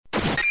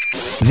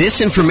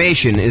This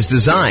information is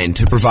designed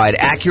to provide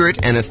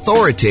accurate and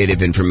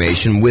authoritative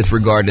information with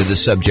regard to the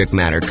subject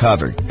matter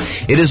covered.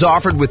 It is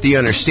offered with the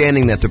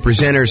understanding that the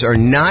presenters are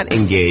not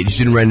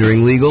engaged in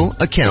rendering legal,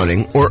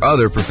 accounting, or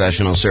other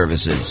professional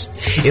services.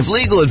 If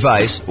legal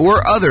advice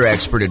or other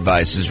expert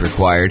advice is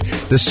required,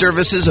 the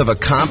services of a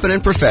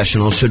competent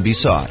professional should be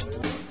sought.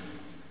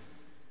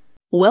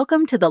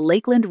 Welcome to the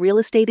Lakeland Real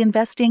Estate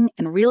Investing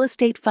and Real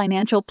Estate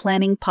Financial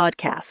Planning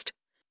Podcast.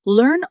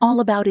 Learn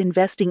all about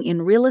investing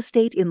in real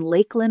estate in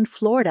Lakeland,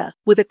 Florida,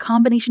 with a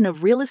combination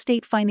of real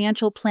estate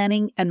financial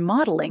planning and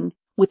modeling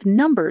with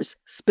numbers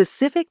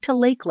specific to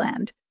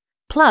Lakeland,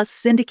 plus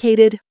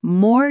syndicated,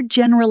 more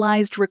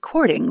generalized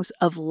recordings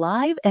of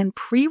live and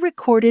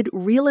pre-recorded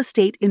real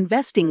estate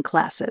investing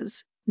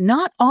classes,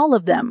 not all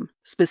of them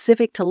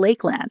specific to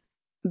Lakeland.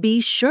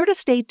 Be sure to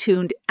stay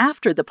tuned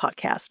after the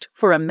podcast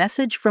for a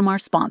message from our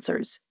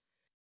sponsors.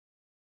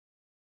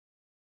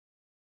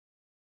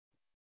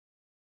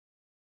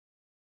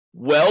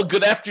 Well,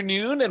 good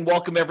afternoon and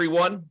welcome,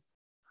 everyone.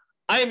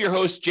 I am your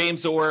host,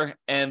 James Orr,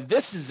 and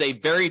this is a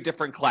very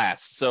different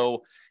class.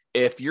 So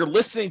if you're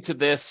listening to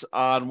this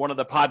on one of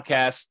the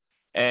podcasts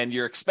and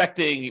you're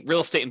expecting real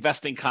estate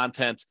investing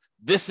content,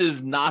 this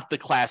is not the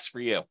class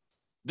for you.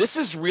 This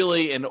is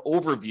really an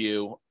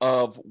overview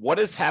of what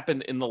has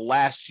happened in the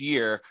last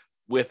year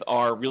with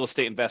our real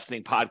estate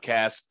investing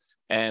podcast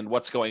and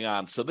what's going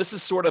on. So this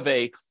is sort of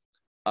a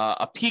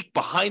peek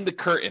behind the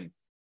curtain,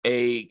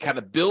 a kind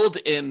of build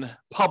in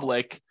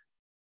public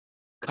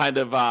kind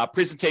of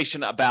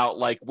presentation about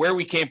like where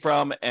we came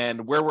from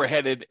and where we're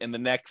headed in the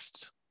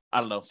next,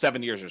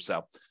 7 years or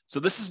so. So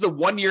this is the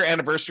 1 year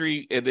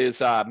anniversary. It is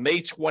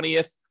May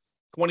 20th,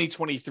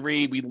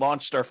 2023. We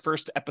launched our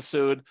first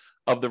episode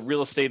of the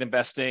real estate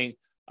investing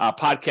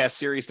podcast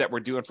series that we're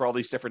doing for all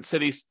these different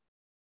cities.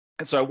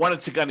 And so I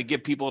wanted to kind of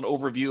give people an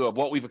overview of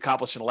what we've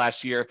accomplished in the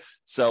last year.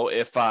 So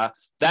if that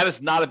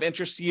is not of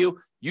interest to you,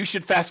 you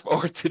should fast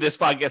forward to this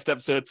podcast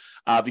episode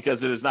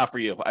because it is not for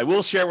you. I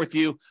will share with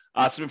you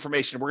some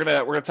information. We're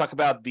gonna talk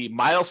about the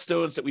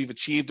milestones that we've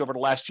achieved over the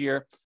last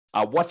year,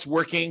 what's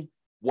working,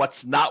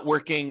 what's not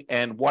working,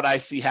 and what I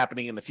see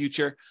happening in the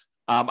future.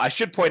 I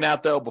should point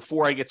out, though,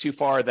 before I get too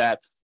far, that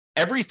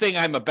everything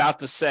I'm about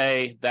to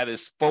say that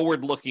is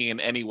forward-looking in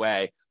any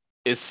way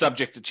is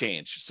subject to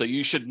change. So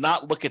you should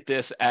not look at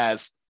this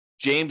as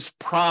James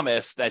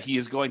promised that he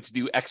is going to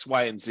do X,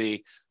 Y, and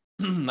Z.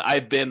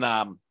 I've been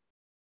a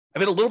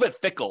little bit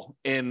fickle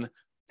in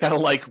kind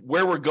of like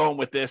where we're going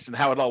with this and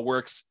how it all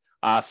works.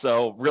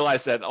 So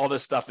realize that all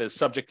this stuff is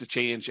subject to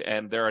change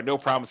and there are no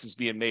promises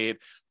being made.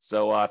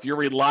 So if you're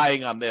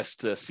relying on this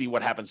to see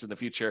what happens in the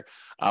future,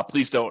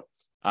 please don't.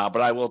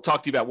 But I will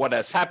talk to you about what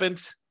has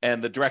happened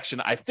and the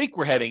direction I think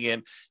we're heading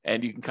in,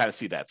 and you can kind of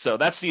see that. So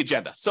that's the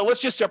agenda. So let's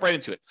just jump right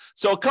into it.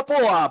 So a couple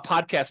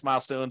podcast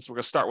milestones we're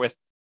going to start with.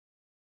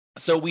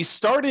 So we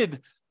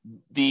started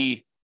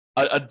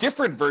a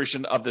different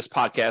version of this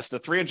podcast, the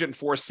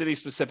 304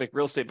 city-specific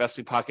real estate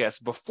investing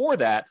podcast. Before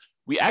that,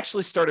 we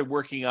actually started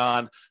working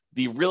on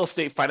the real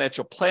estate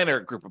financial planner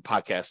group of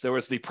podcasts. There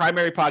was the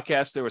primary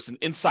podcast. There was an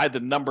Inside the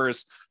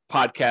Numbers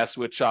podcast,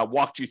 which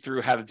walked you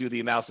through how to do the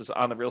analysis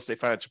on the real estate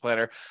financial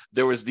planner.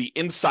 There was the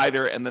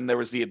Insider, and then there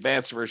was the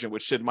advanced version,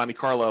 which did Monte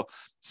Carlo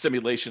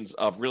simulations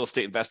of real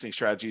estate investing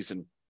strategies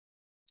and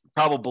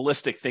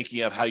probabilistic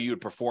thinking of how you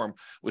would perform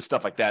with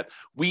stuff like that.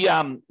 We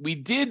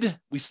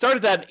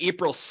started that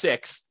April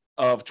 6th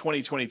of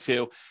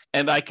 2022,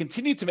 and I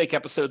continued to make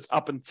episodes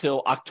up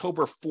until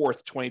October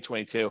 4th,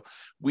 2022.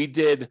 We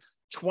did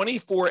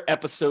 24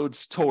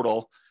 episodes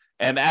total.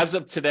 And as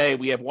of today,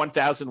 we have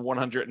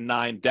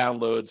 1,109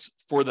 downloads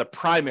for the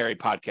primary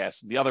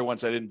podcast. And the other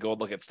ones I didn't go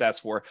and look at stats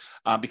for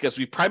because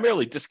we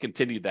primarily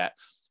discontinued that.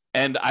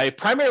 And I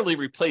primarily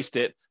replaced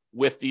it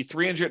with the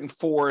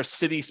 304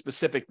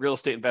 city-specific real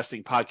estate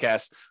investing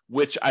podcast,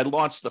 which I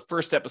launched the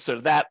first episode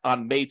of that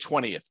on May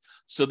 20th.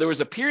 So there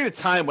was a period of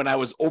time when I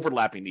was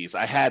overlapping these.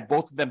 I had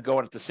both of them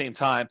going at the same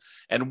time.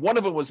 And one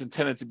of them was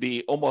intended to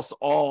be almost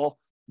all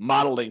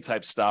modeling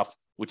type stuff,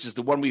 which is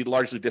the one we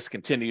largely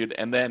discontinued.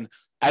 And then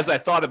as I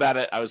thought about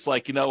it, I was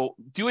like,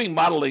 doing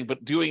modeling,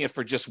 but doing it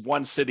for just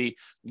one city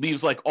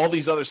leaves like all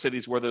these other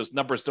cities where those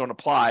numbers don't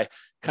apply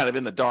kind of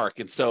in the dark.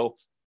 And so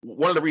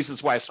one of the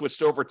reasons why I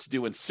switched over to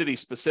doing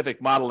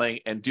city-specific modeling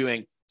and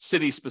doing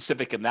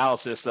city-specific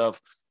analysis of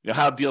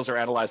how deals are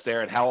analyzed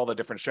there and how all the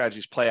different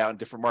strategies play out in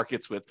different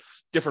markets with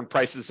different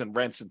prices and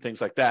rents and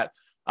things like that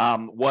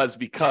was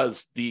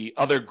because the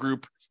other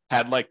group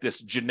had like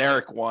this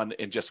generic one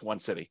in just one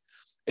city.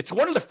 It's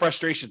one of the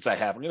frustrations I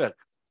have. I'm going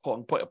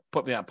to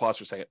put me on pause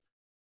for a second.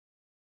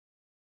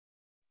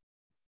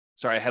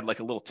 Sorry, I had like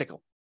a little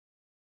tickle.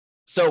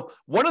 So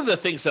one of the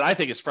things that I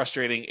think is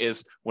frustrating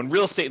is when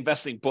real estate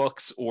investing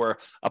books or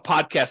a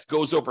podcast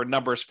goes over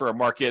numbers for a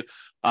market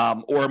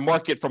or a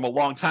market from a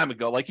long time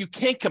ago. Like you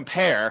can't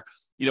compare,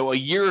 a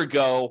year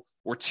ago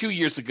or 2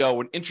 years ago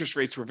when interest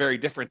rates were very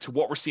different to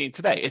what we're seeing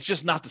today. It's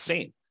just not the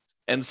same.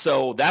 And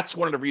so that's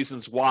one of the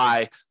reasons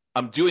why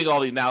I'm doing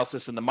all the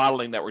analysis and the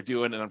modeling that we're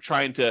doing. And I'm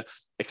trying to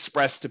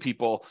express to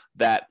people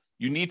that,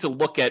 you need to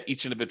look at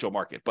each individual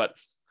market, but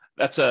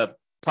that's a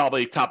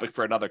probably topic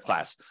for another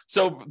class.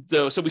 So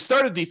we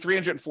started the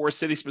 304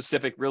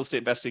 city-specific real estate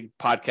investing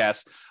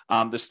podcast.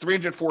 There's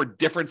 304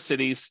 different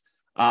cities.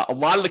 A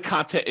lot of the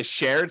content is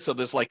shared. So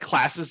there's like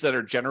classes that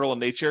are general in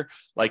nature,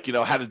 like,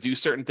 how to do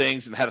certain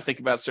things and how to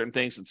think about certain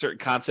things and certain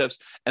concepts.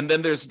 And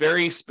then there's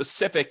very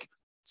specific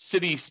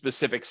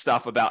city-specific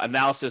stuff about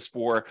analysis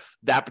for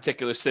that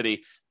particular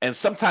city. And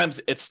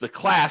sometimes it's the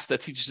class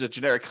that teaches a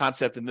generic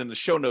concept, and then the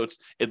show notes,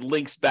 it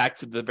links back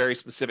to the very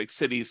specific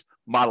cities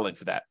modeling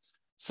to that.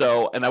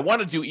 So, and I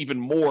want to do even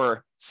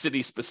more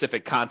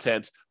city-specific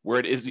content where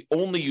it is the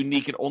only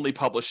unique and only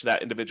published to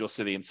that individual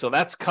city. And so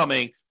that's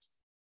coming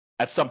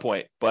at some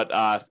point, but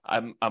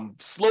I'm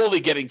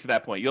slowly getting to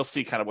that point. You'll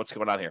see kind of what's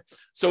going on here.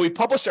 So we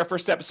published our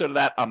first episode of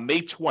that on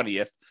May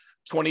 20th,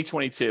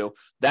 2022.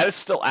 That is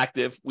still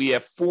active. We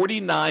have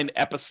 49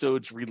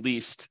 episodes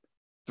released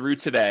through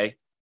today.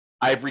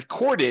 I've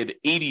recorded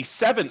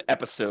 87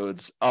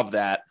 episodes of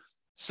that.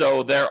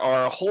 So there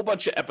are a whole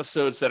bunch of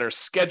episodes that are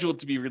scheduled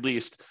to be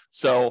released.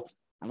 So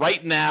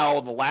right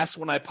now, the last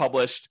one I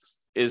published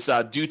is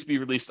due to be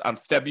released on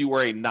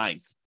February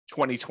 9th,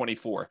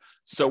 2024.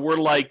 So we're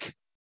like,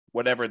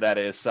 whatever that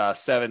is,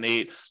 7,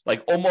 8,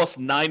 like almost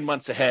 9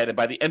 months ahead. And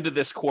by the end of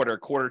this quarter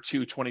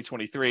 2,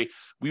 2023,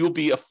 we will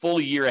be a full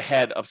year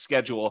ahead of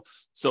schedule.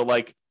 So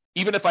like,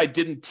 even if I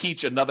didn't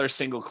teach another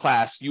single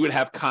class, you would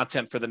have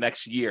content for the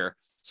next year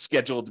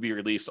scheduled to be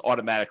released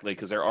automatically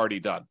because they're already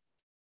done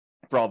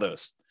for all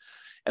those.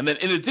 And then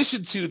in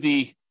addition to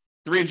the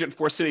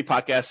 304 City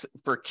podcast,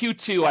 for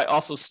Q2, I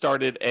also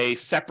started a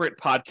separate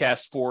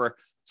podcast for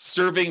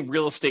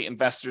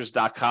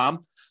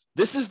servingrealestateinvestors.com.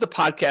 This is the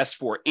podcast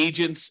for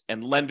agents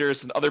and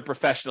lenders and other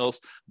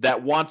professionals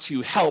that want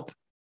to help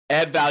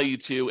add value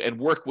to and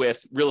work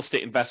with real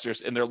estate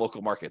investors in their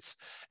local markets.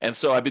 And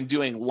so I've been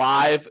doing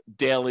live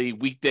daily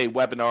weekday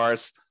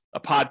webinars,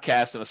 a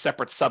podcast, and a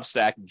separate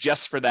Substack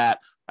just for that.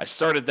 I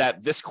started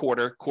that this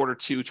quarter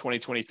 2,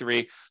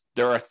 2023.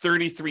 There are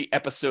 33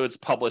 episodes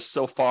published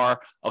so far.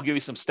 I'll give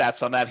you some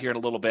stats on that here in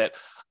a little bit.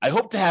 I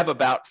hope to have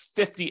about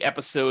 50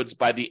 episodes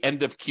by the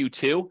end of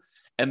Q2,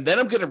 and then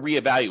I'm going to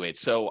reevaluate.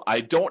 So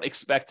I don't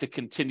expect to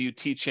continue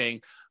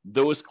teaching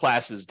those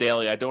classes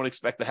daily. I don't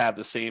expect to have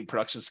the same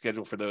production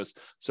schedule for those.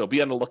 So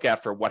be on the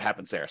lookout for what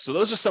happens there. So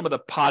those are some of the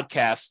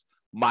podcast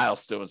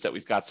milestones that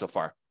we've got so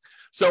far.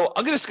 So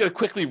I'm just going to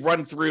quickly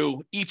run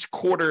through each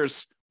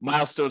quarter's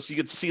milestones so you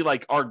can see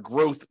like our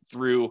growth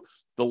through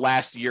the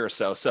last year or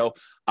so. So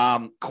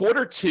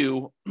quarter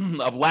 2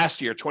 of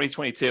last year,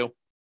 2022,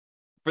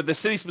 for the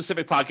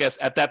city-specific podcast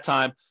at that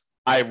time,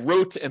 I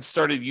wrote and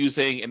started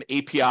using an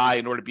API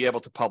in order to be able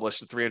to publish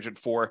the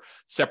 304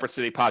 separate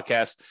city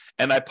podcasts.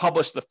 And I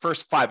published the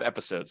first 5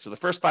 episodes. So the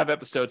first 5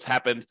 episodes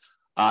happened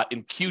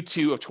in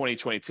Q2 of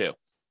 2022.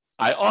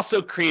 I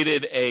also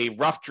created a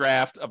rough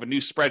draft of a new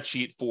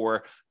spreadsheet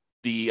for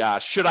the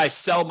should I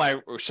sell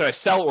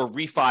or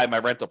refi my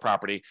rental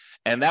property,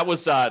 and that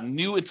was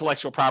new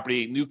intellectual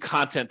property, new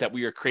content that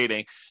we are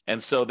creating,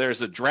 and so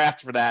there's a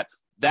draft for that.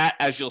 That,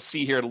 as you'll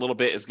see here in a little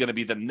bit, is going to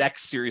be the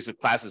next series of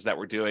classes that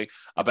we're doing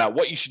about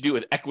what you should do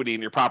with equity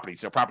in your property.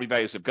 So property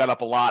values have gone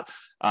up a lot.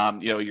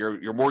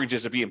 Your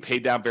mortgages are being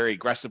paid down very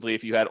aggressively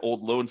if you had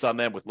old loans on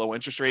them with low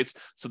interest rates.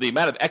 So the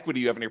amount of equity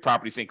you have in your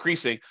property is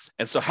increasing.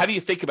 And so how do you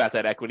think about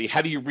that equity?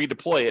 How do you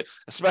redeploy it,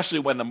 especially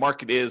when the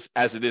market is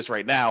as it is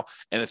right now,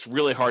 and it's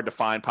really hard to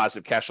find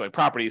positive cash flowing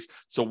properties?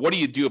 So what do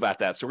you do about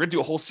that? So we're going to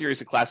do a whole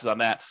series of classes on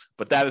that,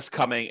 but that is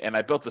coming. And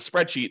I built the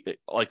spreadsheet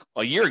like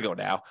a year ago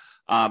now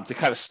to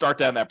kind of start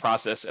down that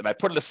process. And I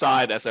put it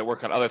aside as I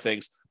work on other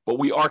things, but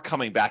we are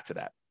coming back to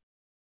that.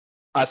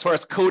 As far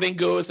as coding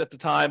goes at the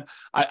time,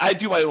 I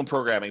do my own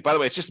programming. By the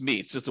way, it's just me.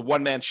 It's just a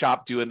one-man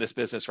shop doing this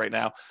business right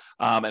now.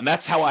 And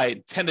that's how I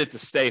intended to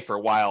stay for a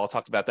while. I'll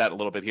talk about that a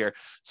little bit here.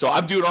 So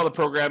I'm doing all the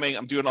programming.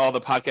 I'm doing all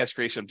the podcast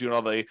creation. I'm doing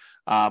all the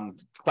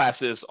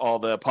classes, all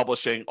the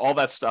publishing, all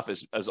that stuff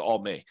is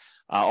all me.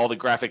 All the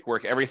graphic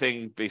work,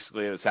 everything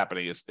basically that's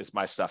happening is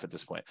my stuff at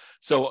this point.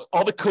 So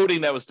all the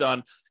coding that was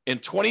done in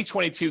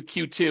 2022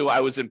 Q2, I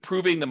was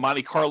improving the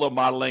Monte Carlo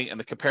modeling and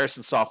the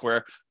comparison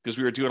software because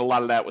we were doing a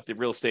lot of that with the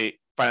real estate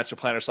financial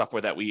planner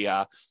software that we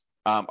are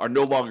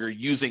no longer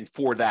using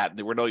for that.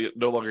 We're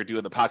no longer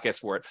doing the podcast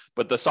for it,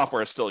 but the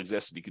software still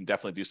exists and you can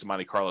definitely do some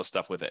Monte Carlo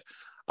stuff with it.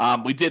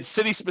 We did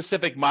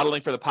city-specific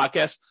modeling for the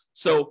podcast.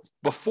 So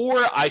before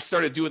I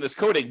started doing this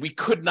coding,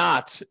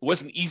 it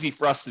wasn't easy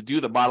for us to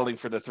do the modeling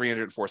for the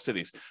 304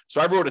 cities.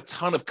 So I wrote a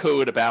ton of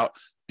code about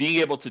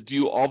being able to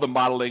do all the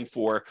modeling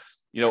for,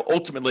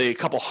 ultimately a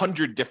couple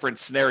hundred different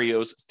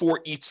scenarios for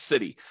each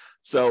city.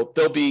 So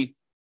there'll be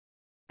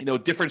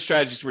different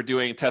strategies we're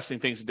doing, testing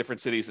things in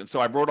different cities. And so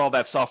I wrote all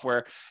that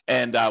software,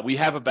 and we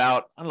have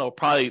about,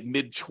 probably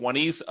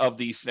mid-20s of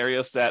the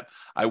scenarios that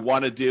I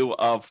want to do,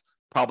 of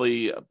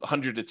probably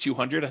 100 to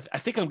 200. I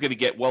think I'm going to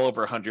get well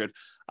over 100.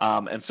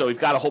 And so we've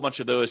got a whole bunch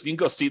of those. You can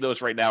go see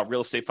those right now,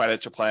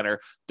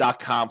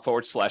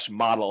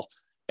 realestatefinancialplanner.com/model,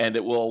 and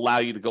it will allow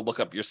you to go look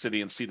up your city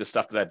and see the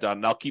stuff that I've done.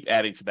 And I'll keep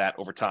adding to that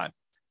over time.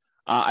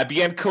 I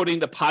began coding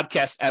the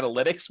podcast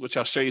analytics, which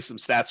I'll show you some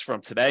stats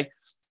from today.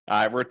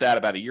 I wrote that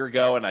about a year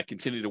ago, and I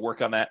continue to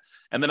work on that.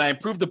 And then I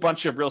improved a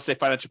bunch of Real Estate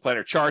Financial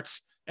Planner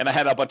charts, and I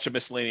had a bunch of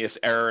miscellaneous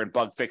error and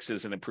bug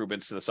fixes and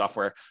improvements to the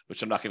software,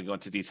 which I'm not going to go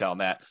into detail on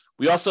that.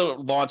 We also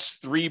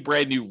launched 3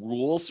 brand new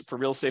rules for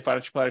Real Estate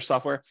Financial Planner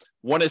software.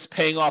 One is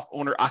paying off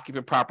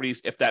owner-occupant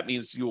properties if that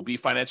means you will be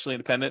financially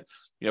independent.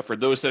 For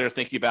those that are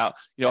thinking about,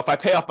 if I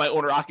pay off my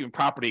owner-occupant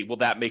property, will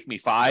that make me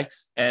FI?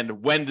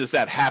 And when does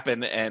that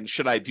happen? And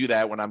should I do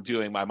that when I'm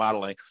doing my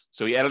modeling?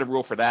 So we added a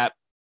rule for that.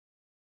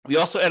 We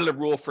also added a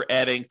rule for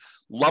adding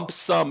lump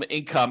sum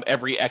income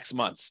every X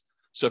months.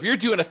 So if you're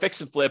doing a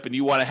fix and flip and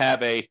you want to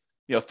have a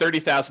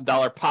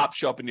 $30,000 pop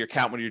show up in your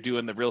account when you're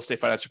doing the Real Estate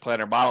Financial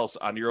Planner models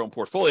on your own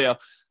portfolio,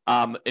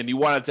 and you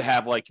wanted to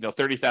have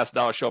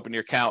 $30,000 show up in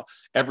your account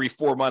every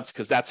 4 months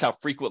because that's how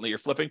frequently you're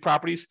flipping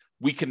properties,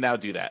 we can now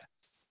do that.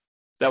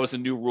 That was a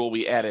new rule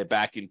we added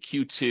back in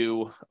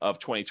Q2 of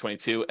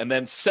 2022. And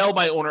then sell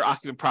my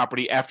owner-occupant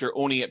property after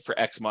owning it for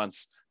X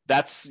months.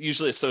 That's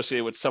usually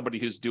associated with somebody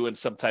who's doing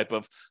some type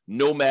of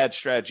nomad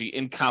strategy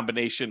in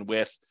combination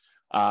with,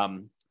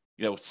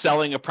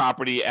 selling a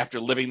property after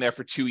living there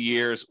for 2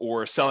 years,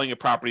 or selling a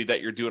property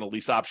that you're doing a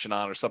lease option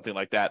on or something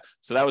like that.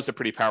 So that was a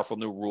pretty powerful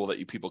new rule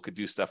that people could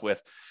do stuff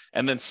with.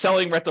 And then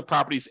selling rental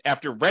properties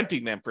after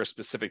renting them for a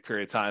specific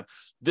period of time.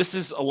 This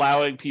is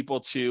allowing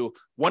people to,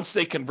 once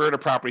they convert a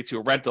property to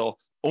a rental,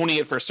 owning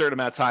it for a certain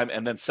amount of time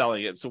and then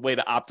selling it. It's a way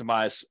to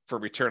optimize for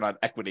return on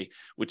equity,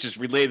 which is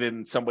related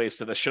in some ways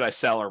to the should I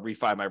sell or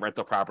refi my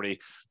rental property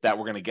that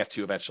we're going to get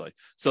to eventually.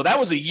 So that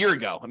was a year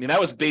ago. That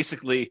was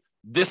basically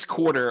this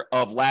quarter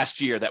of last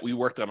year that we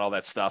worked on all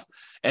that stuff.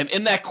 And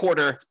in that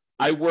quarter,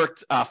 I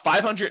worked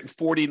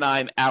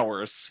 549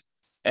 hours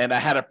and I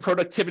had a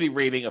productivity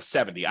rating of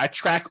 70. I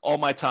track all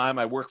my time.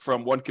 I work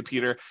from one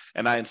computer,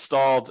 and I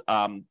installed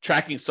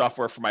tracking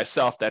software for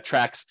myself that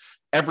tracks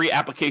every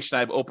application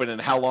I've opened and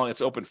how long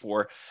it's open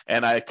for.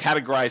 And I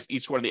categorize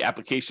each one of the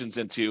applications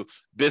into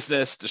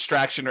business,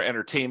 distraction or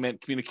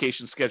entertainment,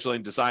 communication,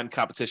 scheduling, design,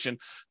 composition,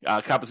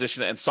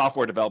 and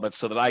software development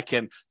so that I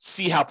can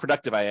see how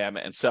productive I am.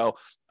 And so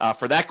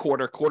for that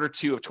quarter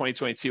 2 of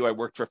 2022, I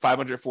worked for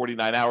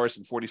 549 hours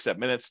and 47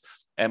 minutes,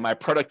 and my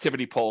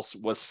productivity pulse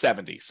was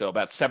 70. So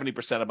about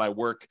 70% of my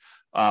work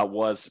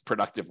was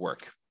productive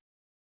work.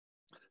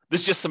 This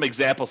is just some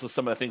examples of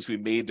some of the things we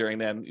made during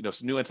then,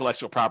 some new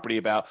intellectual property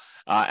about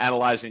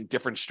analyzing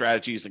different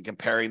strategies and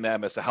comparing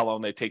them as to how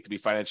long they take to be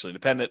financially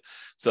independent.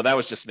 So that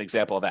was just an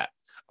example of that.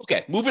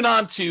 Okay, moving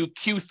on to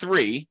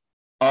Q3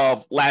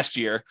 of last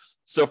year.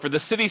 So for the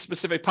City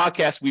Specific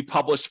podcast, we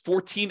published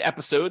 14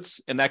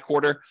 episodes in that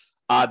quarter.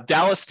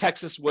 Dallas,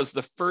 Texas was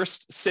the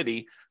first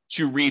city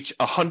to reach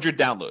 100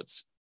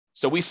 downloads.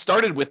 So we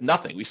started with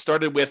nothing. We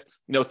started with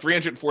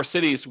 304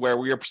 cities where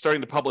we were starting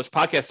to publish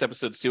podcast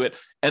episodes to it,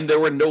 and there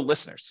were no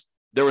listeners.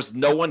 There was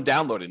no one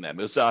downloading them.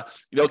 It was,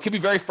 it can be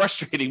very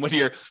frustrating when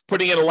you're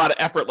putting in a lot of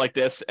effort like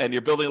this, and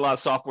you're building a lot of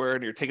software,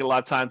 and you're taking a lot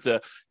of time to,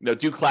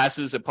 do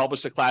classes and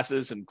publish the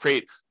classes and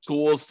create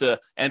tools to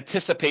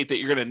anticipate that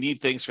you're going to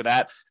need things for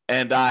that,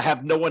 and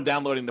have no one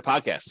downloading the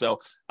podcast. So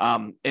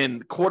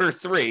in quarter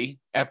 3,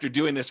 after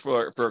doing this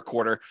for a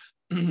quarter,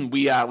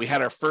 we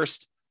had our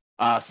first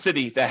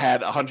city that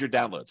had 100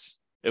 downloads.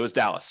 It was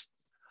Dallas.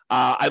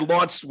 I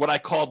launched what I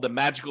called the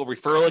magical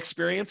referral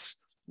experience,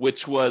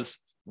 which was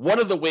one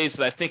of the ways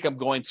that I think I'm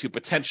going to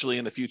potentially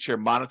in the future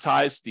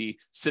monetize the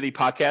City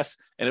podcast.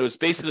 And it was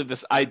basically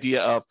this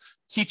idea of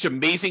teach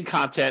amazing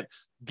content,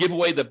 give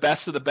away the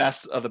best of the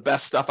best of the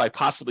best stuff I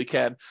possibly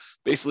can,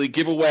 basically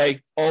give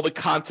away all the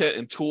content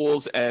and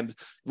tools and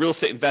real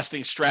estate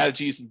investing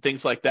strategies and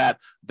things like that,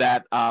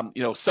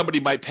 somebody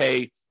might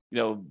pay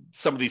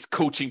some of these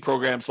coaching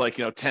programs like,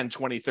 10,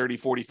 20, 30,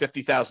 40,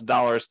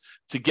 $50,000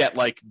 to get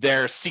like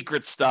their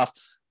secret stuff.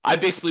 I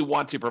basically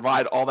want to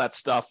provide all that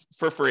stuff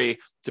for free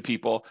to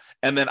people.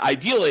 And then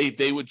ideally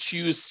they would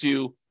choose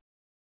to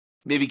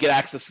maybe get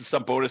access to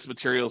some bonus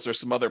materials or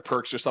some other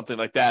perks or something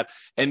like that,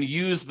 and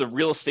use the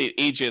real estate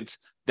agent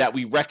that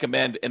we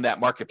recommend in that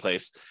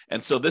marketplace.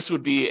 And so this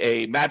would be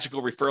a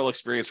magical referral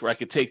experience where I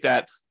could take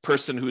that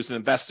person who's an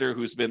investor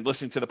who's been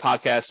listening to the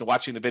podcast and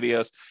watching the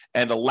videos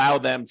and allow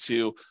them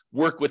to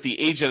work with the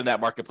agent in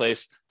that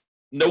marketplace,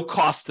 no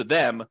cost to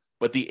them,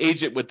 but the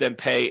agent would then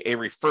pay a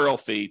referral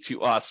fee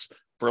to us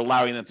for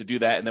allowing them to do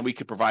that. And then we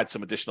could provide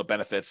some additional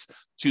benefits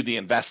to the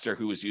investor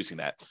who is using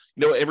that.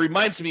 It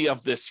reminds me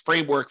of this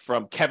framework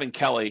from Kevin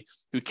Kelly,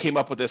 who came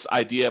up with this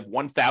idea of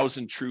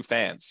 1,000 true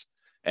fans.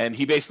 And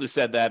he basically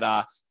said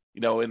that,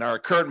 in our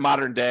current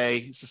modern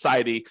day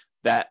society,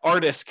 that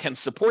artists can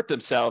support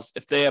themselves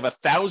if they have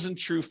 1,000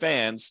 true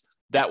fans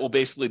that will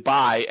basically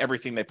buy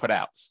everything they put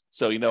out.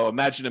 So,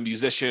 imagine a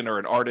musician or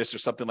an artist or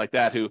something like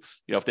that who,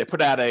 if they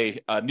put out a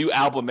new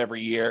album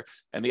every year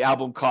and the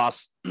album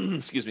costs,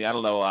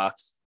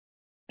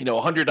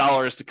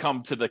 $100 to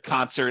come to the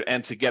concert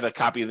and to get a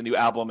copy of the new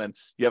album. And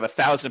you have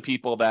 1,000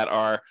 people that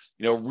are,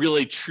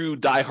 really true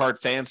diehard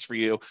fans for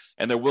you,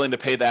 and they're willing to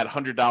pay that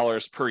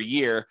 $100 per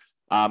year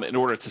in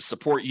order to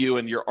support you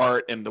and your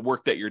art and the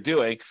work that you're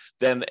doing.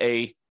 Then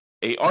a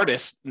a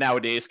artist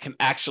nowadays can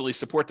actually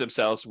support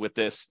themselves with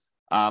this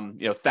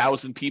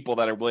 1,000 people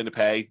that are willing to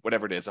pay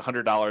whatever it is,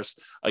 $100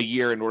 a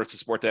year in order to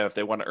support them if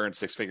they want to earn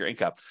six-figure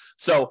income.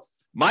 So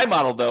my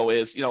model, though,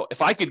 is,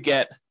 if I could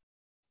get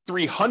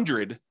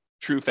 300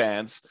 true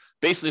fans,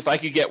 basically, if I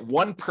could get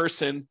one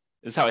person,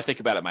 this is how I think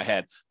about it in my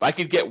head. If I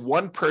could get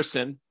one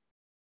person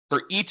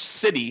for each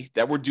city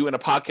that we're doing a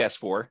podcast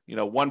for,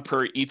 one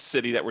per each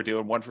city that we're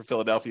doing, one for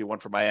Philadelphia, one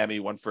for Miami,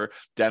 one for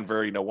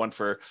Denver, one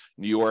for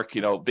New York,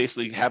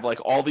 basically have like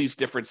all these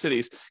different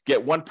cities,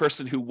 get one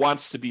person who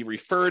wants to be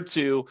referred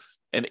to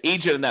an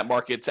agent in that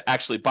market to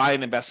actually buy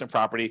an investment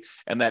property.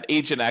 And that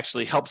agent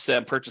actually helps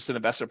them purchase an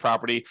investment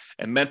property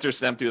and mentors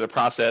them through the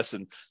process.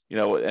 And,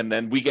 and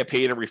then we get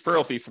paid a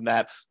referral fee from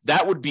that.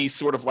 That would be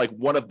sort of like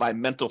one of my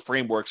mental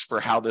frameworks for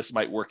how this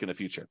might work in the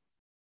future.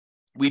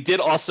 We did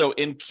also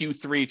in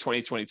Q3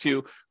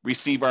 2022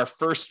 receive our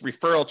first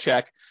referral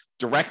check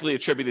directly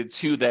attributed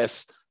to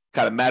this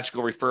kind of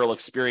magical referral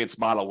experience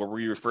model where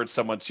we referred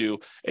someone to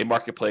a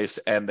marketplace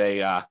and they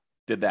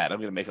did that. I'm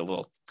going to make a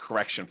little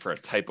correction for a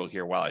typo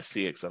here while I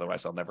see it, because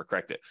otherwise I'll never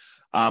correct it.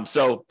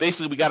 So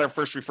basically we got our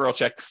first referral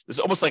check. There's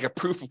almost like a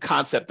proof of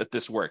concept that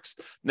this works.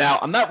 Now,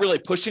 I'm not really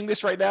pushing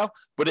this right now,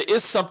 but it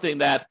is something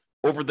that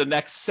over the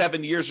next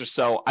 7 years or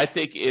so, I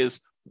think is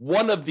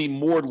one of the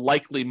more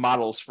likely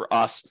models for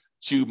us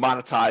to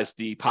monetize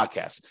the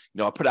podcast.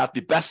 I put out the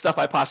best stuff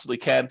I possibly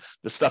can,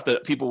 the stuff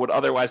that people would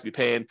otherwise be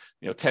paying,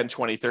 $10,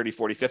 $20, $30,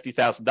 $40,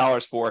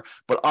 $50,000 for,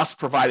 but us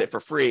provide it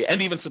for free,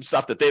 and even some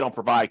stuff that they don't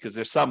provide, because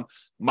there's some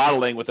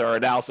modeling with our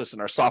analysis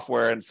and our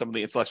software and some of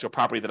the intellectual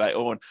property that I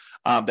own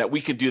that we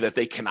can do that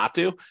they cannot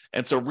do.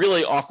 And so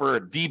really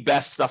offer the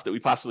best stuff that we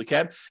possibly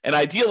can. And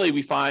ideally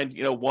we find,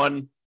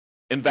 one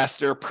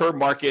investor per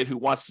market who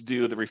wants to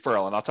do the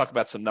referral. And I'll talk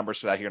about some numbers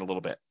for that here in a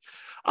little bit.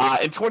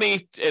 In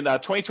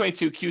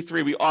 2022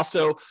 Q3, we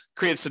also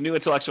created some new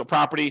intellectual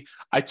property.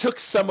 I took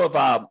some of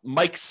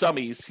Mike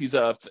Summey's. He's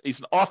an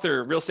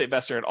author, real estate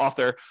investor, and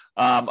author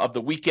of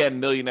the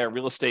Weekend Millionaire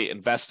Real Estate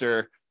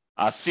Investor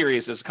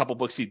series. There's a couple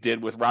books he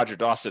did with Roger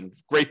Dawson.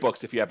 Great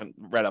books if you haven't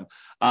read them.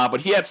 But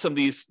he had some of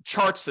these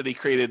charts that he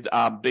created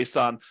based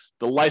on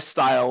the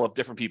lifestyle of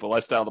different people,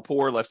 lifestyle of the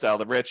poor, lifestyle of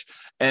the rich.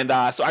 And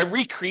so I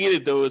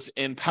recreated those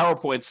in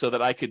PowerPoint so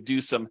that I could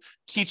do some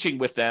teaching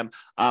with them.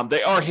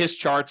 They are his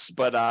charts,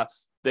 but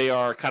they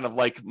are kind of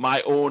like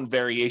my own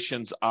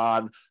variations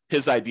on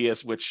his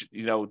ideas, which,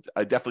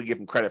 I definitely give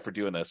him credit for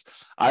doing this.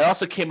 I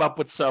also came up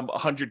with some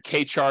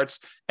 100K charts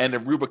and a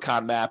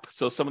Rubicon map.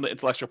 So some of the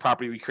intellectual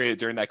property we created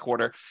during that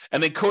quarter.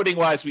 And then coding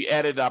wise, we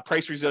added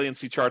price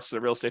resiliency charts to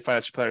the Real Estate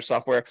Financial Planner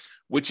software,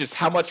 which is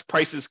how much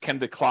prices can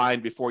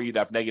decline before you'd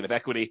have negative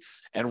equity,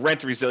 and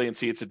rent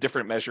resiliency. It's a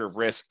different measure of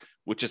risk,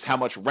 which is how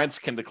much rents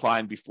can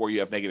decline before you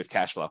have negative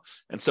cash flow.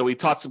 And so we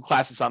taught some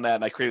classes on that,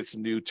 and I created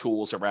some new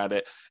tools around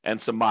it and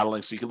some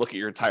modeling. So you can look at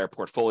your entire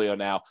portfolio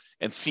now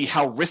and see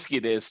how risky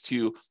it is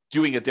to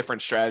doing a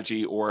different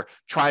strategy or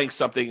trying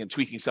something and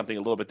tweaking something a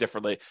little bit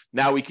differently.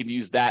 Now we can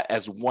use that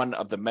as one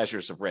of the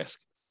measures of risk.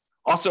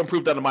 Also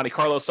improved on the Monte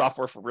Carlo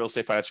software for Real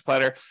Estate Financial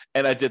Planner,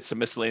 and I did some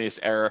miscellaneous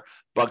error,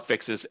 bug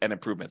fixes, and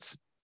improvements.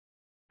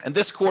 And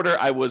this quarter,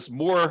 I was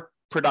more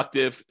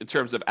productive in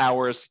terms of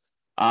hours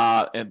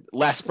and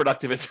less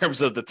productive in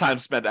terms of the time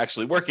spent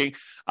actually working.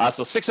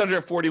 So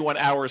 641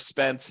 hours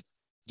spent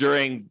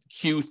during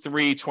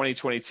Q3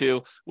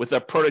 2022 with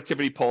a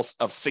productivity pulse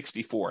of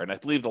 64. And I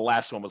believe the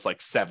last one was like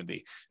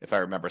 70, if I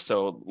remember.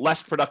 So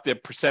less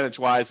productive percentage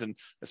wise, and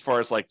as far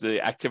as like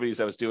the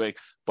activities I was doing,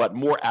 but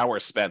more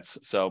hours spent.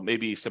 So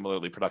maybe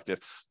similarly productive.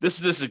 This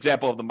is this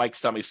example of the Mike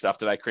Summey stuff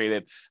that I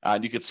created.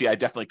 And you can see I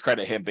definitely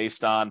credit him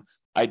based on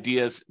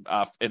ideas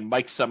in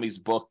Mike Summey's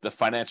book, The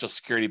Financial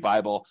Security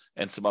Bible,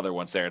 and some other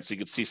ones there. And so you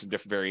can see some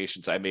different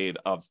variations I made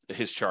of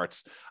his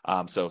charts.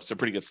 So some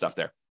pretty good stuff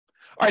there.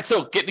 All right,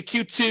 so getting to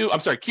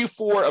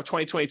Q4 of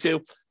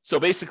 2022. So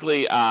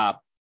basically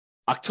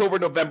October,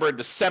 November, and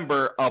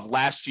December of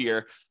last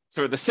year,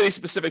 for the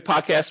city-specific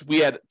podcast, we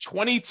had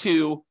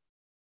 22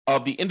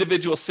 of the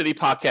individual city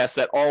podcasts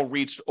that all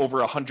reached over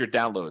 100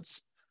 downloads.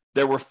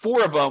 There were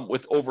 4 of them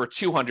with over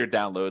 200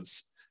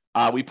 downloads.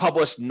 We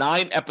published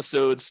 9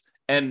 episodes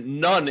and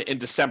none in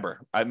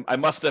December. I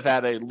must have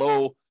had a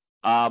low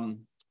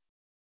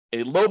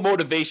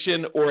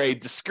motivation or a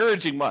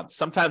discouraging month.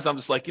 Sometimes I'm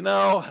just like,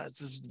 this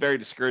is very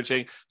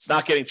discouraging. It's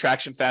not getting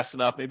traction fast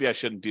enough. Maybe I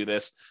shouldn't do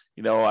this.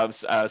 I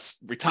was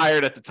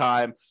retired at the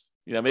time.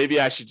 Maybe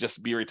I should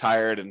just be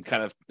retired and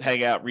kind of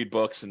hang out, read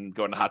books, and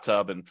go in the hot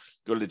tub and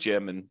go to the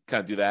gym and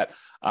kind of do that.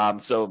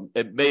 So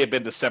it may have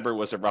been December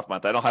was a rough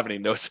month. I don't have any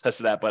notes as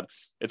to that, but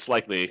it's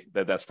likely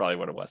that that's probably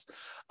what it was.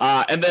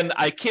 And then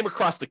I came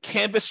across the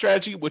Canvas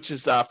strategy, which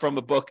is from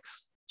the book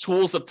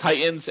Tools of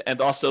Titans,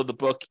 and also the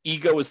book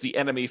Ego is the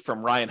Enemy from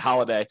Ryan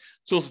Holiday.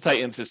 Tools of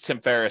Titans is Tim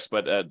Ferriss,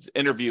 but an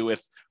interview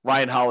with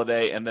Ryan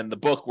Holiday. And then the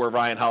book where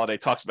Ryan Holiday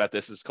talks about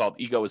this is called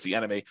Ego is the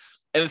Enemy.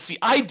 And it's the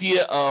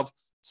idea of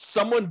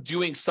someone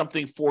doing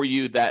something for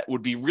you that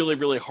would be really,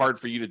 really hard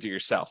for you to do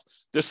yourself.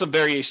 There's some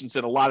variations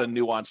and a lot of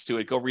nuance to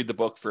it. Go read the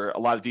book for a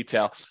lot of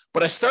detail.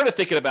 But I started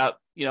thinking about,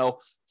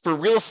 for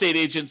real estate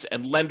agents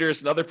and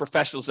lenders and other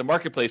professionals and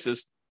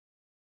marketplaces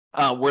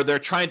where they're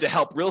trying to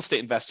help real estate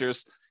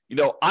investors,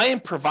 I am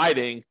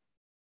providing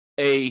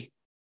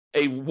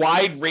a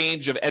wide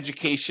range of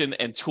education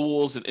and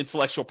tools and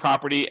intellectual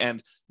property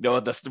and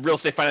the real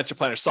estate financial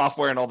planner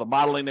software and all the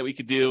modeling that we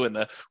could do and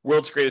the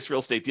world's greatest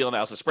real estate deal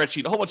analysis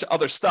spreadsheet, a whole bunch of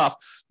other stuff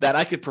that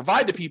I could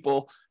provide to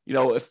people,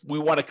 if we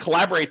want to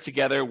collaborate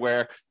together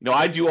where,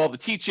 I do all the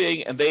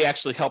teaching and they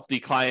actually help the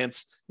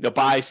clients,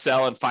 buy,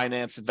 sell, and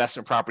finance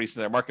investment properties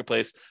in their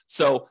marketplace.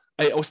 So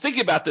I was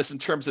thinking about this in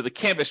terms of the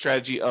Canvas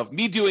strategy of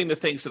me doing the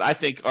things that I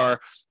think are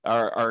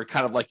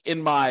kind of like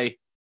in my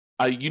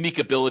a unique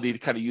ability, to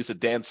kind of use a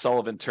Dan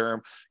Sullivan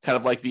term, kind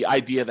of like the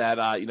idea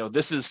that,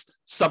 this is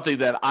something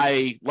that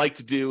I like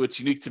to do. It's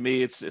unique to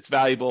me. It's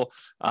valuable.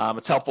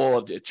 It's helpful.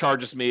 It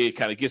charges me. It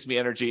kind of gives me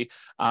energy.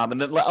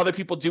 And then let other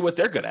people do what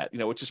they're good at,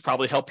 which is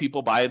probably help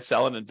people buy and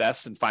sell and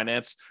invest and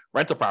finance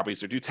rental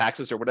properties or do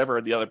taxes or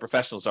whatever the other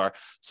professionals are.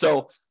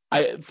 So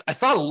I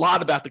thought a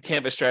lot about the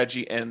Canvas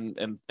strategy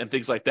and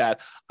things like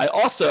that. I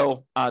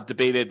also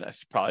debated, I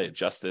should probably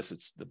adjust this.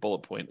 It's the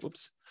bullet point.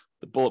 Oops.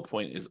 The bullet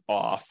point is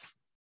off.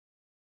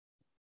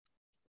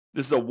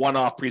 This is a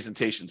one-off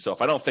presentation, so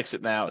if I don't fix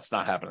it now, it's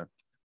not happening.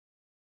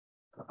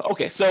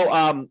 Okay, so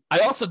I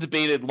also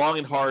debated long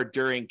and hard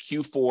during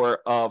Q4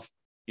 of,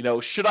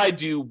 should I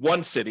do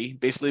one city,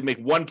 basically make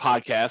one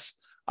podcast,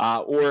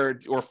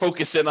 or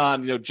focus in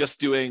on, just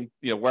doing,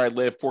 where I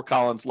live, Fort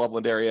Collins,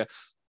 Loveland area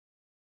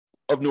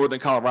of Northern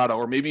Colorado,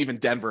 or maybe even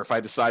Denver if I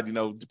decide,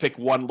 to pick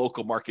one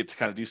local market to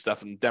kind of do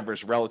stuff, and Denver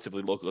is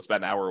relatively local. It's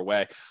about an hour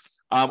away.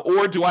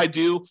 Or do I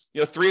do,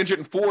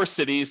 304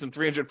 cities and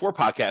 304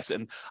 podcasts?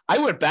 And I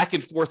went back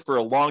and forth for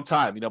a long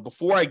time,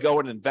 before I go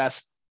and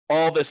invest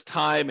all this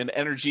time and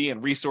energy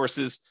and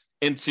resources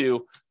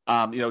into,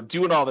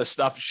 doing all this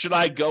stuff. Should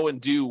I go and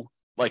do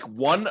like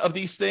one of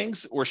these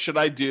things, or should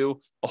I do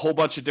a whole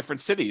bunch of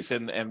different cities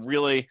and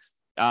really,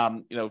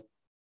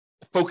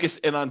 focus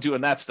in on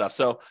doing that stuff?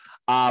 So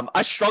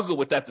I struggled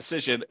with that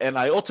decision, and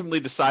I ultimately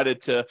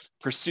decided to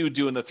pursue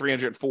doing the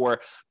 304.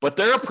 But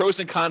there are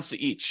pros and cons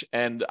to each,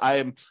 and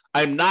I'm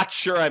not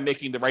sure I'm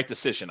making the right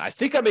decision. I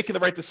think I'm making the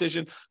right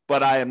decision,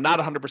 but I am not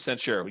 100%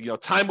 sure.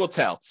 Time will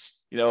tell.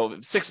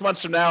 6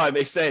 months from now, I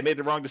may say I made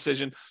the wrong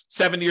decision.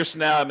 7 years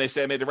from now, I may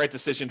say I made the right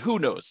decision. Who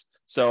knows?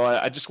 So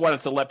I just wanted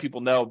to let people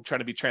know, I'm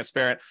trying to be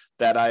transparent,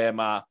 that I'm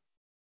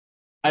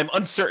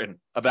uncertain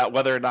about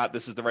whether or not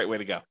this is the right way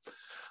to go.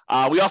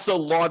 We also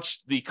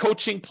launched the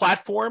coaching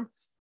platform.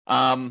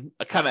 I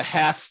kind of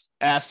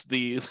half-assed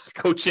the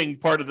coaching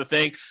part of the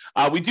thing.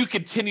 We do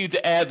continue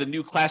to add the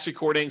new class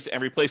recordings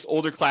and replace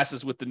older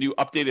classes with the new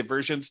updated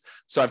versions.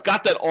 So I've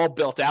got that all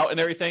built out and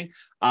everything.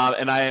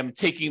 And I am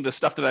taking the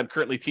stuff that I'm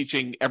currently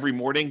teaching every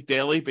morning,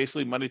 daily,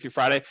 basically Monday through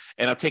Friday.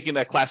 And I'm taking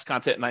that class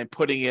content and I'm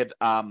putting it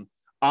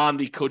on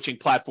the coaching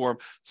platform,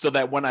 so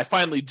that when I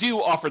finally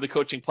do offer the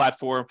coaching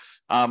platform,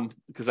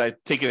 because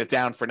I've taken it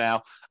down for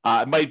now,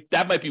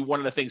 that might be one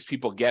of the things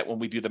people get when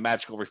we do the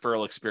magical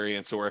referral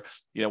experience, or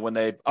when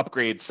they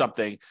upgrade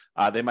something,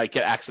 they might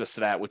get access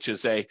to that, which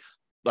is a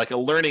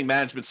learning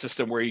management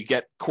system where you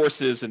get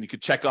courses and you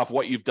could check off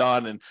what you've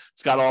done, and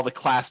it's got all the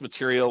class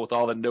material with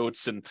all the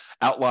notes and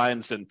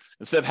outlines, and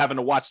instead of having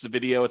to watch the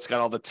video, it's got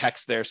all the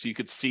text there so you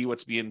could see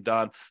what's being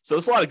done. So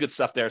there's a lot of good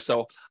stuff there.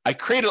 So I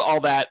created all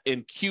that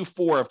in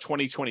Q4 of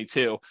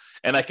 2022,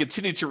 and I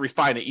continue to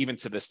refine it even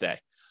to this day.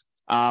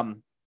 Now,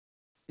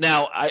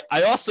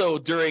 I also,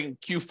 during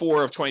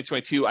Q4 of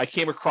 2022, I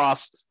came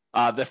across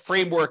the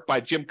framework by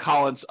Jim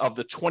Collins of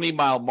the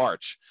 20-mile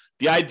march.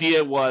 The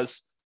idea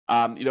was,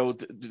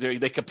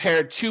 they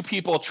compared two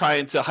people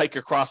trying to hike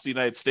across the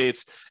United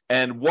States,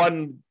 and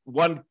one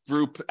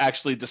group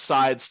actually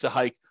decides to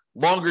hike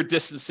longer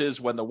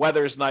distances when the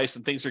weather is nice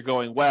and things are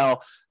going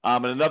well.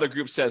 And another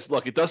group says,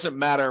 look, it doesn't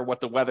matter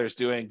what the weather's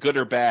doing, good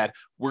or bad.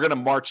 We're going to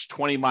march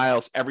 20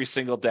 miles every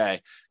single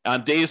day.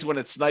 On days when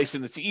it's nice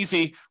and it's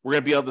easy, we're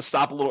going to be able to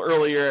stop a little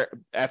earlier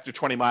after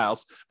 20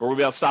 miles, but we'll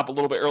be able to stop a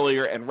little bit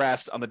earlier and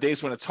rest. On the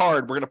days when it's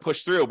hard, we're going to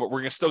push through, but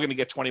we're still going to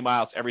get 20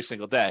 miles every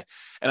single day.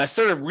 And I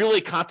started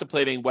really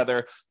contemplating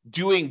whether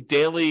doing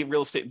daily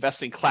real estate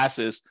investing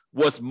classes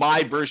was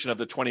my version of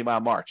the 20-mile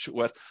march.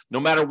 With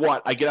no matter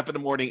what, I get up in the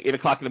morning, 8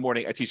 o'clock in the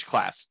morning, I teach a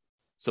class.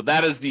 So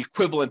that is the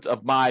equivalent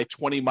of my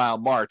 20-mile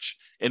march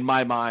in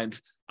my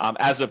mind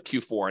as of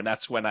Q4. And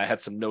that's when I had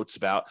some notes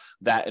about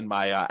that in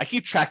my, I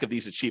keep track of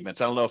these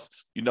achievements. I don't know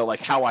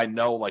if how I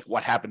know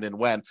what happened and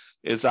when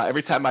is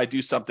every time I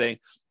do something,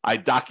 I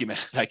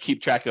document, I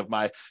keep track of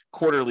my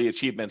quarterly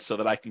achievements so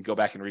that I can go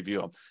back and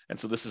review them. And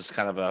so this is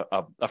kind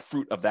of a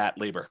fruit of that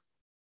labor.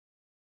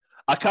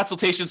 A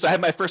consultation. So I had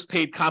my first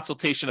paid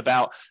consultation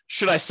about,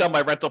 should I sell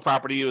my rental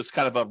property? It was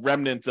kind of a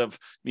remnant of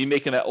me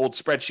making that old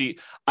spreadsheet.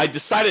 I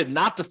decided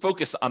not to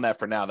focus on that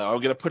for now, though.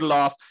 I'm going to put it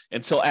off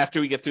until after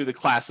we get through the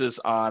classes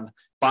on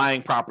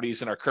buying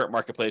properties in our current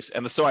marketplace.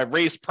 And so I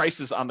raised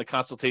prices on the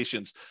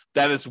consultations.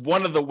 That is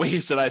one of the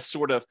ways that I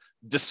sort of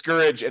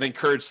discourage and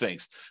encourage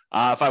things.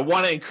 If I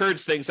want to encourage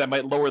things, I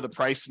might lower the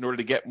price in order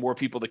to get more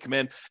people to come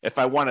in. If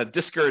I want to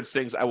discourage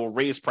things, I will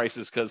raise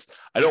prices because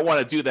I don't want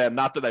to do them.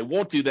 Not that I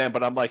won't do them,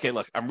 but I'm like, hey,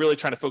 look, I'm really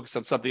trying to focus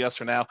on something else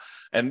for now.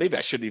 And maybe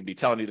I shouldn't even be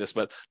telling you this,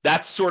 but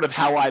that's sort of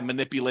how I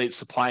manipulate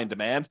supply and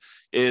demand.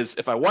 Is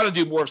if I want to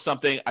do more of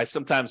something, I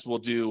sometimes will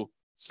do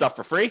stuff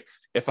for free.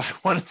 If I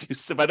don't want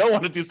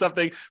to do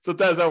something,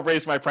 sometimes I'll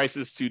raise my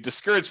prices to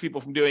discourage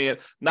people from doing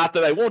it. Not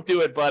that I won't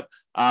do it, but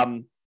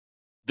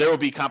there will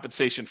be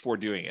compensation for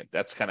doing it.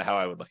 That's kind of how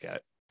I would look at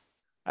it.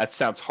 That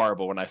sounds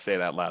horrible when I say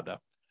it out loud, though.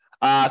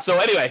 So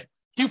anyway,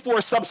 Q4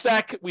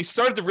 Substack, we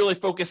started to really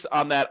focus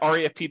on that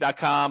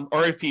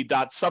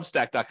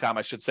refp.substack.com,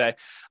 I should say.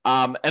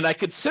 And I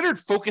considered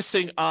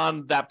focusing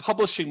on that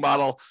publishing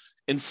model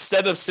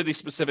instead of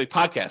city-specific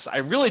podcasts. I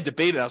really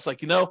debated. I was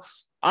like,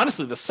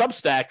 honestly, the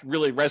Substack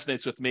really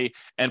resonates with me,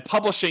 and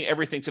publishing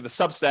everything to the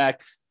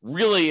Substack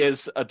really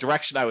is a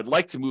direction I would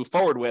like to move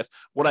forward with.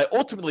 What I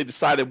ultimately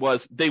decided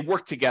was they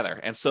work together.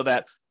 And so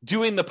that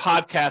doing the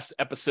podcast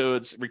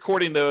episodes,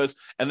 recording those,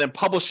 and then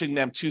publishing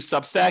them to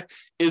Substack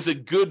is a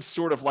good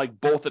sort of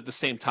like both at the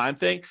same time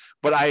thing.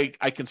 But I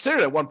considered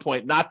at one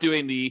point not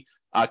doing the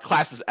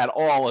classes at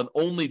all and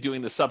only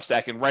doing the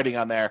Substack and writing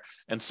on there.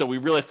 And so we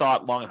really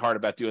thought long and hard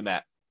about doing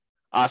that.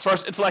 As far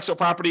as intellectual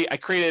property, I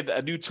created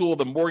a new tool,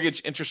 the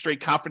Mortgage Interest Rate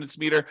Confidence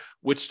Meter,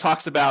 which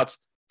talks about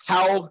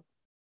how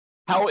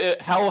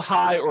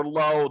high or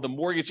low the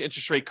mortgage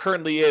interest rate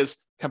currently is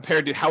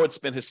compared to how it's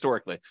been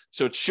historically.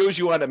 So it shows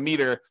you on a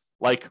meter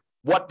like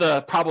what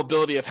the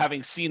probability of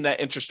having seen that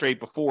interest rate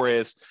before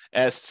is,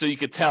 as so you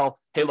could tell,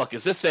 hey, look,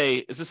 is this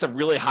a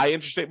really high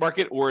interest rate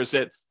market, or is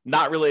it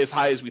not really as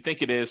high as we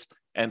think it is?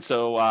 And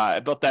so I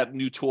built that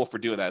new tool for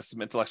doing that.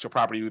 Some intellectual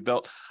property we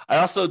built. I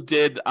also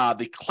did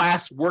the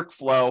class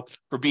workflow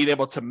for being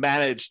able to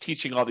manage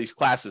teaching all these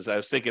classes. I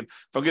was thinking,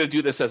 if I'm going to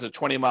do this as a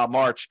 20-mile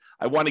march,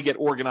 I want to get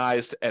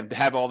organized and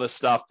have all this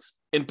stuff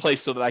in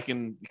place so that I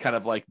can kind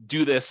of like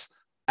do this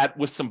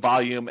with some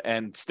volume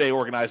and stay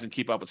organized and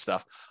keep up with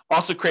stuff.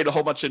 Also create a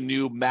whole bunch of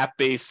new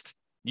map-based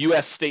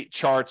U.S. state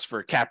charts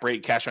for cap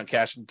rate, cash on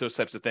cash, and those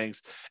types of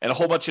things, and a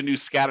whole bunch of new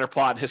scatter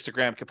plot,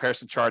 histogram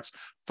comparison charts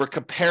for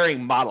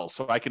comparing models.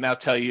 So I can now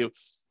tell you,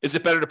 is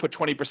it better to put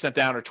 20%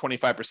 down or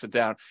 25%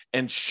 down,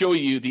 and show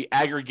you the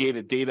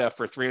aggregated data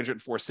for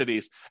 304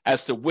 cities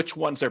as to which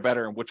ones are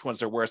better and which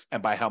ones are worse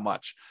and by how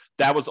much.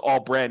 That was all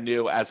brand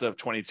new as of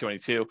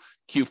 2022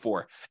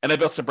 Q4. And I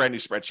built some brand new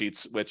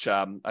spreadsheets, which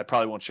I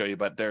probably won't show you,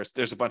 but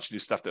there's a bunch of new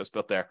stuff that was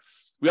built there.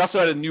 We also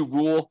had a new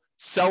rule: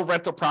 sell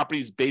rental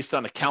properties based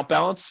on account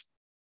balance.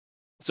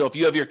 So if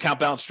you have your account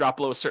balance drop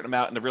below a certain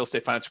amount in the Real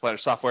Estate Financial Planner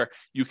software,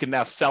 you can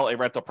now sell a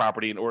rental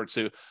property in order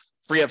to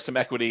free up some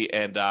equity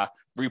and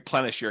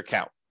replenish your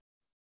account.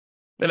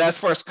 And as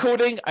far as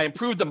coding, I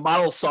improved the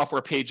model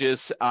software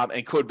pages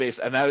and code base.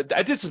 And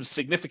I did some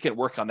significant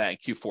work on that in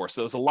Q4.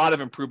 So there's a lot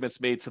of improvements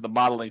made to the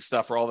modeling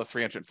stuff for all the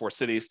 304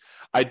 cities.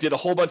 I did a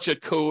whole bunch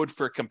of code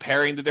for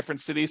comparing the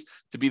different cities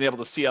to being able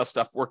to see how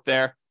stuff worked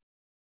there.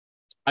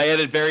 I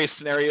added various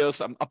scenarios.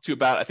 I'm up to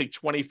about, I think,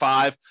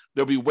 25.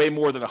 There'll be way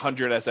more than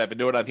 100 as I have a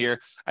note on here.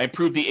 I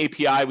improved the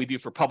API we do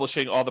for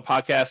publishing all the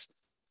podcasts.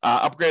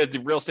 Upgraded the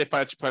Real Estate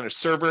Financial Planner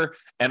server,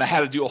 and I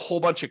had to do a whole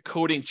bunch of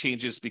coding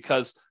changes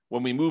because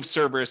when we moved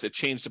servers, it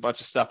changed a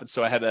bunch of stuff, and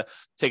so I had to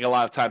take a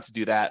lot of time to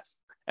do that.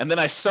 And then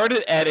I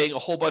started adding a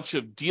whole bunch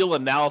of deal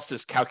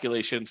analysis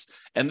calculations,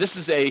 and this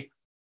is a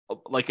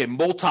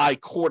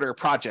multi-quarter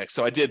project.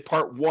 So I did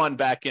part one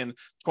back in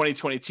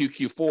 2022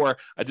 Q4.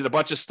 I did a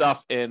bunch of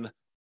stuff in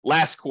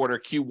last quarter,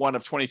 Q1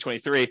 of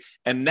 2023,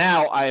 and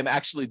now I am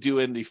actually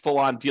doing the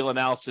full-on deal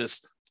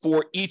analysis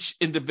for each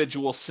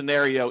individual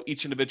scenario,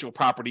 each individual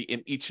property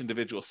in each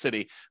individual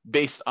city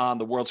based on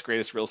the world's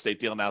greatest real estate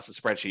deal analysis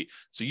spreadsheet.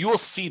 So you will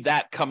see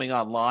that coming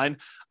online.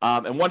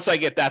 And once I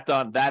get that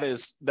done,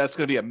 that's going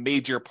to be a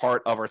major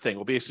part of our thing.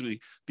 We'll basically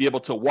be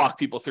able to walk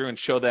people through and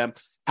show them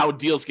how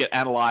deals get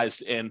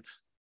analyzed in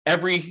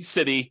every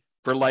city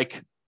for a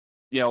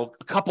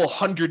couple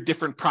hundred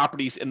different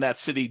properties in that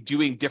city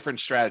doing different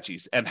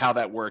strategies and how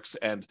that works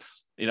and,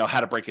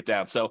 how to break it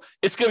down. So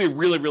it's going to be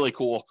really, really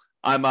cool.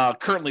 I'm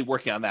currently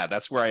working on that.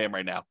 That's where I am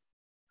right now.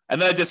 And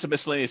then I did some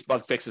miscellaneous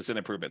bug fixes and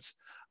improvements.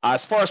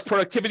 As far as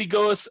productivity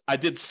goes, I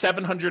did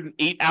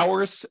 708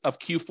 hours of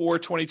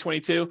Q4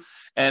 2022,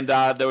 and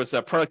there was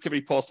a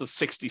productivity pulse of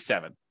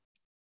 67.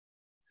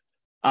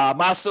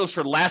 Milestones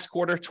for last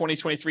quarter,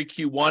 2023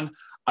 Q1.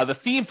 The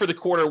theme for the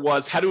quarter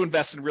was how to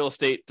invest in real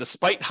estate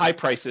despite high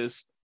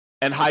prices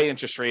and high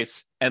interest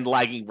rates and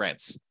lagging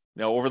rents.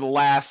 Over the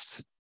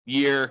last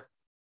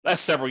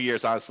several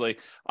years, honestly,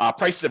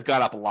 prices have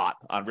gone up a lot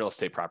on real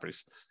estate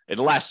properties. In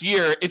the last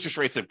year, interest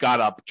rates have gone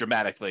up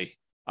dramatically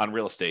on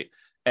real estate,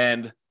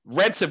 and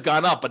rents have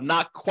gone up, but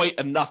not quite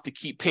enough to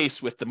keep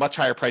pace with the much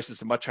higher prices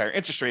and much higher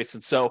interest rates.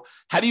 And so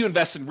how do you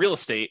invest in real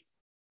estate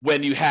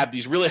when you have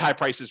these really high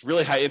prices,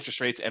 really high interest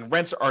rates, and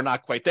rents are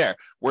not quite there,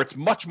 where it's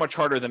much, much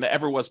harder than it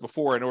ever was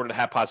before in order to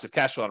have positive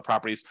cash flow on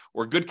properties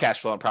or good cash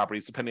flow on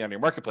properties, depending on your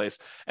marketplace.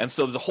 And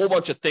so there's a whole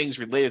bunch of things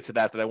related to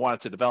that I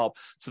wanted to develop.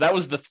 So that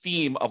was the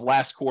theme of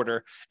last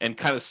quarter and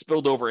kind of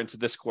spilled over into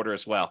this quarter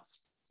as well.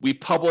 We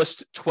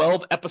published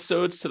 12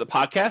 episodes to the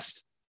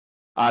podcast.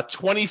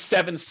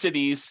 27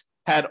 cities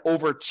had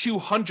over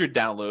 200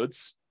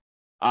 downloads.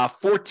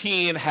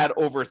 14 had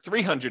over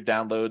 300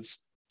 downloads.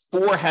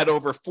 4 had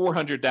over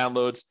 400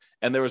 downloads,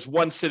 and there was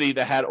one city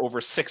that had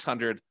over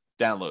 600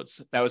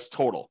 downloads. That was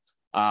total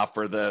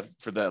for their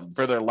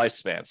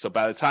lifespan. So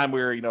by the time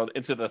we were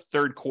into the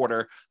third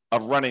quarter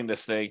of running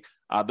this thing,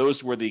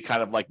 those were the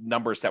kind of like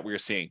numbers that we were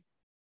seeing.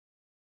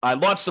 I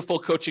launched the full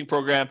coaching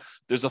program.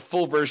 There's a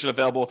full version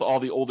available with all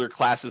the older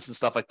classes and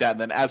stuff like that.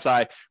 And then as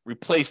I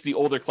replace the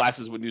older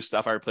classes with new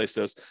stuff, I replace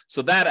those.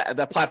 So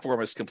that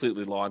platform is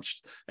completely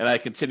launched, and I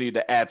continue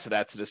to add to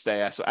that to this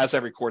day. So as I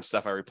record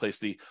stuff, I replace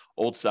the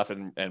old stuff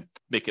and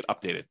make it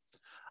updated.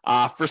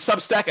 For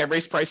Substack, I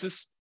raised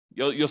prices.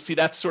 You'll see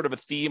that's sort of a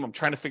theme. I'm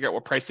trying to figure out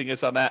what pricing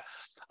is on that.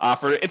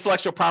 For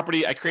intellectual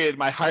property, I created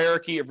my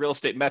hierarchy of real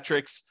estate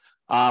metrics.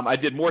 I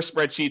did more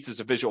spreadsheets.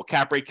 There's a visual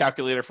cap rate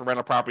calculator for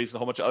rental properties and a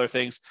whole bunch of other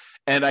things.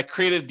 And I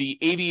created the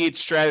 88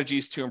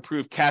 strategies to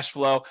improve cash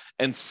flow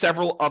and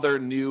several other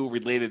new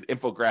related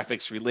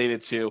infographics related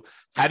to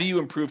how do you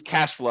improve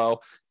cash flow,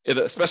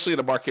 especially in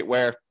a market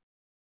where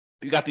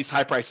you got these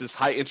high prices,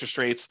 high interest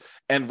rates,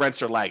 and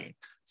rents are lagging.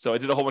 So I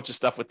did a whole bunch of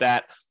stuff with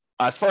that.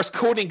 As far as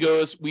coding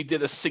goes, we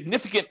did a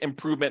significant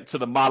improvement to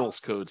the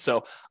models code.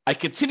 So I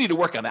continue to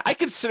work on that. I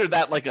consider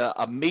that like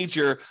a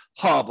major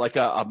hub, like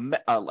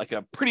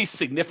a pretty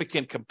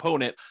significant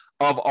component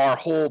of our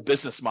whole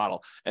business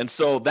model. And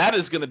so that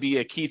is going to be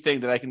a key thing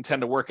that I can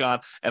tend to work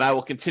on, and I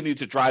will continue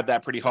to drive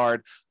that pretty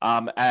hard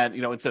and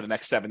into the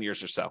next 7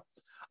 years or so.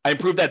 I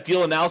improved that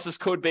deal analysis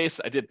code base.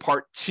 I did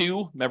part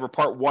 2. Remember,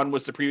 part 1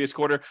 was the previous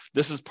quarter.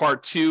 This is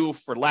part 2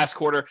 for last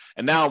quarter.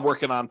 And now I'm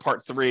working on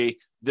part 3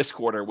 this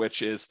quarter,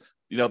 which is,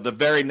 the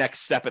very next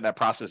step in that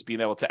process, being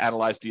able to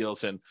analyze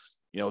deals and,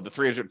 the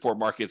 304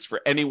 markets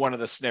for any one of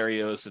the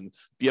scenarios and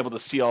be able to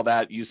see all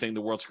that using the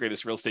world's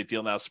greatest real estate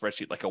deal analysis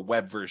spreadsheet, like a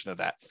web version of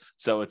that.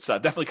 So it's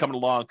definitely coming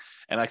along,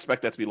 and I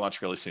expect that to be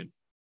launched really soon.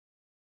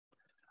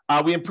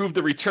 We improved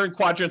the return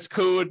quadrants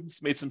code,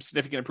 made some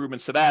significant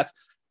improvements to that.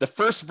 The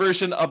first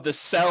version of the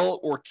sell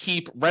or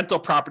keep rental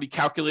property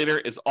calculator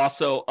is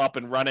also up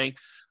and running.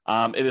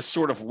 It is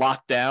sort of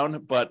locked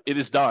down, but it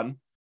is done.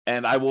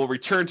 And I will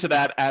return to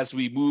that as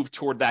we move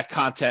toward that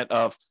content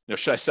of,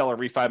 should I sell or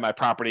refi my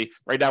property?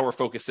 Right now, we're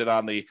focusing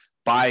on the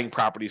buying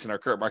properties in our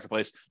current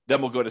marketplace.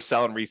 Then we'll go to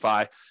sell and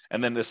refi.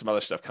 And then there's some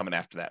other stuff coming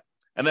after that.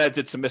 And then I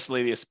did some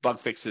miscellaneous bug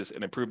fixes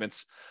and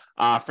improvements.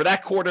 For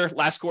that quarter,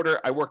 last quarter,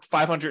 I worked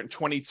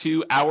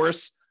 522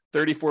 hours.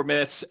 34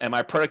 minutes, and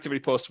my productivity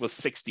post was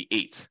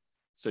 68.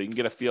 So you can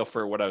get a feel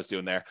for what I was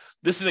doing there.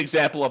 This is an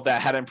example of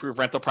that, how to improve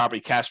rental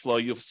property cash flow.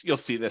 You'll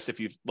see this if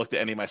you've looked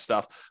at any of my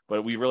stuff,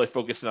 but we really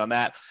focused on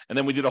that. And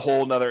then we did a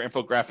whole nother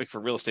infographic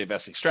for real estate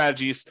investing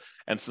strategies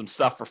and some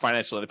stuff for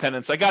financial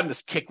independence. I got in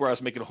this kick where I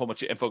was making a whole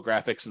bunch of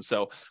infographics, and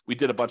so we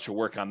did a bunch of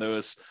work on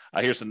those.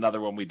 Here's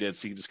another one we did,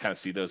 so you can just kind of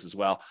see those as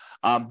well.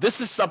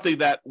 This is something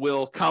that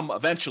will come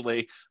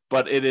eventually,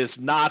 but it is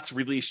not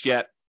released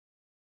yet.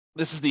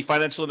 This is the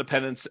financial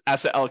independence,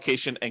 asset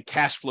allocation, and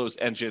cash flows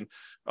engine,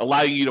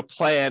 allowing you to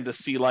plan to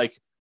see like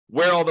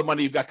where all the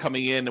money you've got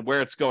coming in and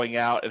where it's going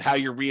out and how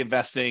you're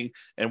reinvesting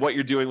and what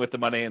you're doing with the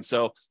money. And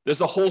so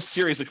there's a whole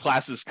series of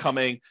classes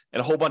coming and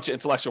a whole bunch of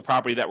intellectual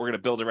property that we're going to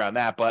build around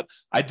that. But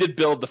I did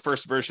build the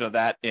first version of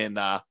that in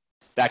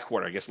that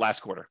quarter, I guess last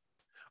quarter.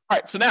 All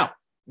right, so now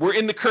we're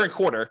in the current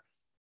quarter,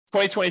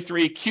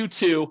 2023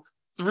 Q2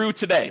 through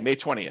today, May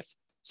 20th.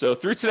 So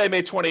through today,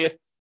 May 20th,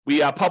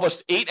 we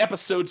published 8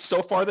 episodes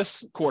so far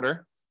this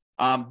quarter.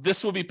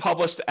 This will be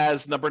published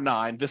as number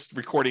 9, this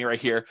recording right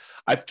here.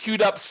 I've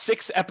queued up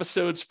 6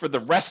 episodes for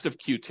the rest of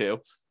Q2.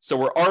 So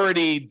we're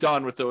already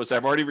done with those.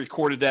 I've already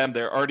recorded them.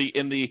 They're already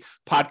in the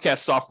podcast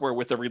software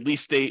with a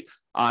release date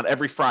on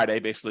every Friday,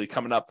 basically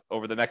coming up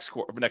over the next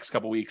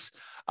couple of weeks.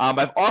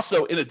 I've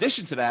also, in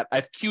addition to that,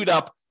 I've queued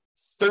up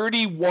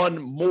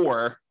 31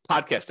 more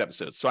podcast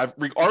episodes. So I've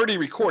already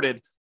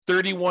recorded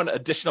 31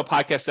 additional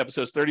podcast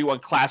episodes, 31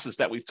 classes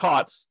that we've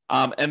taught,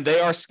 and they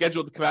are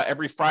scheduled to come out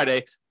every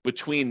Friday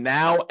between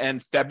now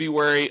and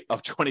February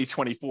of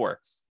 2024.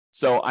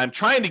 So I'm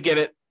trying to get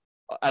it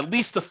at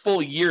least a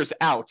full year's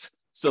out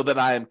so that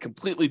I am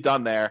completely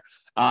done there.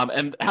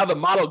 And how the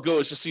model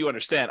goes, just so you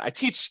understand, I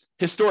teach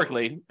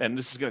historically, and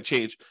this is going to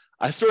change.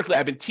 Historically,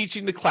 I've been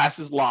teaching the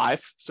classes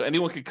live, so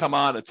anyone can come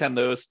on, attend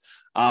those.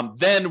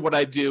 Then what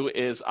I do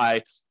is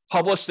I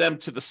publish them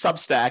to the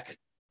Substack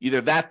either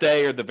that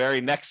day or the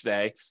very next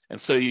day. And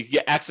so you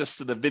get access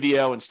to the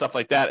video and stuff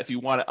like that if you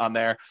want it on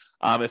there.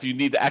 If you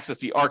need to access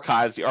the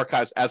archives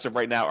as of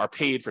right now are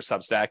paid for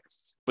Substack.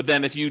 But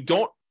then if you're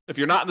not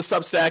in the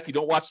Substack, you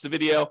don't watch the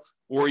video,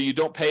 or you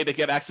don't pay to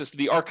get access to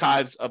the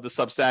archives of the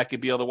Substack and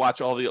be able to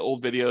watch all the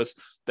old videos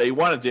that you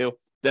want to do,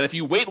 then if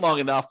you wait long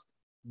enough,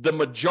 the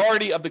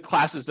majority of the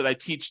classes that I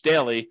teach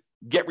daily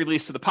get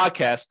released to the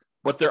podcast,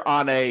 but they're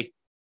on a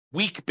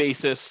week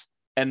basis.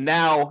 And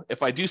now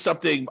if I do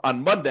something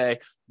on Monday,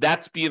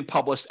 that's being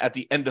published at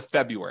the end of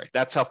February.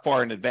 That's how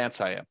far in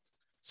advance I am.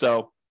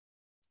 So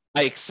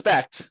I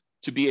expect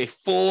to be a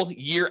full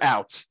year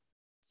out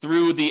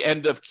through the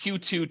end of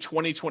Q2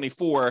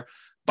 2024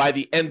 by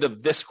the end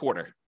of this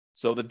quarter.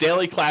 So the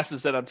daily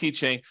classes that I'm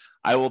teaching,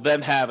 I will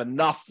then have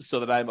enough so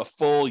that I'm a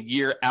full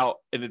year out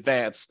in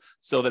advance,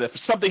 so that if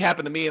something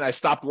happened to me and I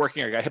stopped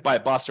working or got hit by a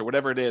bus or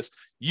whatever it is,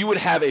 you would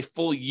have a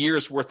full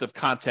year's worth of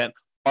content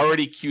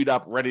already queued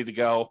up, ready to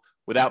go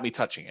without me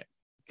touching it.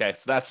 Okay,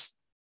 so that's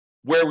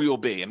where we will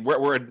be. And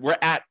we're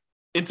at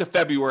into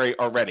February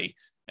already.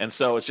 And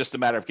so it's just a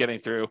matter of getting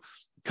through a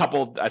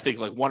couple, I think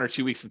like 1 or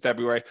 2 weeks in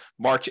February,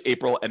 March,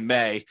 April, and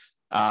May,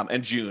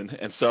 and June.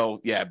 And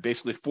so, yeah,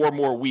 basically 4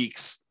 more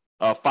weeks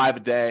of 5 a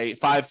day,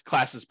 5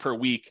 classes per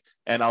week,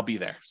 and I'll be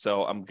there.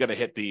 So I'm going to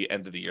hit the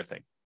end of the year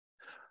thing.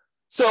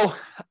 So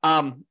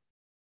I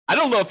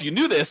don't know if you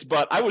knew this,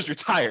 but I was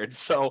retired.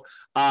 So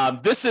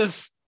this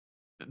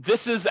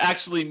is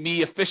actually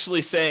me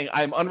officially saying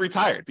I'm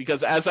unretired,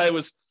 because as I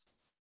was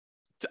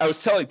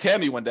telling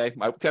Tammy one day,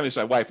 Tammy's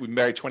my wife, we've been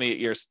married 28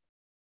 years.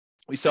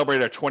 We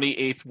celebrated our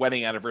 28th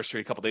wedding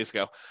anniversary a couple days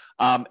ago.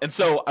 And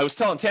so I was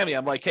telling Tammy,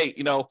 I'm like, hey,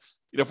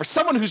 for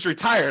someone who's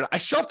retired, I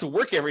show up to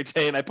work every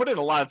day and I put in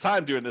a lot of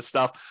time doing this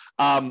stuff.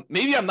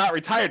 Maybe I'm not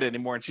retired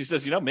anymore. And she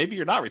says, maybe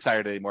you're not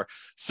retired anymore.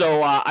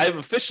 So I've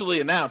officially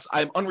announced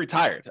I'm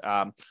unretired.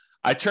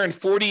 I turned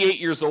 48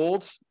 years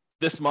old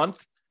this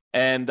month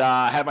and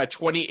had my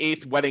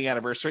 28th wedding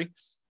anniversary.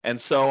 And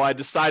so I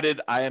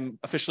decided I am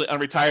officially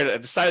unretired. I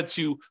decided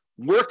to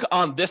work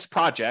on this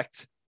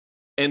project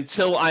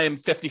until I am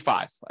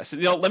 55. I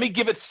said, let me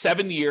give it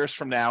 7 years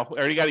from now. I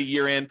already got a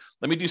year in.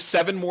 Let me do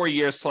 7 more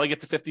years till I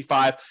get to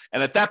 55.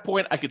 And at that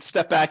point, I could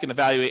step back and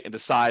evaluate and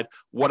decide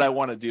what I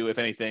want to do, if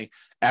anything,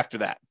 after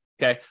that.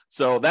 Okay.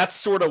 So that's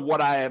sort of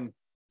what I am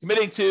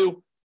committing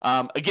to.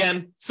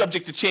 Again,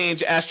 subject to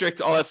change,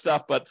 asterisk, all that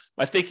stuff. But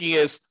my thinking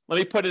is, let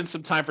me put in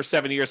some time for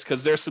 7 years,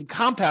 because there's some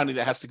compounding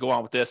that has to go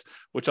on with this,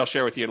 which I'll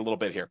share with you in a little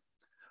bit here.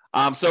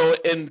 So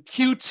in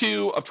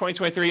Q2 of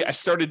 2023, I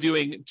started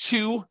doing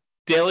 2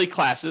 daily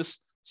classes.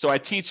 So I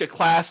teach a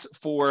class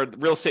for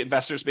real estate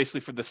investors,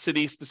 basically for the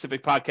City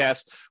Specific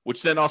podcast,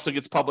 which then also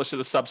gets published to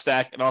the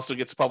Substack and also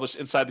gets published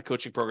inside the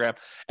coaching program.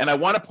 And I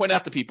want to point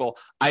out to people,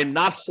 I'm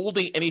not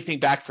holding anything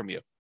back from you.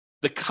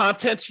 The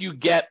content you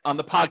get on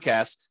the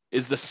podcast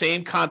is the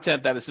same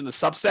content that is in the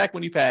Substack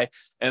when you pay,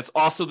 and it's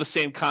also the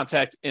same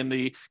content in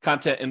the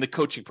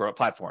coaching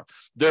platform.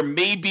 There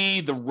may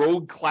be the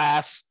rogue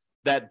class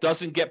that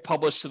doesn't get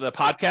published to the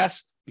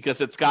podcast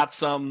because it's got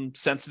some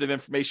sensitive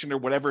information or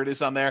whatever it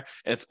is on there,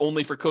 and it's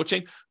only for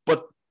coaching.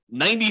 But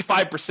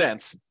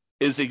 95%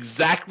 is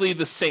exactly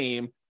the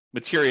same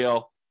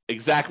material,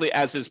 exactly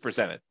as is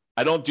presented.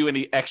 I don't do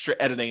any extra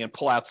editing and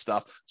pull out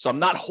stuff. So I'm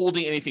not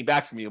holding anything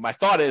back from you. My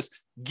thought is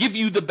give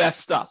you the best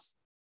stuff,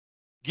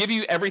 give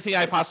you everything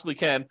I possibly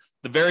can,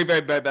 the very,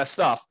 very, very best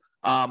stuff.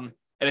 And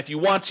if you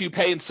want to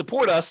pay and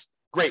support us,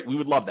 great. We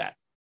would love that.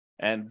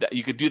 And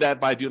you could do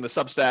that by doing the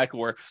Substack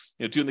or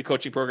doing the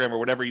coaching program or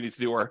whatever you need to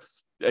do, or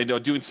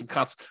doing some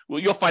well,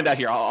 you'll find out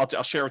here. I'll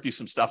share with you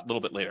some stuff a little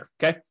bit later.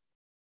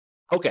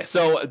 Okay.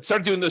 So I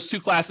started doing those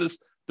 2 classes,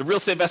 the real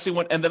estate investing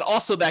one, and then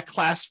also that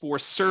class for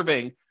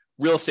serving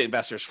real estate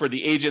investors, for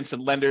the agents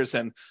and lenders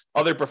and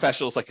other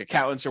professionals like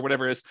accountants or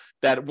whatever it is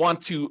that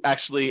want to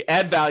actually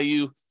add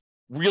value,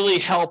 really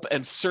help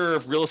and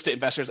serve real estate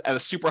investors at a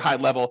super high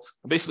level.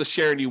 I'm basically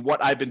sharing you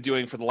what I've been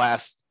doing for the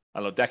last,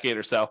 decade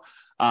or so,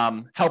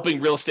 helping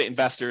real estate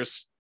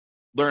investors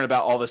learn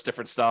about all this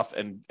different stuff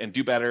and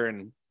do better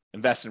and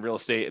invest in real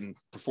estate and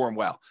perform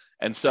well.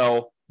 And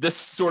so this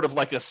is sort of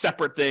like a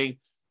separate thing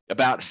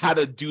about how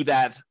to do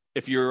that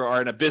if you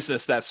are in a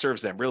business that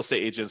serves them, real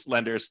estate agents,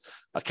 lenders,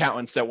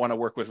 accountants that want to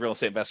work with real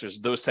estate investors,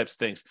 those types of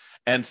things.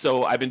 And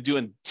so I've been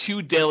doing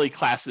 2 daily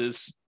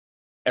classes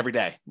every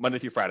day, Monday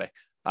through Friday,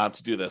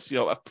 to do this.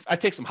 I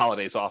take some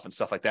holidays off and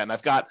stuff like that. And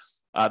I've got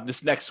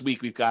this next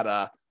week, we've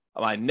got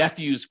my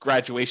nephew's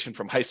graduation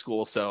from high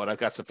school. And I've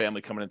got some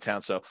family coming in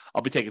town. So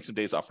I'll be taking some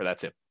days off for that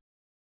too.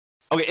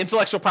 Okay,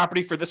 intellectual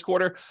property for this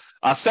quarter,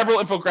 several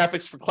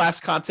infographics for class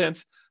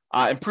content,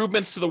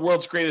 improvements to the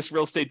world's greatest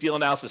real estate deal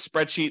analysis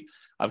spreadsheet,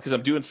 because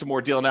I'm doing some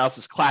more deal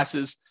analysis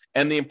classes,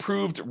 and the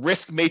improved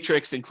risk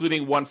matrix,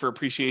 including one for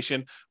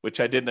appreciation, which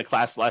I did in a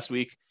class last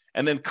week.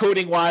 And then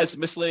coding-wise,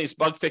 miscellaneous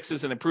bug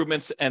fixes and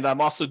improvements. And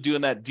I'm also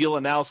doing that deal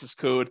analysis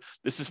code.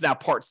 This is now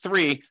part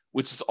 3,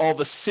 which is all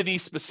the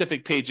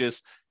city-specific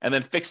pages, and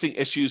then fixing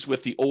issues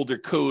with the older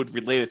code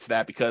related to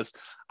that, because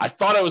I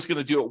thought I was going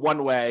to do it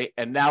one way,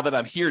 and now that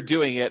I'm here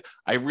doing it,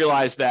 I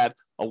realized that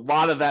a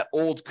lot of that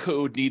old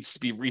code needs to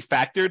be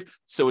refactored.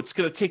 So it's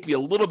going to take me a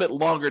little bit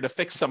longer to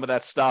fix some of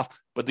that stuff.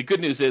 But the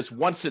good news is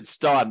once it's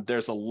done,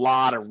 there's a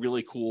lot of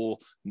really cool,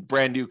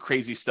 brand new,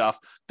 crazy stuff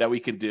that we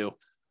can do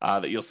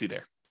that you'll see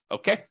there.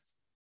 Okay.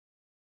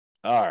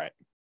 All right.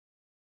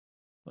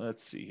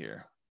 Let's see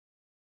here.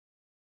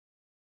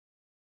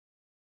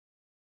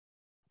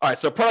 All right,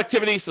 so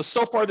productivity.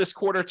 So far this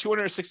quarter,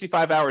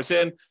 265 hours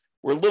in.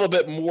 We're a little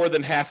bit more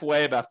than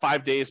halfway, about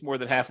 5 days more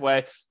than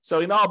halfway.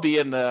 So, I'll be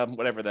in the,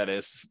 whatever that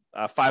is,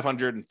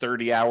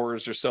 530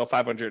 hours or so,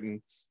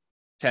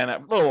 510, a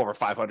little over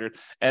 500.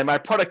 And my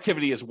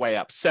productivity is way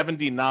up,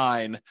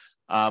 79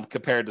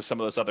 compared to some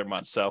of those other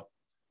months. So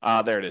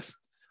there it is.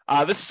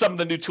 This is some of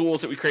the new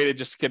tools that we created,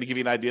 just to kind of give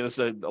you an idea. This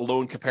is a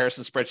loan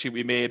comparison spreadsheet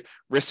we made,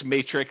 risk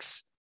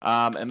matrix.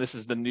 And this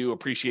is the new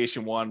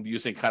appreciation one,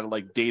 using kind of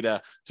like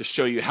data to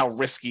show you how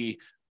risky,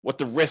 what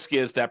the risk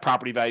is that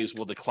property values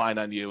will decline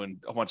on you,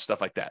 and a bunch of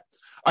stuff like that.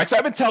 All right, so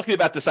I've been talking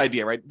about this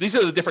idea, right? These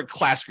are the different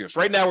class groups.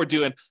 Right now we're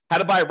doing how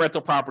to buy a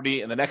rental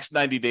property in the next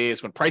 90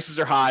 days when prices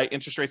are high,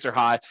 interest rates are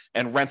high,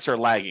 and rents are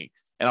lagging.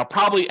 And I'll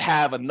probably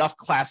have enough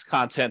class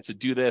content to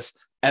do this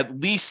at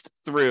least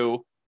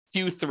through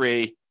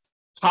Q3,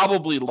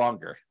 probably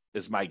longer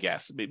is my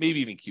guess, maybe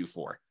even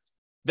Q4.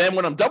 Then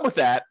when I'm done with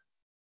that,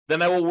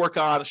 then I will work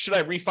on, should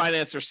I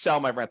refinance or sell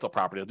my rental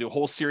property? I'll do a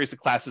whole series of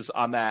classes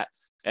on that.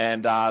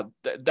 And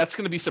that's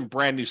going to be some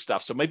brand new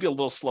stuff. So it might be a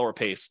little slower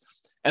pace.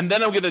 And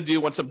then I'm going to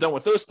do, once I'm done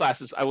with those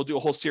classes, I will do a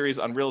whole series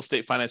on real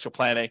estate financial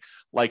planning,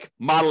 like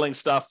modeling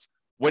stuff,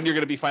 when you're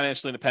going to be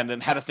financially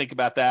independent, how to think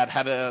about that,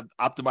 how to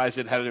optimize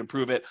it, how to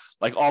improve it,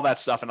 like all that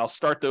stuff. And I'll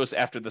start those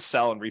after the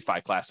sell and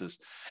refi classes.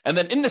 And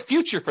then in the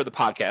future for the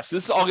podcast,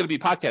 this is all going to be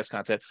podcast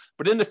content,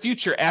 but in the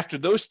future, after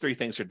those three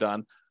things are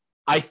done,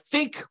 I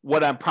think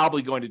what I'm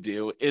probably going to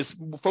do is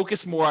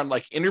focus more on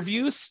like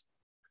interviews,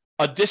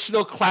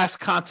 additional class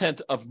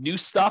content of new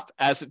stuff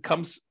as it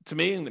comes to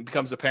me and it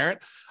becomes apparent,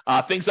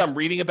 things I'm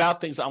reading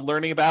about, things I'm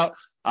learning about,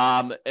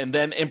 and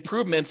then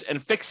improvements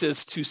and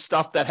fixes to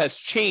stuff that has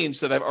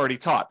changed that I've already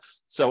taught.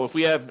 So if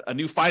we have a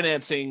new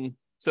financing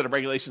set of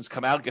regulations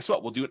come out, guess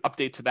what? We'll do an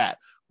update to that,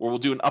 or we'll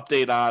do an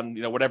update on,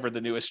 whatever the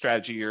newest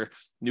strategy or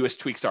newest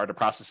tweaks are to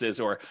processes,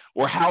 or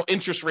how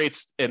interest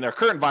rates in their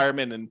current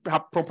environment and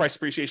how home price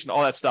appreciation,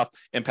 all that stuff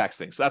impacts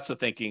things. So that's the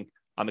thinking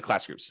on the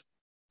class groups.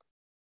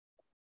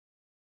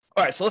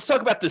 All right, so let's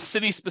talk about the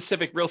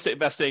city-specific real estate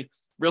investing,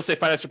 real estate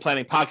financial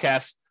planning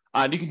podcast.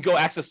 And you can go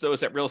access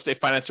those at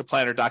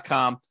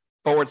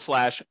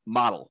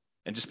realestatefinancialplanner.com/model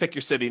and just pick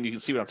your city and you can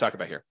see what I'm talking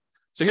about here.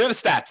 So here are the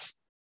stats.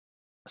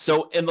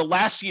 So in the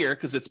last year,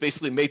 because it's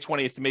basically May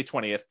 20th to May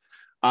 20th,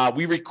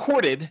 we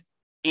recorded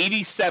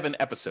 87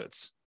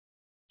 episodes.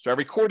 So I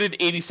recorded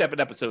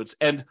 87 episodes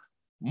and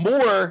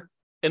more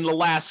in the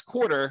last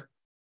quarter,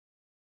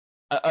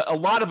 a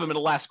lot of them in the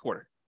last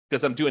quarter,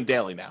 because I'm doing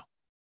daily now.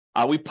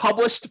 We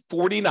published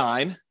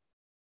 49.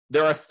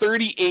 There are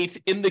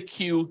 38 in the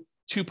queue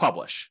to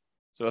publish.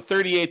 So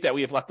 38 that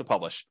we have left to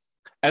publish.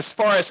 As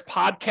far as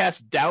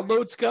podcast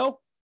downloads go,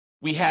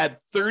 we had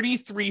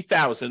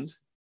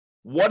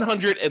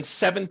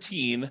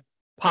 33,117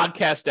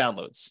 podcast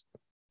downloads.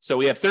 So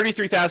we have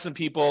 33,000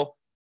 people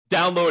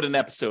download an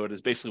episode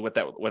is basically what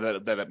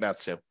that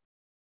amounts to.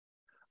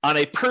 On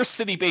a per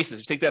city basis,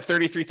 you take that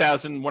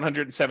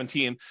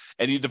 33,117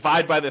 and you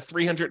divide by the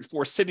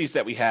 304 cities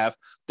that we have,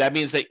 that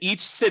means that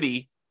each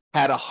city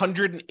had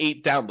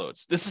 108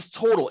 downloads. This is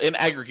total in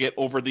aggregate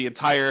over the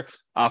entire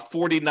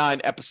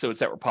 49 episodes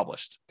that were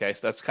published. Okay,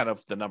 so that's kind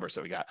of the numbers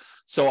that we got.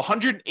 So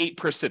 108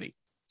 per city.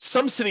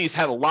 Some cities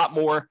had a lot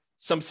more.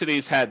 Some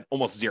cities had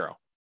almost zero.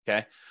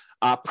 Okay,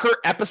 per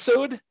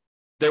episode,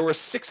 there were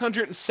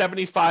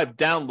 675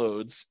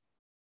 downloads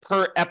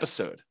per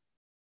episode.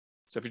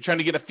 So if you're trying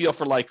to get a feel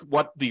for like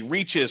what the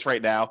reach is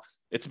right now,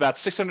 it's about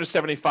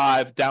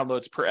 675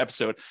 downloads per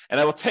episode.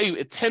 And I will tell you,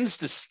 it tends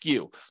to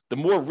skew. The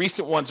more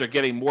recent ones are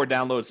getting more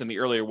downloads than the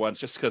earlier ones,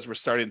 just because we're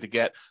starting to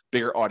get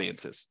bigger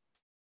audiences.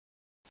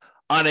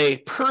 On a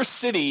per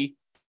city,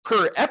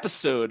 per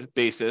episode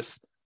basis,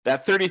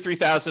 that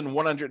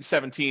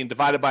 33,117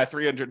 divided by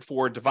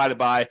 304 divided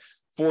by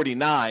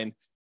 49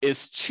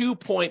 is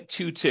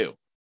 2.22.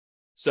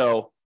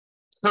 So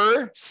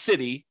per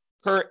city,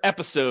 per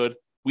episode,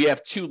 we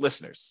have 2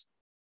 listeners.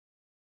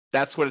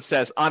 That's what it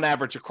says on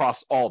average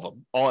across all of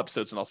them, all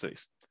episodes in all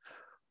cities.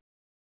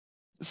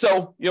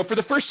 So, for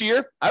the first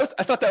year, I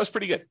thought that was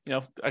pretty good.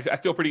 I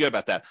feel pretty good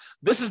about that.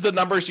 This is the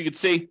numbers you could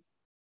see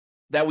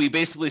that we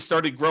basically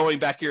started growing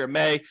back here in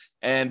May.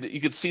 And you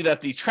could see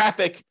that the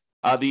traffic,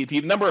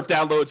 the number of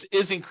downloads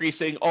is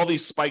increasing. All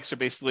these spikes are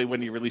basically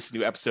when you release a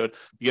new episode,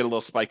 you get a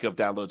little spike of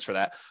downloads for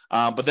that.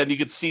 But then you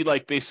could see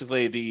like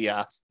basically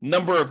the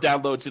number of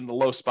downloads in the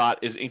low spot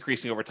is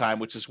increasing over time,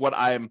 which is what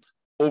I'm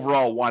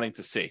overall wanting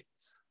to see.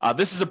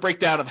 This is a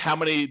breakdown of how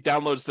many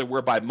downloads there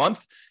were by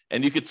month.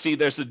 And you can see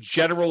there's a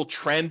general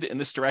trend in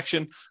this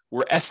direction.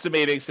 We're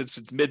estimating, since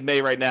it's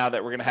mid-May right now,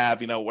 that we're going to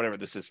have, whatever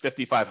this is,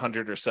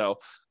 5,500 or so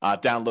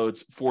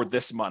downloads for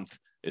this month.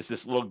 Is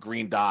this little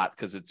green dot,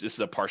 because this is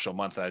a partial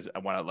month. I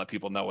want to let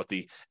people know what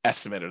the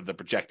estimate or the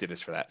projected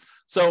is for that.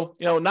 So,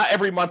 not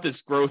every month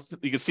is growth.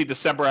 You can see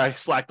December, I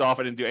slacked off.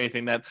 I didn't do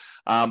anything then.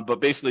 But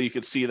basically, you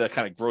can see the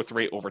kind of growth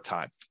rate over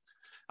time.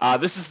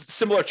 This is a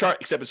similar chart,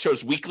 except it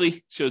shows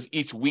weekly, shows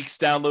each week's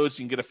downloads.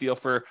 You can get a feel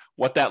for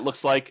what that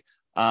looks like.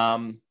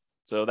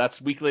 So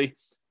that's weekly.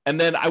 And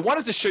then I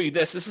wanted to show you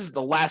this. This is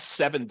the last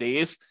 7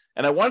 days.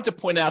 And I wanted to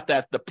point out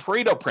that the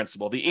Pareto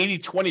principle, the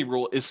 80-20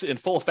 rule, is in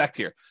full effect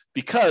here,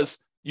 because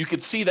you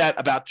could see that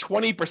about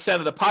 20%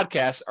 of the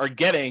podcasts are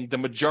getting the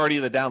majority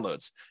of the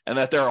downloads, and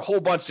that there are a whole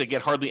bunch that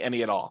get hardly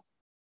any at all.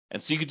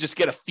 And so you could just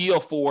get a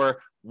feel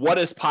for what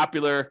is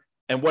popular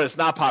and what is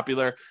not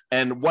popular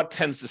and what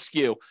tends to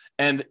skew.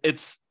 And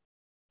it's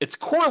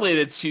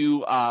correlated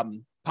to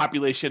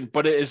population,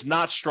 but it is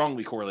not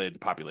strongly correlated to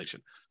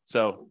population.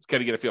 So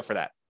kind of get a feel for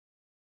that.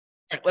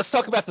 All right, let's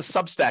talk about the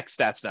Substack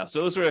stats now.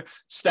 So those are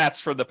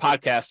stats for the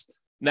podcast.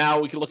 Now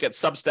we can look at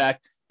Substack.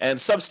 And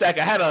Substack,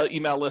 I had an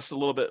email list,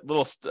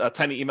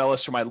 tiny email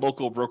list for my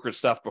local brokerage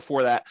stuff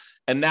before that.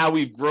 And now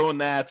we've grown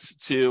that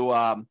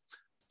to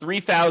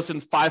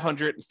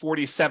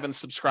 3,547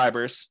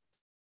 subscribers,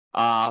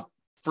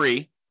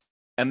 free,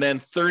 and then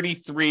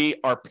 33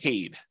 are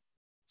paid.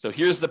 So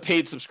here's the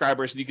paid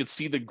subscribers, and you can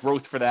see the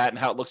growth for that and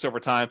how it looks over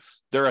time.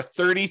 There are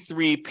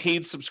 33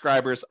 paid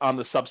subscribers on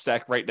the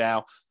Substack right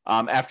now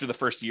after the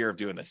first year of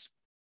doing this.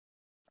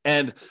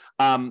 And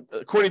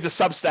according to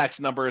Substack's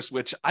numbers,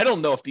 which I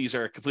don't know if these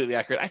are completely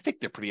accurate, I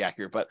think they're pretty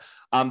accurate, but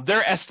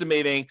they're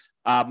estimating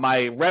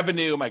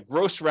my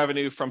gross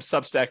revenue from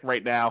Substack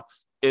right now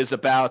is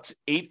about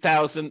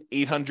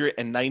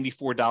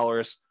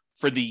 $8,894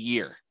 for the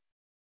year.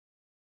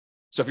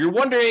 So if you're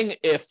wondering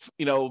if,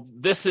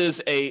 this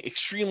is a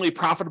extremely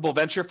profitable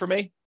venture for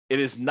me, it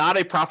is not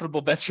a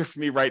profitable venture for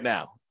me right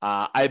now.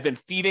 I've been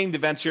feeding the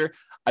venture.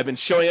 I've been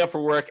showing up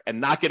for work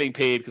and not getting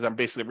paid because I'm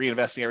basically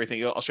reinvesting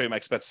everything. I'll show you my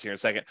expenses here in a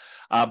second.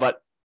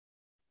 But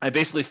I'm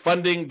basically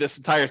funding this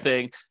entire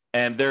thing,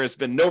 and there has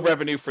been no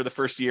revenue for the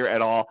first year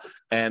at all.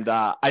 And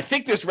I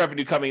think there's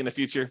revenue coming in the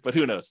future, but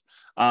who knows?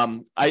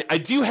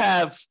 I do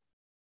have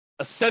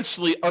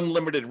essentially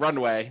unlimited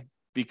runway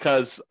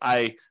because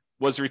I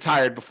was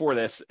retired before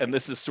this, and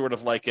this is sort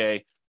of like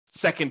a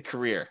second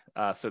career,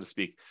 so to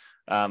speak.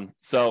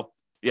 So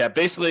yeah,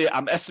 basically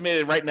I'm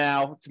estimated right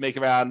now to make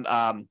around,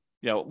 a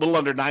little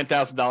under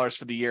 $9,000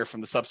 for the year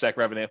from the Substack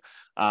revenue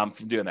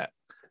from doing that.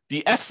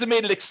 The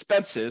estimated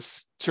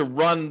expenses to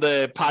run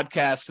the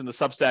podcast and the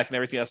Substack and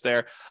everything else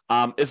there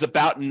is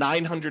about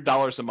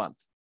 $900 a month,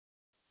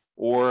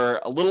 or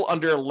a little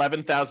under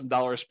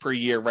 $11,000 per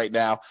year right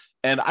now.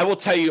 And I will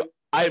tell you,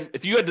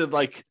 if you had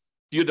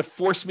to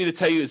force me to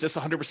tell you, is this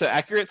 100%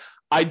 accurate?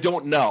 I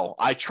don't know.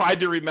 I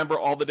tried to remember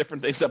all the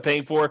different things I'm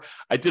paying for.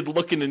 I did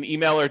look in an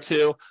email or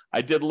two.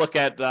 I did look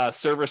at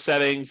server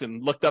settings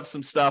and looked up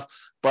some stuff,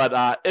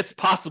 but it's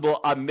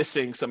possible I'm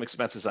missing some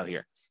expenses on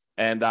here,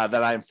 and that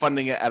I'm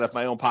funding it out of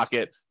my own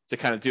pocket to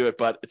kind of do it.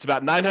 But it's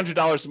about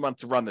 $900 a month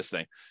to run this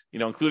thing,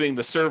 including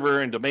the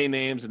server and domain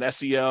names and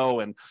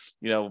SEO and,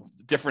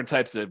 different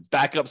types of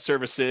backup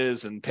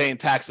services and paying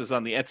taxes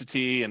on the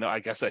entity. And I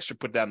guess I should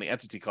put down the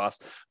entity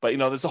cost, but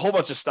there's a whole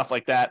bunch of stuff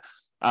like that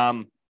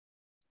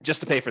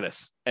just to pay for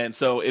this. And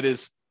so it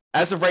is,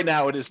 as of right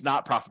now, it is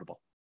not profitable,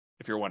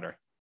 if you're wondering.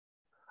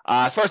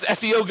 As far as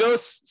SEO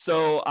goes,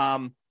 so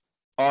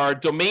our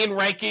domain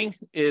ranking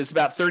is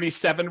about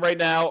 37 right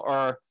now.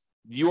 Our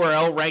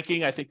URL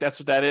ranking, I think that's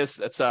what that is.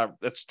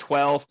 That's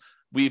 12.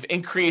 We've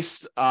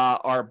increased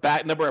our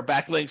number of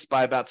backlinks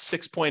by about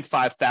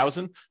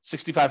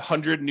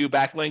 6,500 new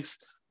backlinks.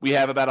 We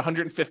have about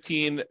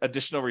 115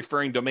 additional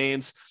referring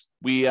domains.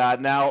 We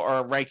now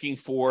are ranking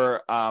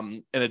for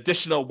an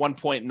additional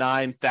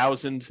 1.9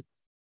 thousand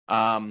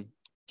keywords,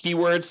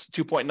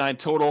 2.9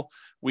 total.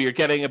 We are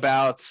getting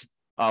about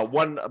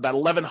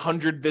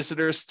 1,100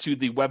 visitors to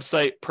the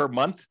website per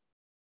month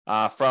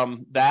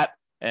from that.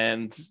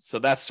 And so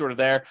that's sort of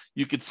there.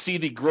 You could see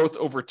the growth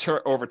over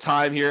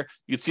time here.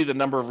 You can see the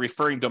number of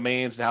referring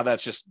domains and how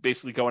that's just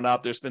basically going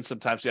up. There's been some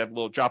times we have a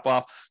little drop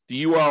off.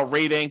 The URL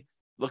rating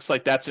looks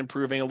like that's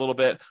improving a little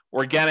bit.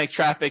 Organic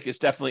traffic is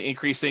definitely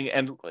increasing.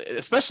 And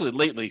especially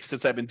lately,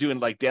 since I've been doing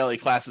like daily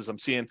classes, I'm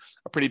seeing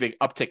a pretty big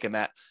uptick in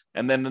that.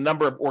 And then the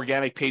number of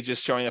organic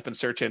pages showing up in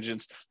search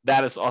engines,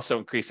 that is also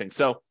increasing.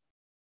 So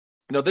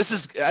I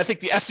think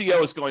the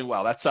SEO is going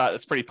well.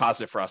 That's pretty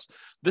positive for us.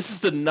 This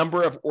is the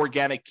number of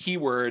organic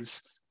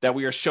keywords that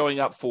we are showing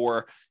up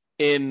for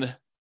in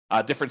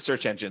different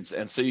search engines.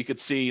 And so you could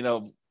see,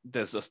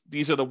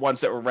 these are the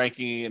ones that we're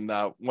ranking in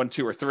 1,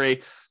 2, or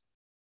 3.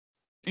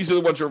 These are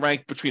the ones we're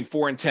ranked between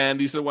 4 and 10.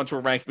 These are the ones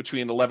we're ranked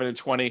between 11 and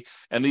 20.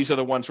 And these are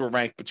the ones we're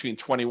ranked between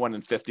 21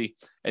 and 50.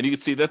 And you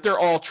can see that they're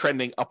all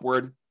trending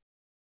upward.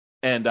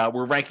 And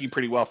we're ranking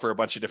pretty well for a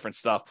bunch of different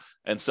stuff.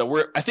 And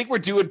so I think we're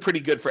doing pretty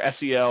good for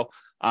SEO.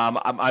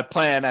 My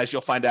plan, as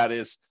you'll find out,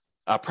 is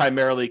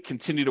primarily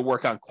continue to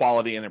work on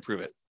quality and improve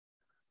it.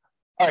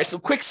 All right, so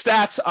quick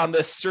stats on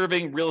this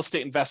Serving Real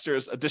Estate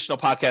Investors additional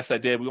podcast I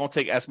did. We won't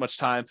take as much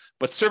time,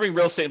 but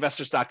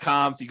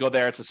servingrealestateinvestors.com. If you go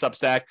there, it's a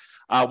Substack.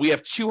 We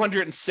have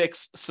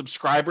 206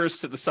 subscribers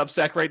to the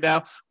Substack right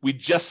now. We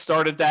just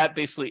started that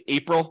basically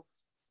April,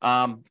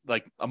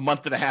 like a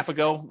month and a half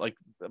ago, like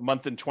a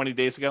month and 20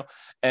 days ago.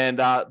 And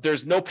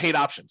there's no paid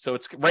option. So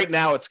right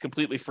now it's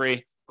completely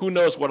free. Who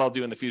knows what I'll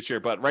do in the future,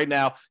 but right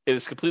now it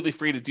is completely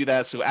free to do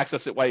that. So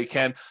access it while you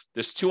can.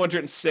 There's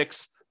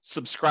 206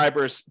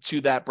 subscribers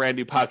to that brand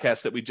new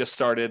podcast that we just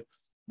started.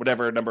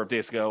 whatever number of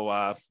days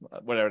ago,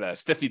 whatever that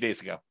is, 50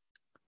 days ago.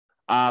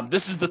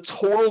 This is the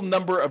total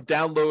number of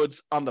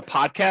downloads on the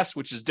podcast,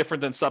 which is different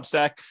than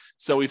Substack.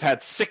 So we've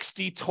had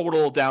 60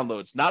 total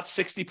downloads, not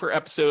 60 per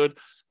episode,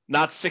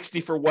 not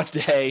 60 for one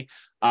day.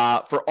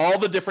 For all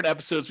the different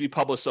episodes we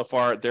published so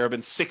far, there have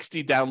been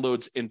 60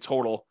 downloads in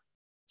total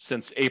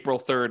since April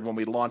 3rd, when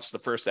we launched the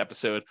first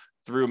episode,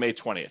 through May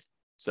 20th.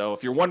 So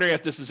if you're wondering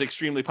if this is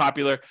extremely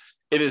popular,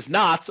 it is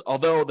not,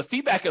 although the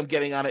feedback I'm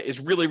getting on it is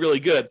really, really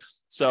good.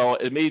 So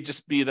it may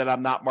just be that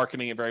I'm not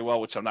marketing it very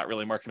well, which I'm not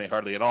really marketing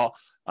hardly at all.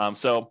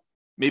 So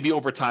maybe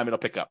over time it'll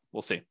pick up.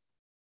 We'll see. All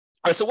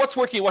right, so what's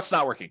working, what's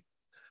not working?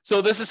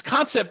 So there's this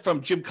concept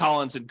from Jim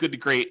Collins in Good to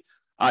Great.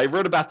 I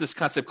wrote about this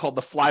concept called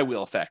the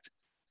flywheel effect.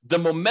 The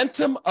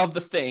momentum of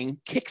the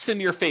thing kicks in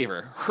your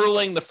favor,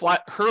 hurling the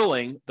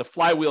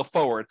flywheel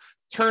forward,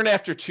 turn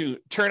after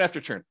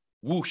turn,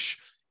 whoosh,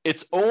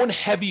 its own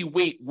heavy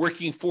weight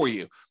working for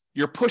you.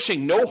 You're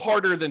pushing no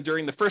harder than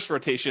during the first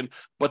rotation,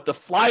 but the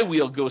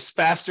flywheel goes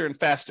faster and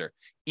faster.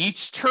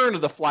 Each turn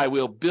of the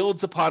flywheel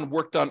builds upon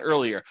work done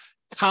earlier,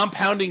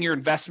 compounding your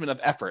investment of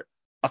effort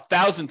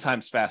 1,000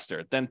 times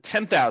faster, then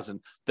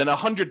 10,000, then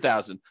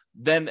 100,000,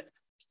 then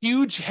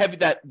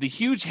the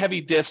huge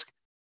heavy disc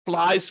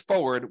flies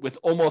forward with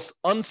almost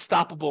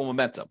unstoppable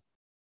momentum.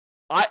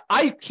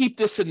 I keep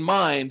this in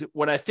mind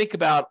when I think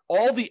about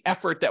all the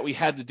effort that we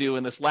had to do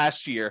in this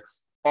last year,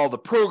 all the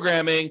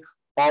programming,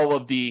 all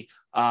of the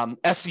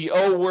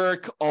SEO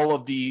work, all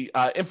of the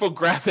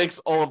infographics,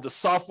 all of the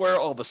software,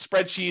 all the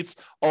spreadsheets,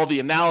 all the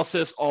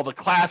analysis, all the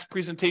class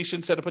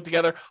presentations that I put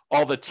together,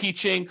 all the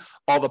teaching,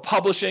 all the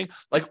publishing,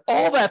 like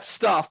all that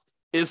stuff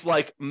is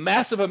like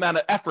massive amount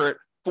of effort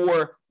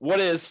for what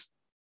is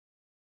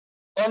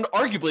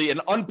arguably an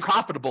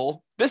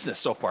unprofitable business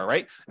so far,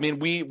 right? I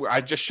mean,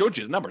 I just showed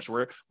you the numbers.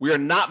 We are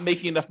not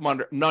making enough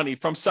money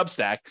from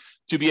Substack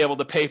to be able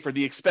to pay for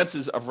the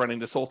expenses of running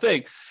this whole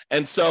thing.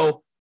 And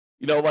so,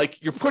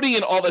 like you're putting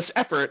in all this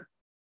effort,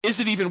 is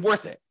it even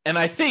worth it? And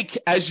I think,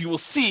 as you will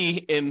see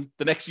in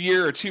the next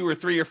year or 2 or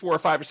 3 or 4 or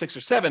 5 or 6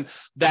 or 7,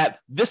 that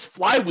this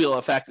flywheel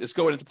effect is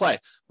going into play,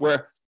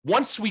 where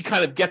once we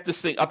kind of get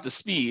this thing up to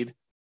speed,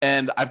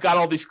 and I've got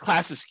all these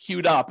classes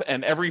queued up,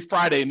 and every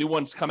Friday new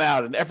ones come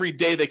out, and every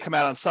day they come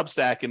out on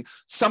Substack, and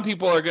some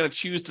people are going to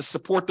choose to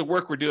support the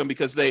work we're doing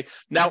because they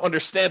now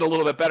understand a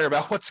little bit better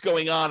about what's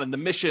going on and the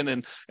mission,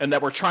 and that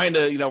we're trying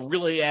to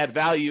really add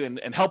value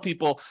and help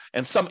people.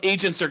 And some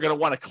agents are going to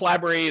want to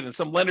collaborate, and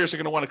some lenders are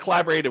going to want to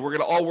collaborate, and we're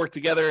going to all work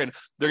together, and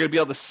they're going to be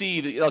able to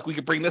see that, like, we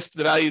could bring this to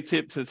the value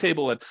to the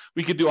table, and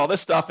we could do all this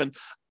stuff. And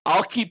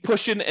I'll keep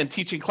pushing and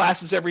teaching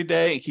classes every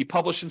day and keep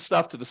publishing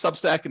stuff to the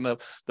Substack and the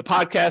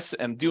podcasts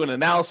and doing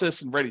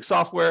analysis and writing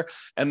software.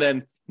 And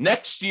then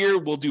next year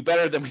we'll do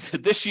better than we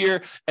did this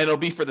year, and it'll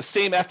be for the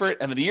same effort.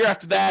 And then the year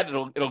after that,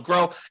 it'll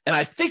grow. And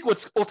I think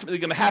what's ultimately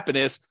going to happen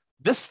is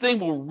this thing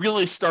will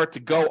really start to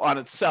go on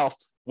itself,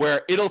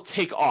 where it'll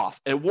take off.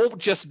 It won't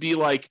just be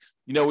like,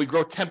 we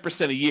grow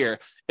 10% a year.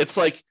 It's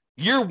like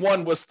year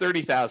 1 was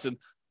 30,000.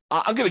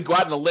 I'm going to go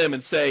out on a limb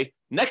and say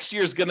next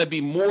year is going to be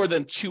more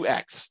than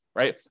 2x,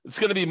 right? It's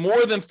going to be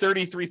more than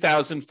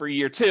 33,000 for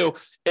year 2.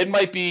 It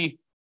might be,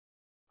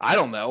 I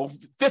don't know,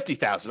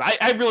 50,000.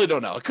 I really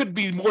don't know. It could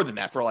be more than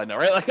that for all I know,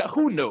 right? Like,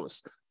 who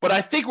knows? But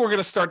I think we're going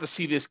to start to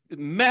see this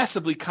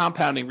massively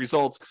compounding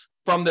results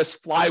from this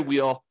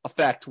flywheel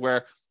effect,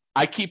 where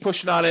I keep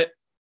pushing on it.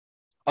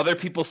 Other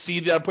people see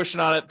that I'm pushing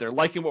on it. They're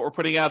liking what we're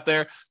putting out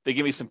there. They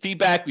give me some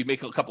feedback. We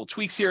make a couple of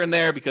tweaks here and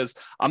there because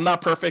I'm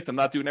not perfect. I'm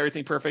not doing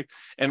everything perfect,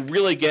 and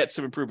really get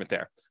some improvement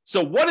there.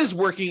 So what is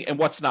working and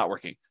what's not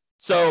working?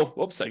 So,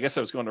 I guess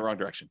I was going the wrong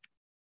direction.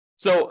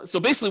 So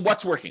basically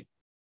what's working?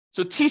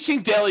 So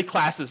teaching daily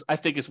classes, I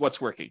think, is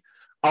what's working.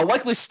 I'll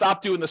likely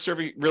stop doing the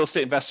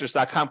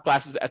ServingRealEstateInvestors.com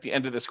classes at the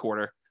end of this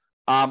quarter.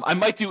 I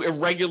might do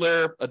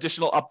irregular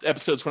additional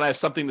episodes when I have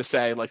something to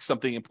say, like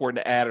something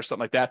important to add or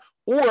something like that.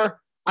 Or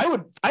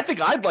I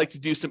think I'd like to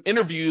do some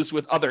interviews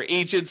with other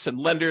agents and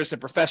lenders and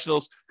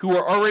professionals who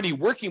are already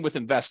working with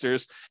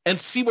investors and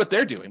see what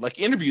they're doing. Like,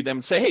 interview them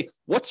and say, hey,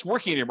 what's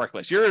working in your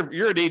marketplace?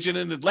 You're an agent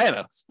in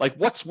Atlanta. Like,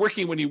 what's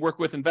working when you work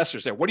with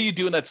investors there? What are you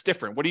doing that's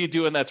different? What are you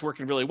doing that's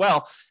working really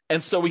well?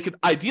 And so we could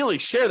ideally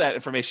share that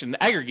information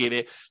and aggregate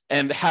it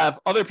and have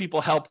other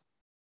people have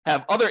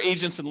other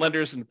agents and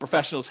lenders and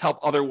professionals help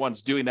other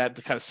ones doing that,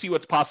 to kind of see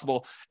what's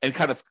possible and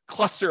kind of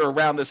cluster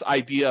around this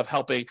idea of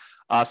helping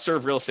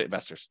serve real estate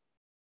investors.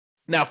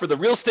 Now, for the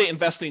real estate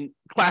investing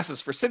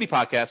classes for City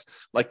Podcast,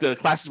 like the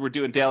classes we're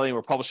doing daily and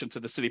we're publishing to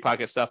the City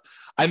Podcast stuff,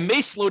 I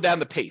may slow down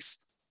the pace.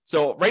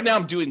 So right now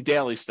I'm doing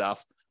daily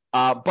stuff,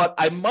 but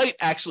I might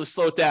actually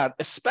slow it down,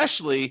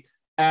 especially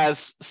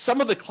as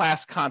some of the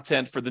class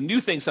content for the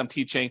new things I'm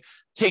teaching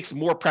takes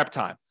more prep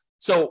time.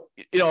 So,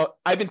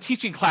 I've been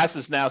teaching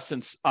classes now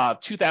since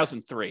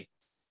 2003.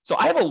 So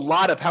I have a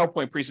lot of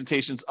PowerPoint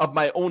presentations of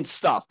my own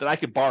stuff that I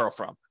could borrow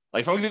from.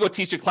 Like if I'm going to go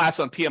teach a class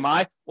on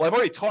PMI, well, I've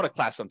already taught a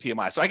class on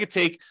PMI. So I could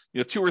take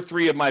 2 or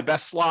 3 of my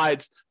best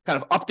slides,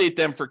 kind of update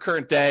them for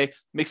current day,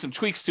 make some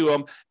tweaks to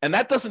them. And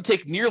that doesn't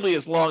take nearly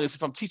as long as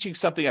if I'm teaching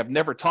something I've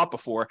never taught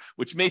before,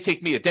 which may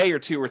take me a day or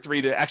 2 or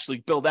 3 to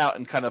actually build out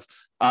and kind of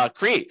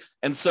create.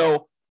 And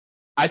so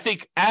I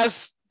think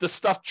as the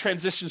stuff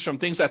transitions from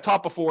things I've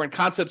taught before and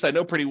concepts I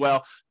know pretty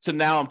well to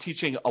now I'm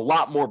teaching a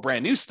lot more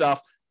brand new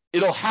stuff,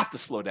 it'll have to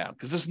slow down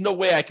because there's no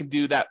way I can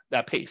do that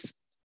pace.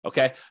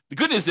 Okay. The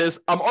good news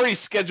is I'm already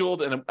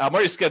scheduled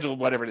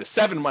whatever it is,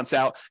 7 months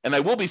out, and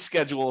I will be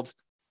scheduled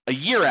a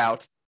year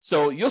out.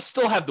 So you'll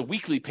still have the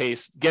weekly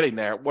pace getting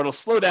there. What'll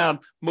slow down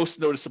most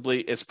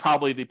noticeably is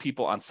probably the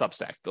people on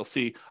Substack. They'll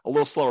see a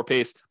little slower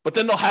pace, but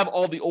then they'll have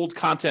all the old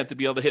content to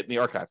be able to hit in the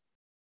archive.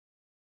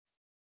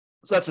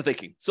 So that's the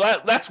thinking. So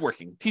that's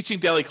working. Teaching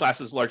daily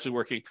classes is largely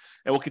working,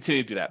 and we'll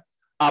continue to do that.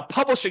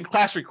 Publishing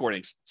class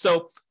recordings.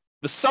 So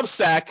the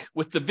Substack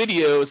with the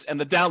videos and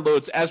the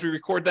downloads as we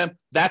record them,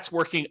 that's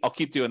working. I'll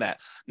keep doing that.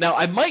 Now,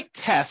 I might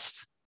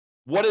test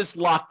what is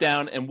locked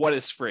down and what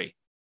is free.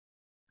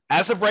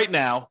 As of right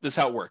now, this is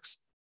how it works.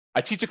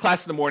 I teach a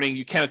class in the morning.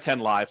 You can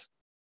attend live.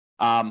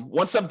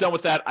 Once I'm done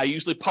with that, I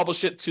usually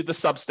publish it to the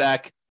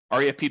Substack,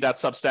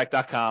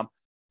 refp.substack.com,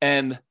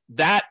 and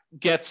that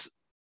gets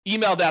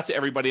emailed out to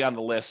everybody on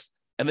the list.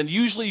 And then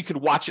usually you can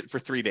watch it for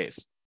 3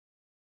 days.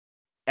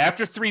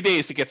 After 3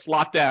 days, it gets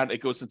locked down.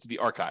 It goes into the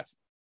archive.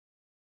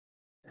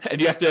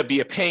 And you have to be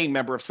a paying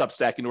member of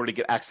Substack in order to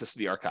get access to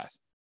the archive.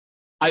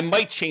 I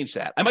might change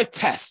that. I might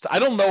test. I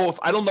don't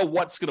know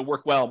what's going to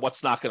work well and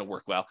what's not going to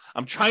work well.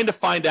 I'm trying to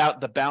find out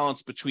the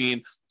balance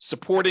between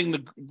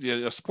supporting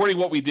supporting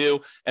what we do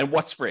and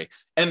what's free.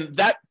 And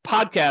that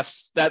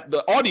podcast,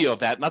 the audio of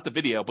that, not the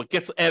video, but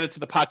gets added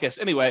to the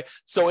podcast anyway.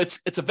 So it's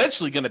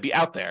eventually going to be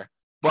out there.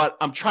 But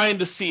I'm trying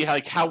to see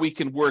how we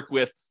can work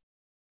with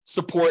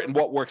support and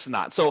what works and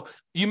not. So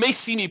you may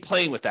see me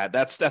playing with that.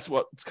 That's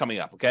what's coming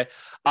up. Okay.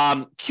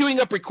 Queuing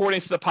up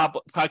recordings to the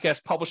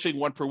podcast, publishing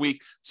 1 per week.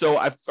 So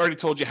I've already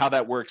told you how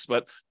that works,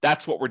 but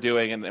that's what we're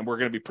doing. And we're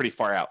going to be pretty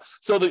far out.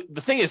 So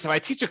the thing is, if I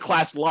teach a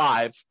class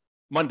live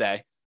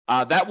Monday,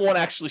 that won't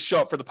actually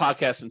show up for the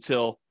podcast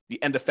until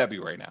the end of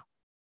February now.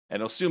 And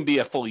it'll soon be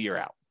a full year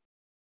out.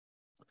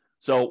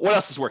 So what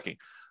else is working?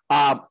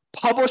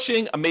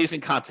 Publishing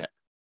amazing content.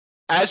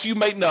 As you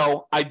might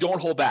know, I don't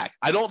hold back.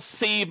 I don't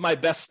save my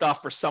best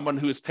stuff for someone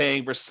who is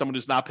paying versus someone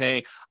who's not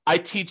paying. I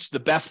teach the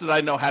best that I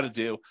know how to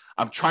do.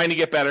 I'm trying to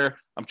get better.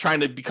 I'm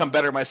trying to become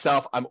better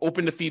myself. I'm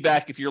open to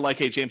feedback. If you're like,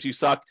 hey, James, you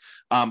suck.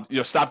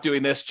 Stop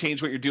doing this.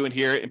 Change what you're doing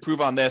here. Improve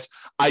on this.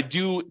 I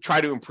do try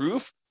to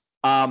improve.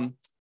 My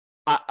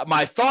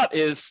thought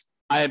is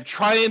I am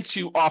trying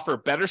to offer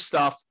better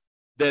stuff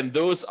than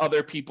those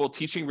other people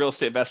teaching real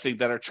estate investing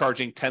that are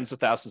charging tens of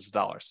thousands of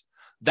dollars.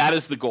 That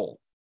is the goal.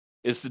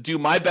 Is to do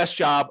my best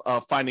job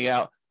of finding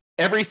out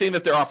everything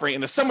that they're offering.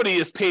 And if somebody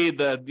is paid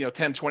the $10,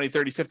 $20,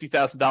 $30,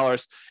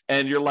 $50,000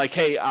 and you're like,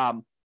 hey,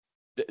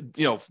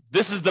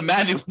 this is the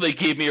manual they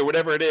gave me or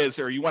whatever it is,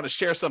 or you want to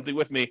share something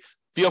with me,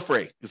 feel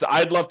free, because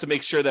I'd love to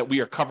make sure that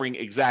we are covering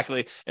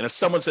exactly. And if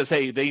someone says,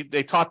 hey,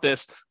 they taught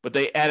this, but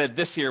they added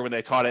this here when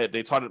they taught it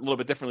a little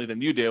bit differently than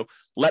you do,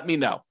 let me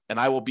know. And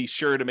I will be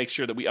sure to make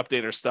sure that we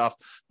update our stuff.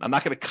 I'm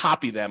not going to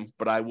copy them,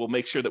 but I will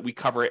make sure that we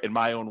cover it in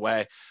my own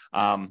way.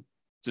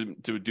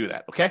 To do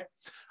that. Okay.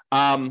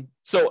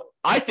 So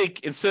I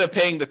think instead of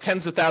paying the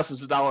tens of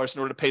thousands of dollars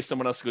in order to pay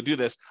someone else to go do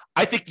this,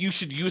 I think you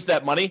should use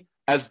that money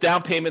as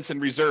down payments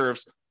and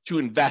reserves to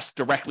invest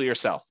directly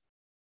yourself.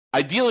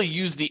 Ideally,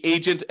 use the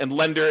agent and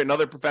lender and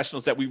other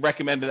professionals that we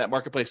recommend in that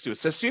marketplace to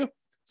assist you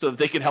so that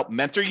they can help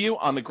mentor you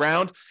on the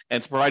ground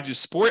and to provide you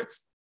support.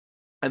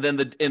 And then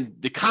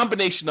the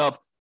combination of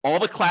all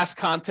the class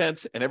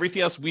content and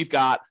everything else we've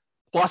got,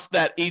 plus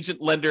that agent,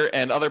 lender,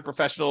 and other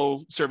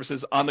professional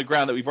services on the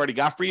ground that we've already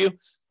got for you,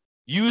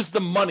 use the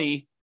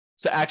money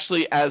to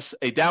actually as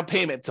a down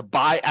payment to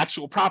buy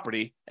actual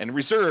property and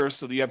reserves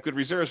so that you have good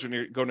reserves when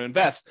you're going to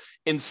invest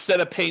instead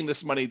of paying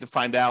this money to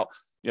find out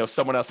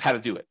someone else how to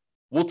do it.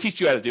 We'll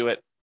teach you how to do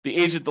it. The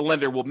agent, the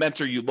lender will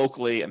mentor you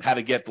locally and how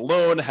to get the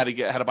loan, how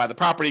to buy the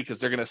property, because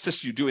they're going to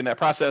assist you doing that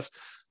process.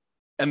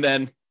 And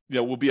then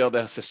we'll be able to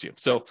assist you.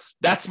 So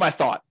that's my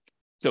thought.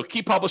 So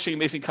keep publishing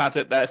amazing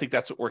content. I think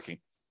that's what's working.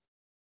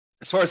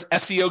 As far as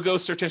SEO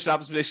goes, search engine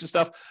optimization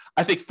stuff,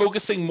 I think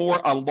focusing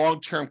more on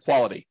long-term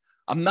quality.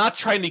 I'm not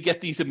trying to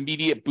get these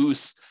immediate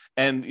boosts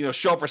and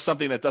show up for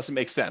something that doesn't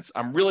make sense.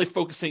 I'm really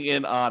focusing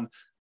in on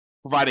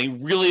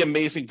providing really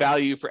amazing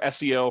value for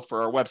SEO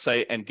for our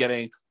website and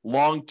getting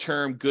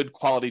long-term good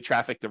quality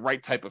traffic, the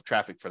right type of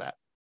traffic for that.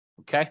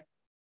 Okay.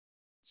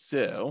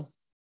 So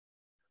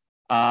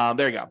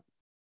there you go.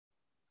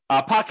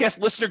 Podcast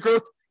listener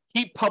growth.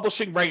 Keep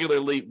publishing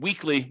regularly,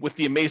 weekly, with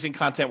the amazing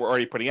content we're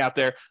already putting out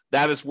there.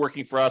 That is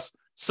working for us.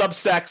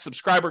 Substack,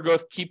 subscriber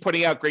growth, keep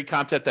putting out great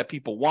content that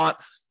people want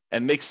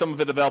and make some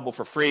of it available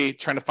for free.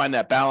 Trying to find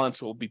that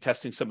balance. We'll be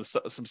testing some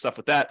stuff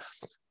with that.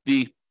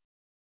 The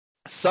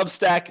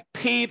Substack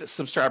paid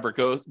subscriber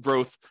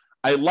growth,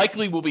 I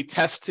likely will be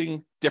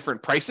testing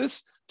different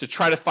prices to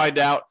try to find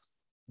out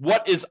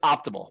what is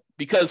optimal.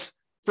 Because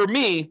for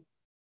me,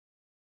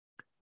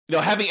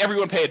 having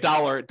everyone pay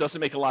 $1 doesn't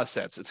make a lot of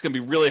sense. It's going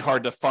to be really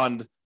hard to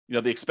fund,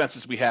 the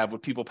expenses we have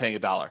with people paying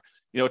 $1.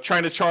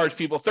 Trying to charge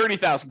people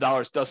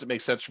 $30,000 doesn't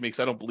make sense for me because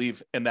I don't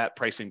believe in that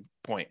pricing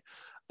point.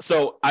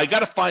 So I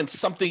got to find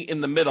something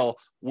in the middle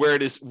where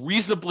it is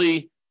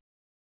reasonably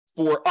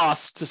for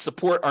us to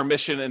support our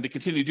mission and to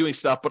continue doing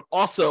stuff, but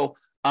also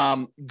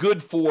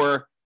good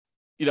for,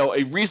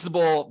 a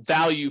reasonable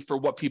value for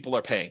what people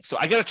are paying. So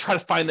I got to try to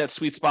find that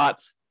sweet spot.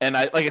 And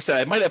like I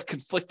said, I might have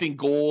conflicting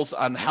goals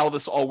on how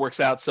this all works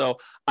out. So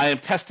I am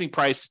testing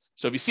price.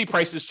 So if you see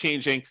prices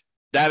changing,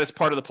 that is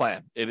part of the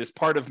plan. It is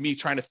part of me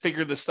trying to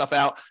figure this stuff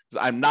out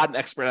because I'm not an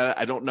expert at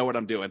it. I don't know what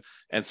I'm doing.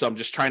 And so I'm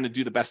just trying to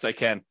do the best I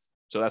can.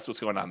 So that's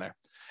what's going on there.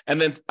 And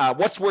then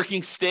what's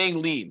working,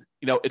 staying lean.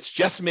 It's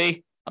just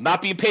me. I'm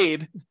not being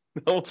paid.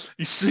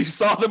 You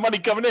saw the money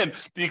coming in.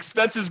 The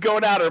expenses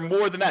going out are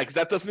more than that because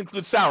that doesn't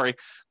include salary.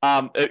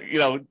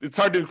 It's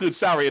hard to include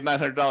salary at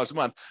 $900 a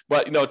month,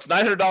 but it's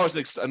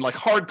 $900 and like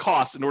hard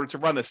costs in order to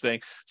run this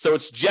thing. So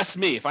it's just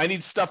me. If I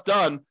need stuff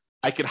done,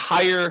 I could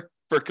hire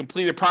for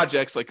completed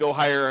projects, like go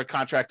hire a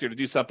contractor to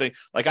do something.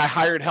 Like I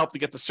hired help to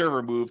get the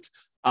server moved.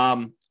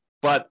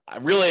 But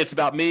really it's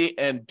about me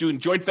and doing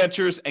joint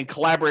ventures and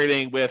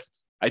collaborating with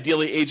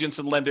ideally agents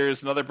and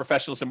lenders and other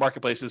professionals and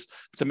marketplaces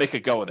to make a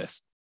go of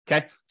this.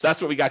 Okay, so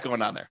that's what we got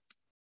going on there.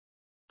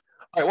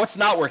 All right, what's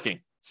not working?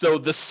 So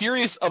the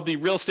series of the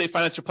Real Estate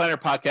Financial Planner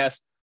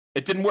podcast,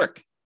 it didn't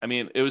work. I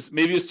mean, it was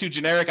too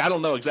generic. I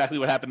don't know exactly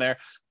what happened there,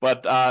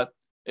 but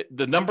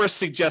the numbers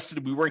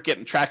suggested we weren't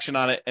getting traction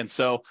on it, and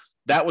so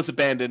that was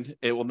abandoned.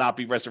 It will not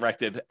be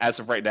resurrected as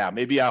of right now.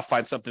 Maybe I'll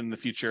find something in the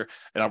future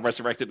and I'll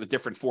resurrect it in a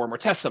different form or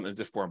test something in a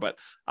different form,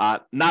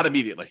 but not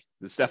immediately.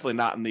 It's definitely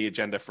not on the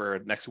agenda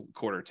for next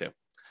quarter or two.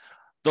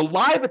 The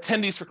live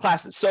attendees for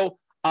classes. So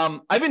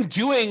I've been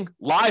doing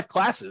live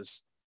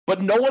classes,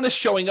 but no one is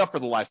showing up for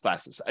the live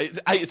classes.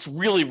 It's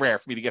really rare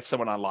for me to get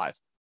someone on live,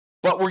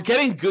 but we're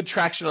getting good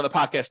traction on the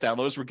podcast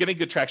downloads. We're getting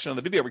good traction on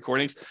the video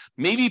recordings.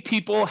 Maybe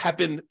people have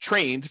been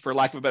trained, for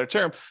lack of a better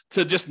term,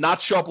 to just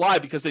not show up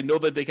live because they know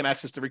that they can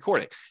access the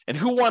recording. And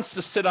who wants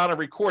to sit on a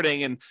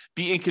recording and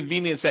be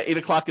inconvenienced at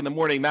 8:00 in the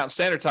morning, Mountain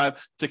Standard Time,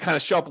 to kind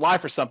of show up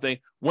live for something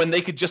when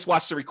they could just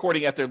watch the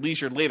recording at their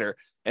leisure later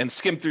and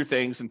skim through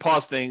things and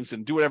pause things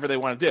and do whatever they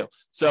want to do.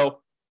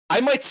 So I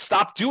might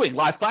stop doing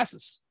live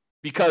classes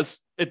because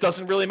it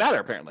doesn't really matter,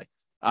 apparently.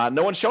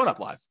 No one's showing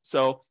up live.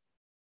 So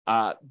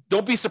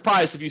don't be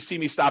surprised if you see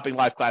me stopping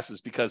live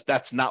classes because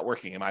that's not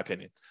working, in my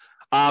opinion.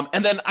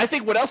 And then I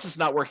think what else is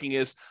not working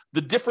is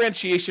the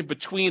differentiation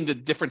between the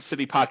different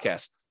city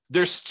podcasts.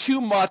 There's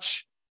too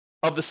much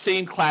of the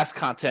same class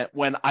content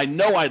when I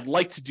know I'd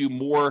like to do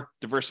more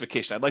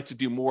diversification. I'd like to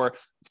do more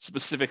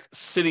specific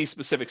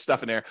city-specific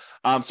stuff in there.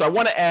 So I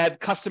want to add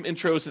custom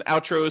intros and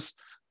outros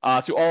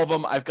to all of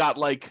them. I've got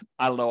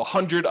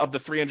 100 of the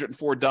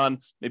 304 done,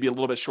 maybe a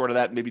little bit short of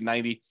that, maybe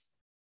 90.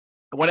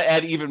 I want to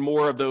add even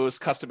more of those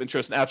custom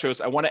intros and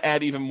outros. I want to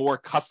add even more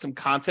custom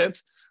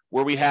content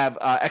where we have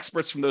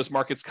experts from those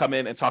markets come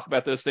in and talk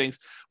about those things.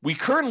 We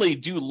currently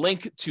do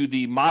link to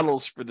the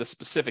models for the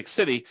specific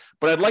city,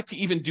 but I'd like to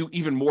even do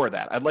even more of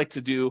that. I'd like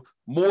to do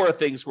more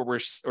things where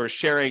we're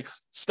sharing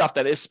stuff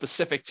that is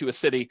specific to a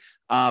city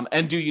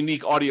and do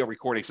unique audio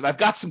recordings. And I've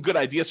got some good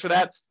ideas for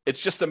that.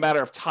 It's just a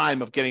matter of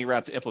time of getting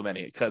around to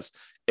implementing it because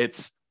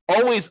it's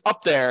always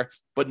up there,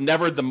 but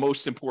never the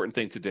most important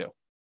thing to do,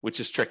 which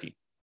is tricky.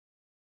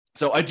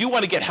 So I do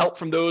want to get help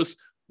from those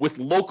with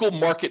local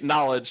market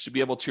knowledge to be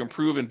able to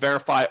improve and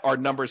verify our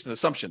numbers and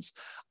assumptions.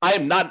 I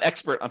am not an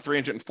expert on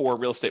 304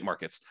 real estate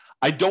markets.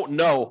 I don't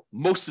know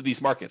most of these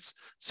markets.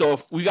 So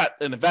if we got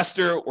an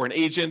investor or an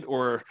agent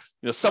or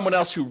someone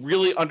else who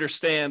really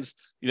understands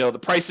the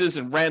prices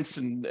and rents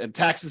and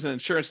taxes and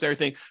insurance and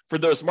everything for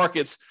those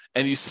markets,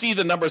 and you see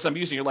the numbers I'm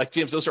using, you're like,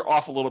 James, those are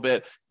off a little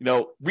bit,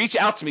 reach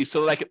out to me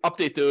so that I can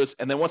update those.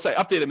 And then once I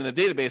update them in the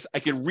database, I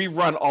can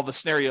rerun all the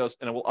scenarios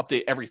and it will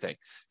update everything.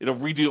 It'll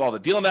redo all the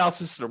deal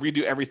analysis. It'll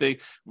redo everything.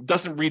 It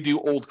doesn't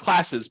redo old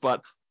classes,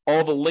 but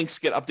all the links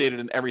get updated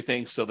and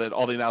everything so that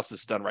all the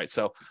analysis is done right.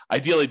 So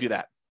ideally do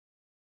that.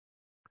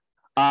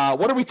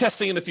 What are we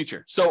testing in the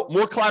future? So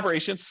more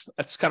collaborations.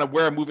 That's kind of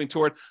where I'm moving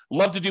toward.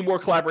 Love to do more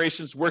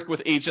collaborations, work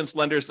with agents,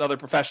 lenders, and other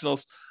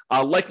professionals.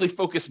 Likely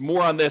focus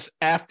more on this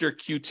after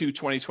Q2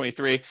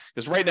 2023,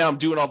 because right now I'm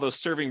doing all those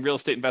serving real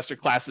estate investor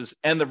classes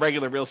and the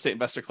regular real estate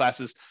investor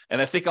classes.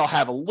 And I think I'll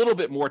have a little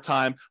bit more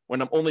time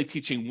when I'm only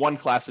teaching one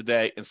class a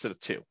day instead of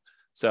two.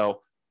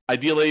 So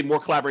ideally more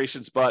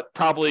collaborations, but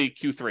probably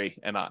Q3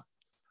 and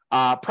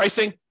on.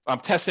 Pricing, I'm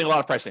testing a lot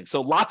of pricing.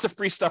 So lots of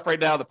free stuff right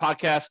now, the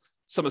podcast,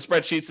 some of the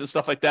spreadsheets and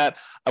stuff like that.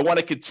 I want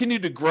to continue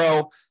to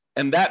grow,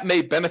 and that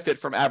may benefit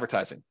from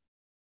advertising.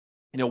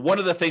 One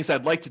of the things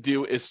I'd like to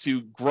do is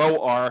to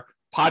grow our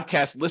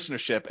podcast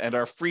listenership and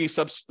our free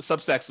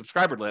Substack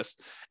subscriber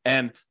list.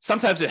 And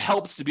sometimes it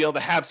helps to be able to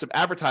have some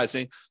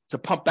advertising to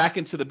pump back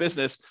into the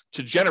business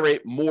to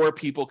generate more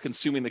people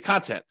consuming the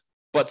content.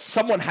 But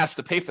someone has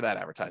to pay for that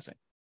advertising.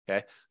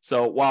 Okay.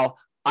 So while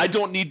I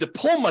don't need to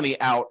pull money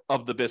out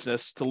of the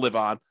business to live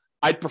on,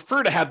 I'd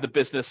prefer to have the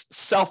business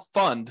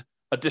self-fund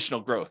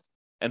additional growth.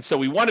 And so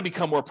we want to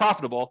become more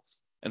profitable.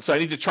 And so I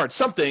need to charge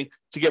something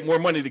to get more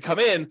money to come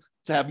in,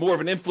 to have more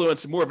of an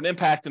influence and more of an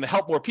impact and to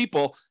help more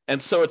people.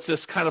 And so it's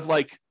this kind of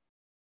like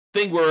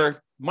thing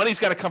where money's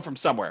got to come from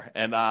somewhere.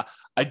 And I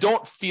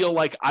don't feel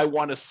like I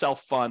want to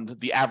self-fund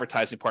the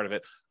advertising part of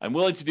it. I'm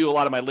willing to do a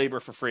lot of my labor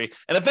for free.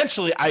 And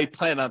eventually I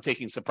plan on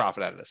taking some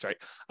profit out of this, right?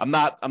 I'm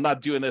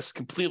not doing this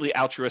completely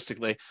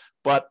altruistically,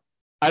 but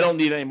I don't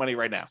need any money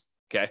right now.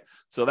 Okay.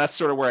 So that's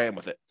sort of where I am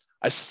with it.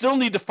 I still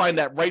need to find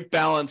that right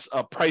balance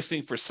of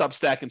pricing for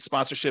Substack and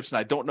sponsorships, and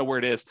I don't know where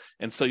it is.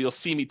 And so you'll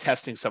see me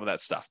testing some of that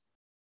stuff.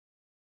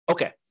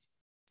 Okay.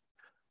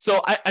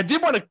 So I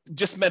did want to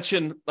just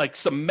mention like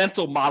some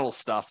mental model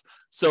stuff.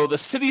 So the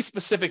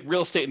city-specific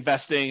real estate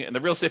investing and the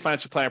Real Estate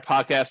Financial Planner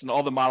podcast and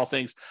all the model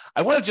things,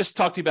 I want to just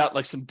talk to you about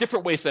like some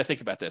different ways that I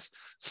think about this.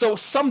 So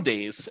some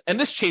days, and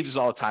this changes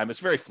all the time, it's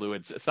very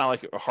fluid. It's not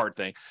like a hard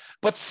thing.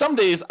 But some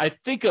days I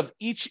think of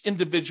each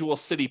individual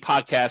city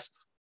podcast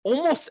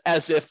almost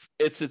as if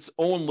it's its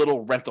own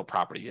little rental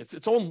property. It's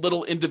its own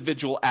little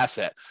individual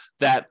asset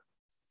that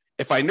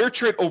if I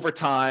nurture it over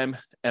time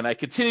and I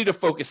continue to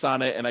focus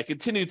on it and I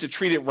continue to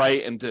treat it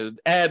right and to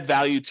add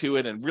value to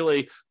it and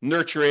really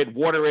nurture it,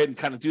 water it, and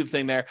kind of do the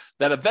thing there,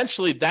 that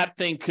eventually that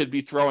thing could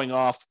be throwing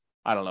off,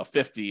 I don't know,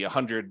 $50,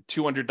 $100,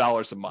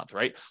 $200 a month,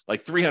 right?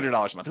 Like $300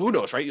 a month. Who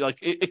knows, right? Like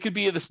it could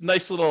be this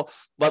nice little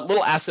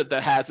asset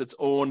that has its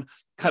own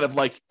kind of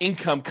like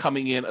income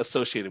coming in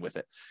associated with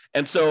it.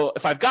 And so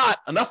if I've got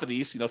enough of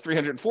these,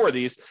 304 of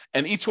these,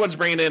 and each one's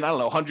bringing in, I don't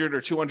know, $100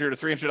 or $200 or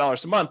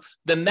 $300 a month,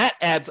 then that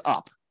adds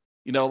up.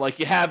 Like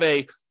you have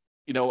like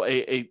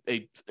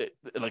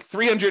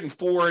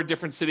 304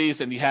 different cities,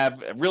 and you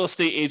have a real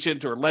estate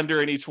agent or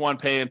lender in each one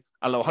paying,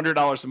 I don't know,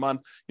 $100 a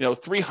month.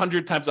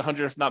 300 times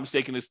 100, if not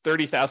mistaken, is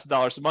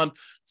 $30,000 a month.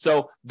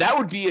 So that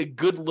would be a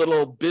good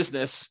little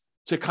business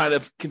to kind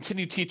of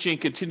continue teaching,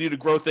 continue to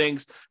grow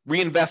things,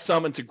 reinvest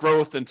some into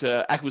growth,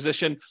 into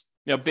acquisition,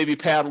 maybe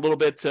pay out a little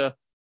bit to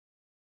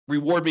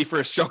reward me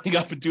for showing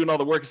up and doing all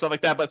the work and stuff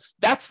like that. But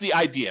that's the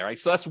idea, right?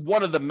 So that's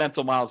one of the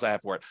mental models I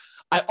have for it.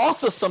 I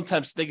also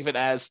sometimes think of it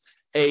as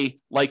a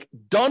like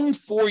done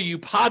for you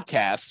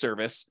podcast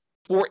service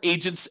for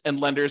agents and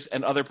lenders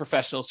and other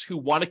professionals who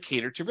want to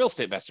cater to real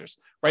estate investors,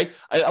 right?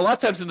 A lot of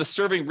times in the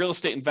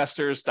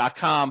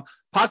servingrealestateinvestors.com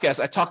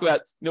podcast, I talk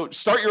about,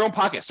 start your own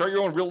podcast, start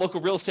your own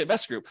local real estate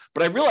investor group.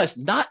 But I realize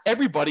not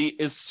everybody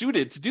is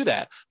suited to do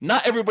that.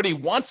 Not everybody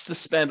wants to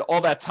spend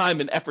all that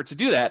time and effort to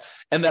do that.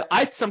 And that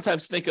I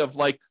sometimes think of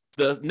like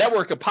the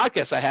network of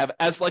podcasts I have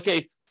as like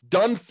a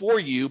done for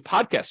you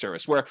podcast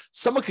service where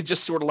someone could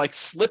just sort of like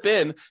slip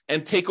in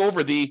and take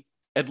over the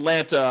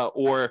Atlanta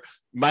or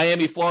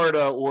Miami,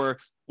 Florida, or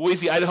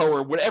Boise, Idaho,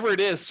 or whatever it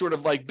is, sort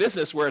of like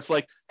business where it's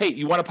like, hey,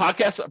 you want a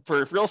podcast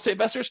for real estate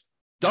investors?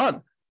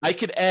 Done. I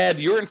could add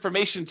your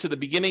information to the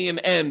beginning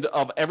and end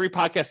of every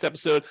podcast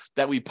episode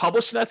that we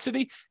publish in that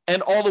city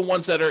and all the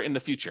ones that are in the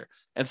future.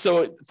 And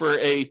so for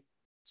a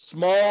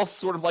small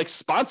sort of like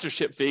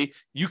sponsorship fee,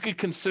 you could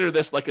consider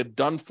this like a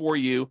done for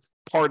you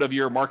part of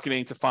your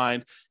marketing to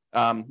find,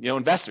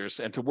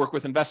 investors and to work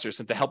with investors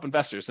and to help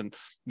investors. And,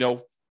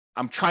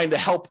 I'm trying to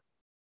help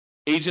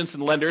agents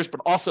and lenders, but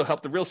also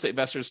help the real estate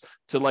investors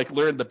to like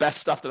learn the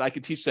best stuff that I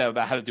can teach them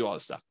about how to do all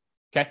this stuff.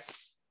 Okay.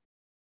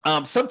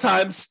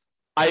 Sometimes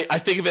I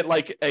think of it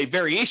like a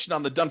variation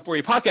on the Done For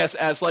You podcast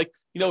as like,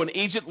 an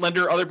agent,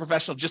 lender, other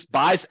professional just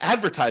buys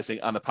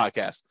advertising on the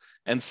podcast.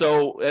 And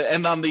so,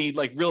 and on the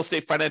like Real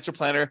Estate Financial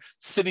Planner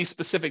city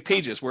specific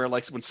pages where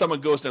like when someone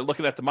goes and they're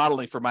looking at the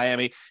modeling for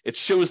Miami, it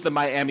shows the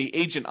Miami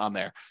agent on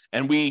there.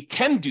 And we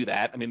can do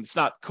that. I mean, it's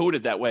not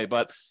coded that way,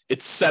 but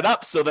it's set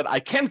up so that I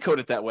can code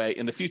it that way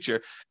in the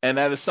future. And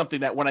that is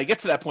something that when I get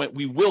to that point,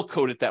 we will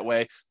code it that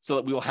way so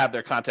that we will have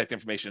their contact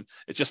information.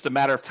 It's just a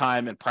matter of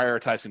time and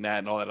prioritizing that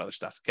and all that other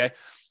stuff. Okay.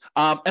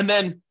 And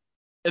then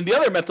in the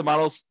other mental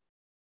models,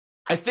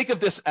 I think of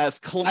this as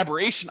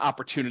collaboration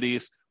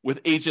opportunities with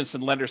agents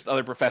and lenders and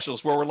other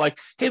professionals where we're like,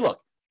 hey,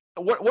 look,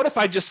 what if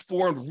I just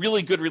formed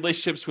really good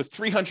relationships with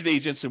 300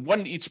 agents and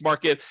one in each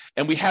market,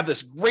 and we have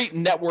this great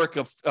network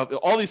of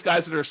all these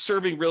guys that are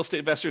serving real estate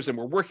investors, and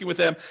we're working with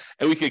them,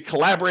 and we could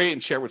collaborate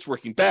and share what's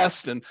working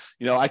best, and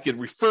I could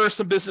refer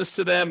some business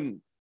to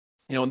them.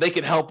 And they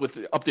can help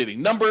with updating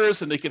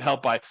numbers, and they can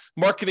help by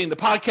marketing the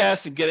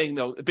podcast and getting,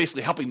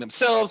 basically helping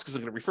themselves because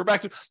they're going to refer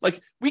back to, like,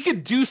 we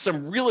could do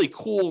some really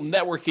cool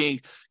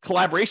networking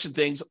collaboration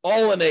things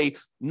all in a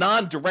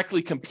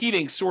non-directly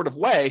competing sort of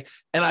way.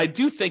 And I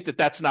do think that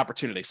that's an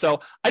opportunity.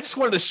 So I just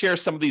wanted to share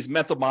some of these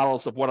mental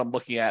models of what I'm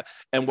looking at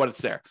and what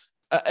it's there.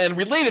 And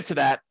related to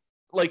that,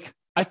 like,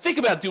 I think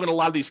about doing a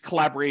lot of these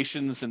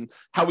collaborations and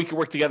how we can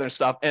work together and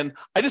stuff. And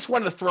I just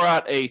wanted to throw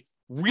out a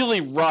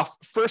really rough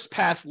first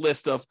pass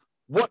list of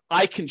what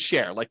I can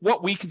share, like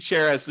what we can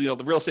share as the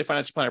Real Estate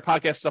Financial Planner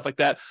podcast, stuff like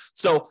that.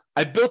 So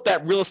I built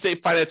that Real Estate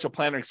Financial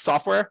Planner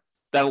software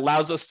that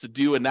allows us to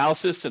do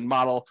analysis and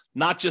model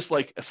not just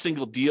like a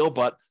single deal,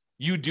 but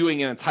you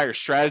doing an entire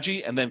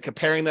strategy and then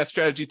comparing that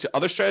strategy to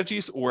other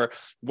strategies, or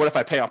what if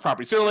I pay off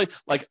properties early?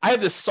 Like, I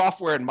have this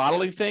software and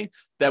modeling thing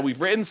that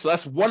we've written. So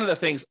that's one of the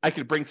things I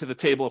could bring to the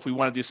table if we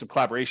want to do some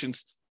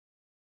collaborations.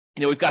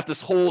 We've got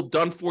this whole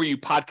done for you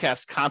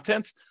podcast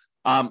content.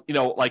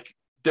 Like,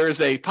 there's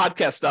a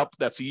podcast up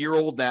that's a year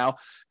old now,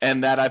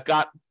 and that I've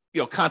got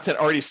content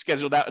already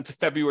scheduled out into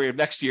February of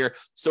next year.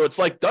 So it's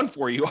like done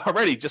for you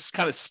already. Just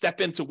kind of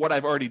step into what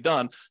I've already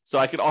done. So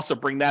I could also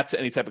bring that to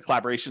any type of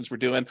collaborations we're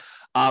doing.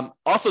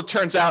 Also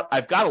turns out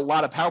I've got a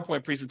lot of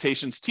PowerPoint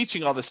presentations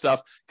teaching all this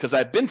stuff, because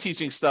I've been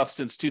teaching stuff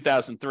since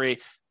 2003,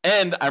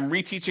 and I'm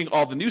reteaching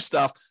all the new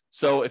stuff.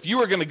 So if you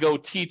were going to go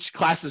teach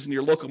classes in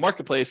your local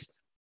marketplace,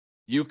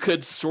 you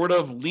could sort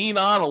of lean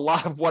on a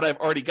lot of what I've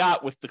already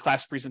got with the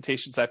class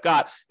presentations I've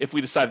got if we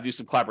decide to do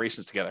some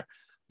collaborations together.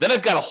 Then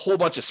I've got a whole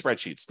bunch of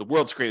spreadsheets, the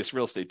world's greatest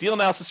real estate deal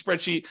analysis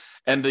spreadsheet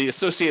and the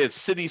associated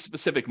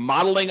city-specific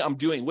modeling I'm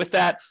doing with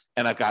that.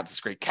 And I've got this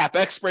great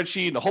CapEx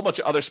spreadsheet and a whole bunch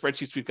of other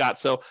spreadsheets we've got.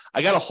 So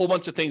I got a whole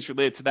bunch of things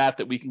related to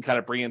that we can kind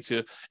of bring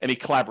into any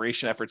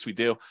collaboration efforts we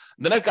do.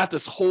 And then I've got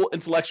this whole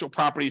intellectual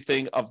property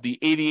thing of the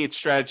 88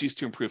 strategies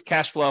to improve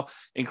cash flow,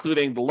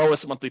 including the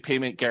lowest monthly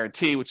payment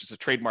guarantee, which is a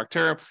trademark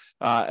term,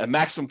 a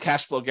maximum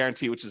cash flow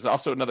guarantee, which is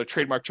also another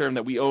trademark term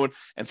that we own.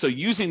 And so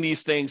using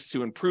these things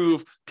to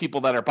improve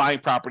people that are buying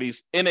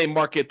properties in a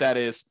market that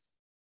is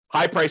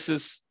high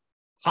prices,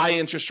 high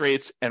interest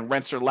rates, and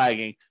rents are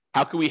lagging,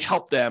 how can we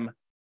help them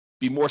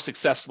be more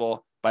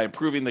successful by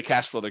improving the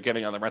cash flow they're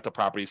getting on the rental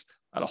properties,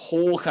 and a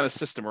whole kind of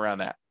system around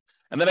that.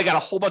 And then I got a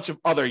whole bunch of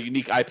other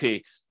unique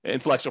IP,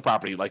 intellectual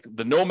property, like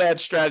the Nomad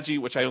strategy,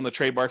 which I own the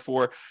trademark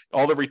for,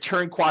 all the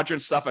return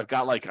quadrant stuff. I've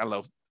got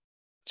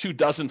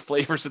 24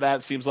 flavors of that,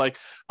 it seems like.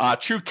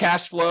 True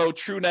cash flow,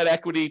 true net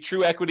equity,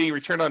 true equity,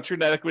 return on true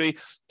net equity,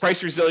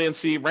 price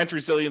resiliency, rent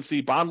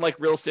resiliency, bond-like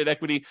real estate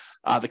equity,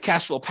 the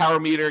cash flow power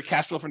meter,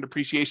 cash flow from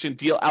depreciation,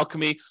 deal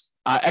alchemy,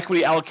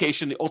 equity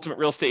allocation, the ultimate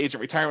real estate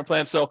agent retirement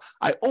plan. So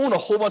I own a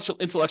whole bunch of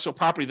intellectual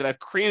property that I've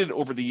created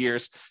over the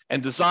years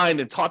and designed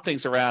and taught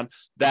things around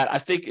that I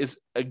think is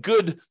a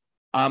good,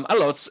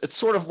 it's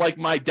sort of like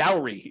my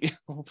dowry.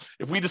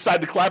 If we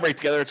decide to collaborate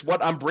together, it's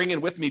what I'm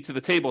bringing with me to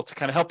the table to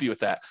kind of help you with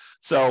that.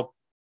 So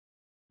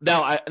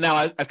now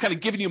I've kind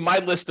of given you my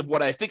list of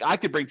what I think I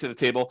could bring to the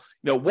table.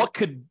 What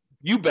could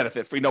you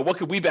benefit from? What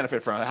could we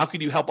benefit from? How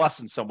could you help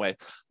us in some way?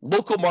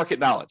 Local market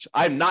knowledge.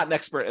 I'm not an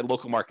expert in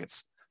local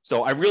markets,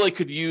 so I really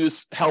could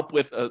use help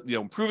with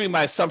improving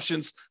my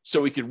assumptions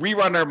so we could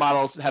rerun our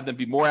models and have them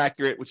be more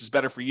accurate, which is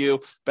better for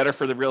you, better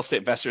for the real estate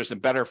investors, and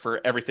better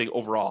for everything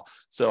overall.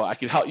 So I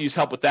can use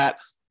help with that.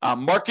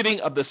 Marketing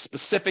of the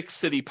specific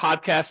city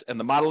podcast and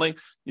the modeling,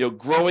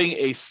 growing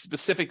a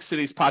specific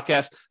city's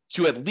podcast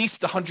to at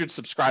least 100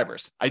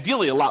 subscribers,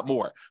 ideally a lot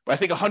more, but I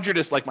think 100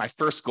 is like my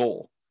first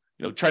goal,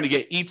 trying to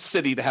get each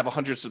city to have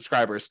 100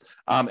 subscribers.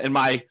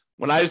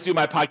 When I was doing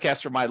my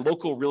podcast for my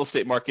local real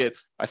estate market,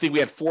 I think we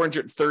had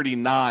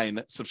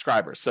 439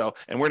 subscribers. So,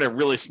 and we're in a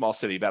really small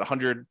city, about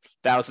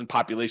 100,000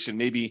 population,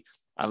 maybe,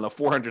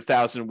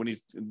 400,000 when you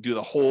do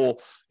the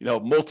whole,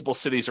 multiple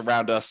cities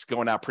around us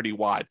going out pretty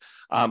wide.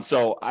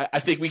 So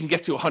I think we can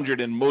get to 100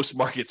 in most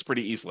markets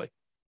pretty easily.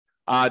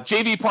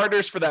 JV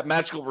partners for that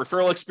magical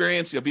referral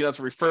experience. You'll be able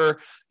to refer,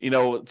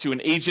 to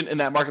an agent in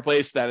that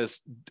marketplace that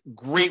is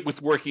great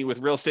with working with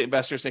real estate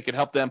investors and can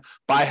help them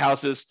buy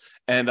houses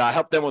and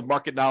help them with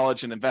market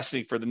knowledge and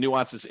investing for the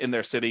nuances in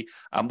their city.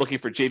 I'm looking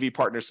for JV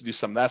partners to do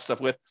some of that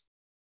stuff with.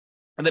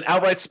 And then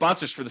outright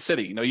sponsors for the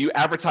city. You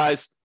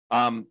advertise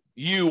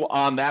you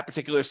on that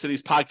particular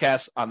city's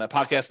podcast, on the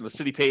podcast and the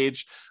city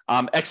page,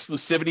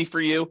 exclusivity for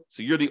you.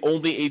 So you're the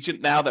only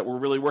agent now that we're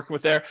really working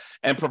with there,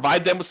 and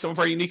provide them with some of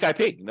our unique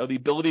IP, the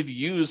ability to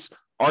use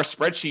our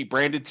spreadsheet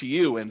branded to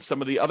you and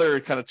some of the other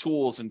kind of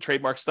tools and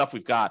trademark stuff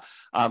we've got.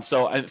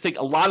 So I think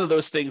a lot of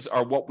those things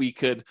are what we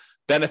could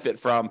benefit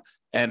from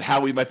and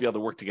how we might be able to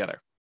work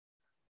together.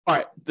 All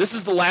right, this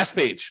is the last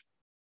page.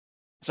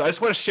 So I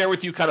just want to share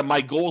with you kind of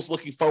my goals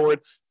looking forward.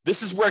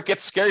 This is where it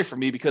gets scary for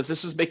me because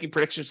this is making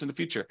predictions in the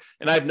future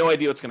and I have no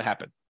idea what's going to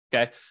happen.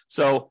 Okay.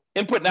 So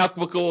input and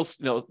output goals,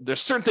 there's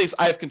certain things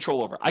I have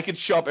control over. I can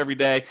show up every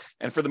day.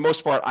 And for the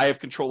most part, I have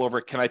control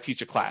over, can I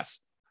teach a class?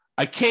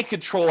 I can't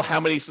control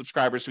how many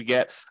subscribers we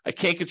get. I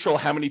can't control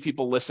how many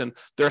people listen.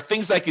 There are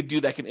things I could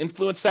do that can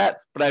influence that,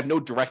 but I have no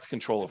direct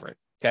control over it.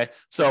 Okay.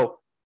 So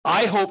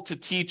I hope to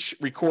teach,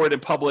 record,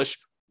 and publish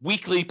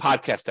weekly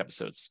podcast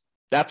episodes.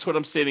 That's what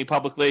I'm stating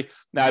publicly.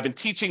 Now I've been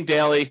teaching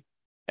daily.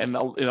 And,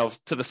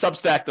 to the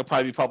Substack, they'll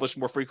probably be published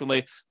more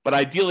frequently. But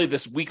ideally,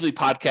 this weekly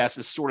podcast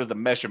is sort of the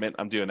measurement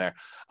I'm doing there.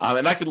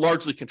 And I can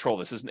largely control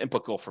this as an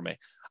input goal for me.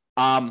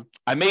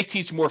 I may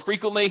teach more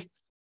frequently.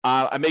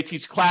 I may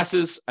teach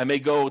classes. I may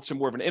go to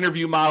more of an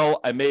interview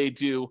model. I may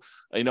do,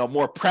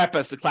 more prep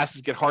as the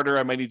classes get harder.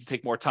 I might need to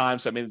take more time.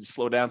 So I may need to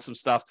slow down some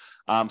stuff.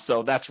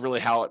 So that's really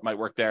how it might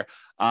work there.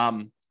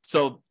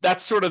 So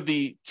that's sort of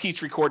the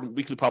teach, record, and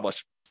weekly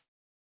publish.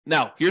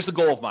 Now, here's the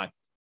goal of mine.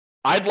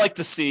 I'd like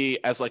to see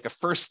as like a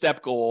first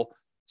step goal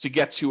to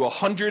get to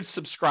 100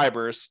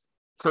 subscribers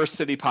per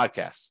city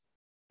podcast,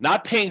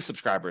 not paying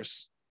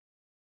subscribers,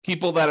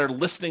 people that are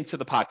listening to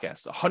the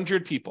podcast,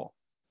 100 people.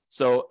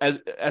 So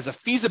as a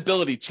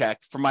feasibility check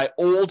for my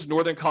old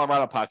Northern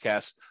Colorado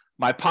podcast,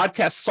 my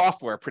podcast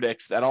software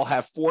predicts that I'll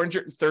have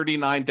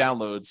 439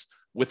 downloads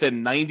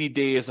within 90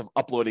 days of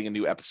uploading a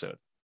new episode.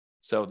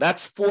 So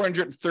that's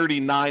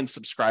 439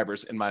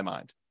 subscribers in my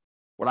mind.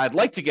 What I'd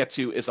like to get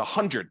to is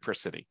 100 per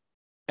city.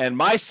 And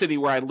my city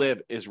where I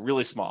live is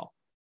really small,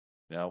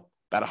 about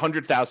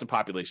 100,000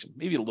 population,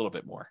 maybe a little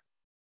bit more.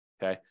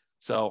 Okay.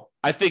 So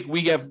I think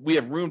we have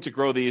room to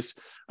grow these.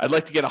 I'd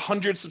like to get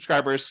 100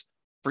 subscribers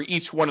for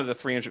each one of the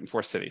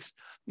 304 cities.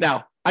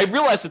 Now, I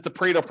realize that the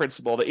Pareto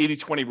principle, the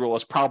 80-20 rule,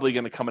 is probably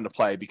going to come into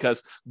play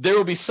because there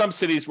will be some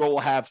cities where we'll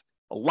have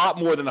a lot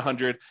more than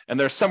 100, and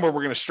there's somewhere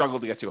we're going to struggle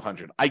to get to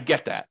 100. I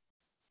get that.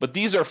 But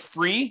these are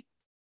free,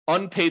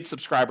 unpaid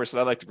subscribers that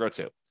I'd like to grow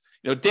to.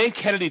 Dan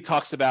Kennedy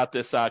talks about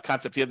this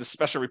concept. He had this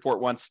special report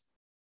once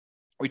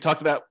where he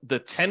talked about the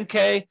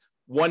 10K,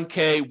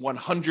 1K,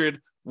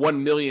 100,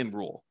 1 million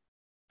rule.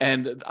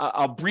 And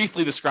I'll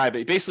briefly describe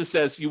it. It basically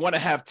says you want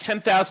to have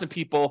 10,000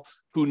 people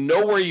who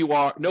know where you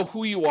are, know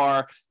who you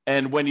are,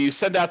 and when you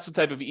send out some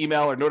type of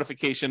email or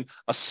notification,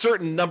 a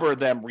certain number of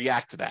them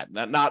react to that.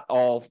 Not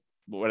all,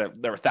 whatever,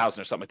 there are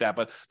 1,000 or something like that,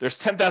 but there's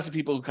 10,000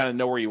 people who kind of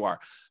know where you are.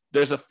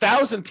 There's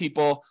 1,000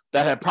 people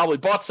that have probably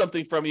bought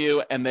something from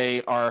you, and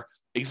they are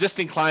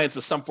existing clients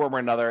of some form or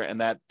another,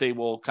 and that they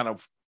will kind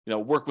of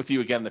work with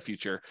you again in the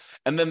future.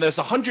 And then there's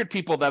 100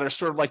 people that are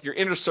sort of like your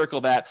inner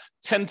circle that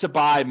tend to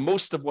buy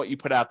most of what you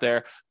put out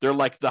there. They're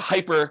like the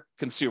hyper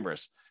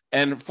consumers.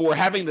 And for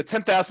having the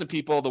 10,000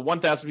 people, the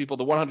 1,000 people,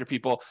 the 100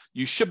 people,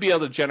 you should be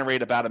able to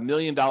generate about $1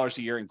 million a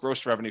year in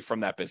gross revenue from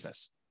that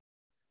business.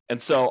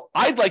 And so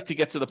I'd like to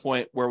get to the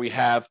point where we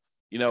have,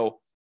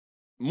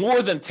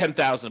 more than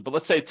 10,000, but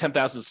let's say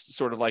 10,000 is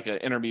sort of like an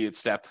intermediate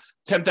step,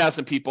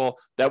 10,000 people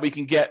that we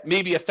can get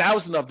maybe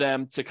 1,000 of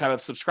them to kind of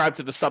subscribe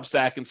to the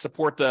Substack and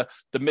support the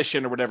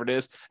mission or whatever it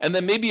is. And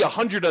then maybe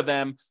 100 of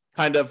them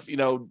kind of,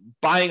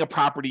 buying a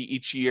property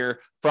each year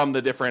from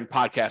the different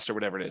podcasts or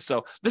whatever it is.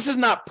 So this is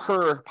not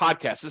per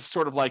podcast. This is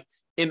sort of like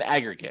in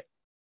aggregate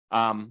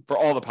for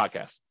all the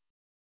podcasts.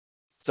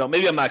 So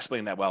maybe I'm not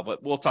explaining that well,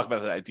 but we'll talk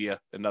about that idea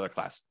in another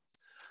class.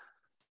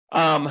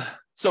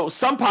 So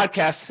some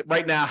podcasts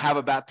right now have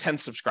about 10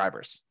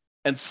 subscribers,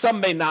 and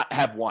some may not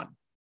have one.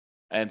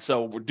 And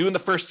so we're doing the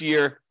first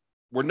year.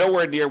 We're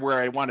nowhere near where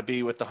I want to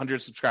be with the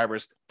 100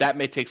 subscribers. That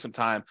may take some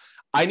time.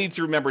 I need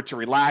to remember to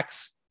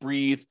relax,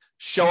 breathe,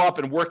 show up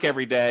and work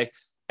every day.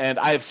 And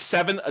I have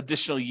 7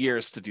 additional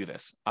years to do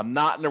this. I'm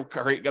not in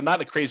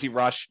a crazy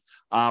rush.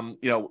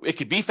 It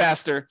could be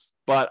faster,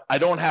 but I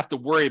don't have to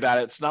worry about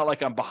it. It's not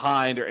like I'm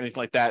behind or anything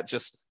like that.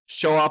 Just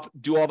show up,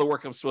 do all the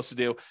work I'm supposed to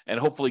do,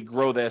 and hopefully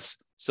grow this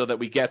so that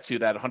we get to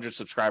that 100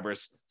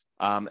 subscribers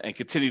and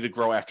continue to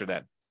grow after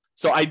that.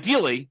 So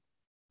ideally,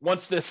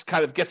 once this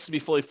kind of gets to be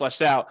fully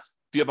fleshed out,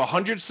 if you have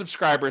 100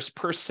 subscribers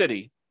per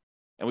city,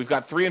 and we've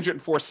got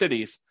 304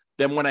 cities,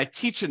 then when I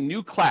teach a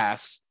new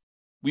class,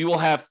 we will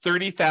have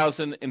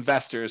 30,000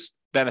 investors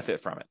benefit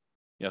from it.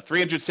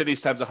 300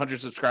 cities times 100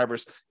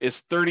 subscribers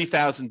is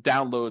 30,000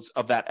 downloads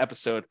of that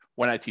episode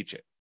when I teach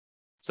it.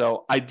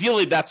 So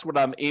ideally, that's what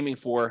I'm aiming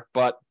for.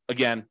 But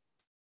again,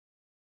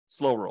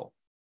 slow roll,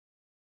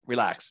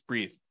 relax,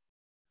 breathe.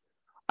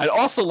 I'd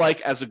also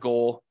like as a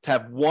goal to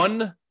have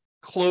 1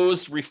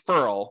 closed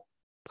referral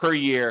per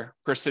year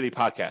per city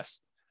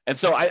podcast. And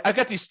so I've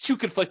got these 2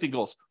 conflicting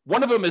goals.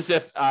 One of them is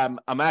if I'm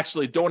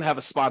actually don't have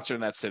a sponsor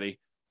in that city,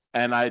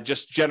 and I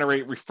just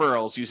generate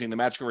referrals using the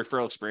magical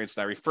referral experience,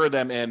 and I refer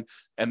them in,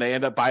 and they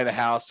end up buying a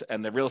house,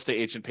 and the real estate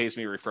agent pays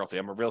me a referral fee.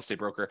 I'm a real estate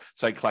broker,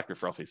 so I can collect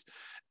referral fees.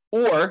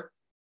 Or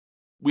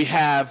we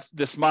have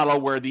this model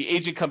where the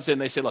agent comes in,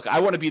 they say, look, I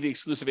want to be the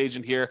exclusive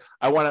agent here.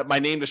 I want my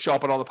name to show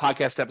up on all the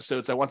podcast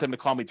episodes. I want them to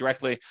call me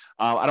directly.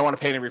 I don't want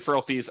to pay any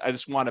referral fees. I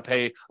just want to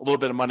pay a little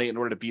bit of money in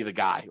order to be the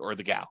guy or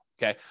the gal.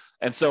 Okay.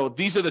 And so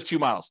these are the 2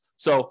 models.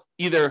 So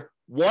either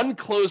 1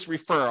 closed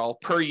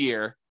referral per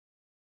year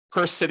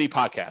per city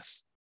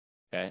podcast.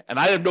 Okay. And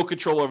I have no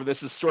control over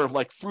this. It's sort of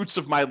like fruits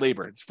of my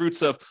labor. It's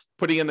fruits of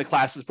putting in the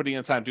classes, putting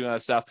in time, doing all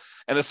that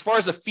stuff. And as far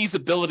as a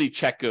feasibility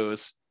check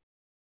goes,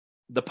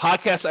 the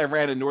podcast I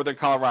ran in Northern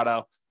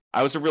Colorado,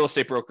 I was a real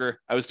estate broker.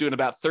 I was doing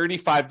about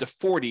 35 to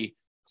 40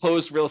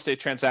 closed real estate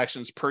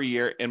transactions per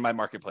year in my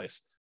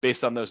marketplace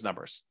based on those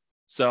numbers.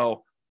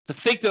 So to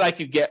think that I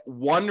could get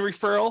 1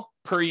 referral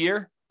per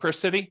year per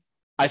city,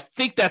 I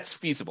think that's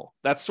feasible.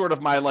 That's sort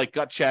of my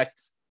gut check.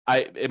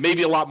 It may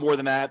be a lot more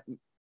than that,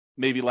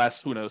 maybe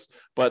less, who knows,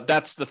 but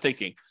that's the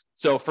thinking.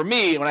 So for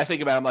me, when I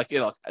think about it, I'm like,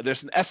 look,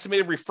 there's an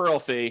estimated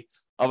referral fee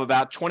of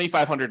about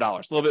 $2,500,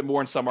 a little bit more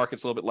in some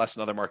markets, a little bit less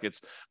in other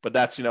markets, but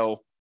that's,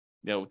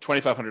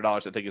 $2,500, I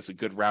think is a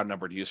good round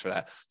number to use for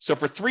that. So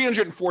for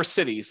 304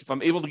 cities, if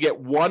I'm able to get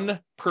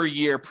 1 per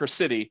year per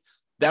city,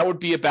 that would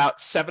be about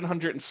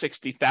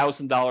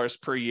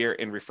 $760,000 per year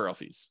in referral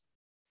fees.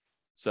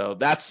 So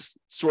that's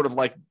sort of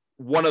like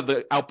one of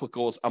the output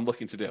goals I'm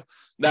looking to do.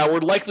 Now, we're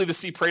likely to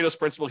see Pareto's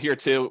principle here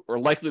too. We're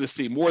likely to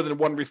see more than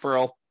 1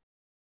 referral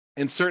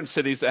in certain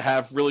cities that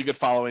have really good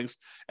followings,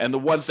 and the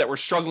ones that we're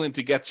struggling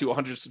to get to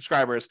 100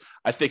 subscribers,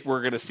 I think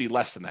we're going to see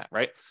less than that,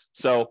 right?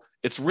 So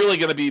it's really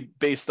going to be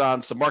based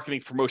on some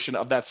marketing promotion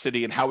of that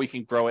city and how we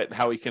can grow it and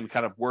how we can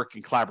kind of work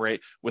and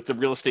collaborate with the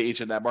real estate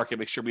agent in that market,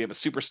 make sure we have a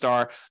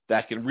superstar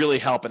that can really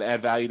help and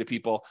add value to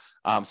people.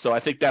 So I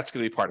think that's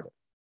going to be part of it.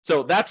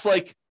 So that's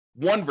like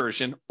one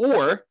version,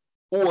 or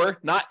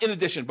not in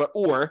addition, but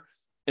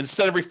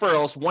instead of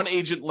referrals, one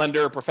agent,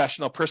 lender, or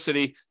professional per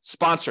city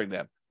sponsoring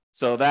them.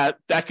 So that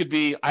could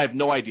be, I have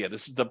no idea.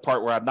 This is the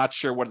part where I'm not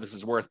sure what this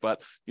is worth,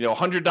 but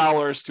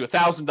 $100 to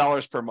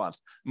 $1,000 per month.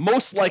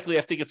 Most likely,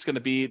 I think it's going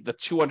to be the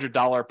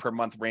 $200 per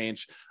month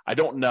range. I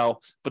don't know,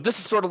 but this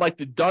is sort of like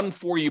the done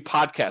for you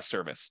podcast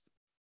service.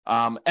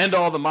 And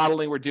all the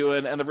modeling we're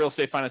doing and the real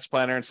estate finance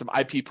planner and some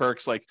IP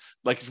perks, like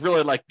it's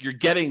really like you're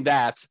getting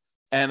that.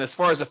 And as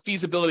far as a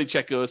feasibility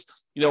check goes,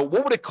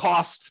 what would it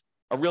cost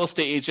a real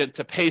estate agent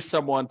to pay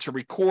someone to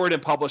record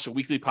and publish a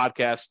weekly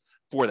podcast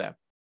for them?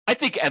 I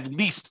think at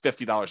least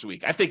 $50 a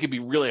week. I think it'd be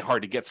really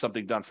hard to get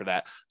something done for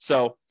that.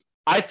 So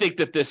I think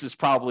that this is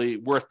probably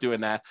worth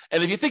doing that.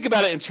 And if you think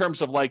about it in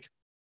terms of like,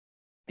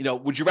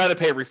 would you rather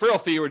pay a referral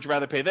fee or would you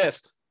rather pay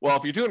this? Well,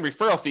 if you're doing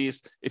referral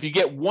fees, if you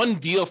get one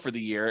deal for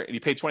the year and you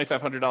pay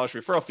 $2,500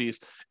 referral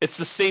fees, it's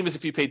the same as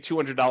if you paid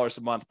 $200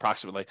 a month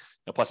approximately,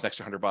 plus an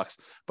extra $100.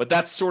 But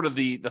that's sort of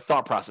the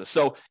thought process.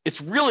 So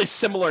it's really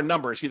similar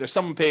numbers. Either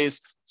someone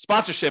pays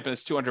sponsorship and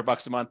it's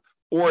 $200 a month,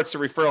 or it's a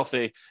referral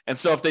fee. And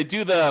so if they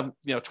do the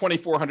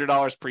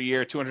 $2,400 per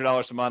year,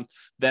 $200 a month,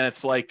 then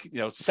it's like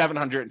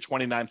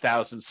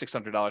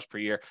 $729,600 per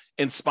year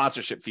in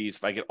sponsorship fees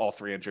if I get all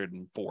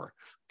 304.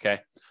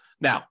 Okay.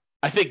 Now,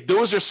 I think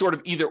those are sort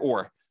of either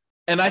or.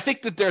 And I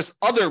think that there's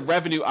other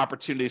revenue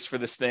opportunities for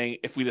this thing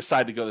if we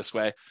decide to go this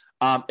way.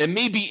 And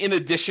maybe in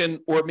addition,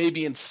 or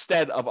maybe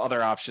instead of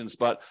other options,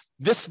 but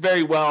this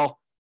very well,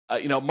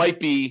 might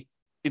be,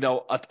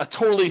 a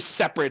totally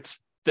separate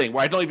thing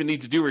where I don't even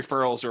need to do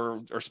referrals or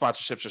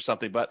sponsorships or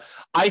something. But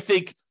I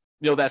think,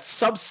 that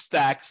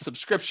Substack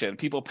subscription,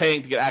 people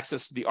paying to get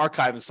access to the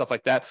archive and stuff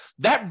like that,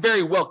 that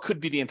very well could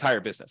be the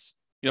entire business.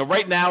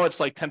 Right now it's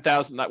like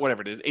 10,000,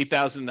 whatever it is,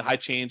 8,000 high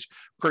change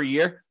per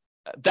year.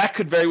 That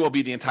could very well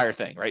be the entire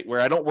thing, right? Where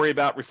I don't worry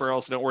about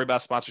referrals, I don't worry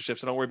about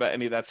sponsorships, I don't worry about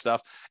any of that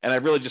stuff. And I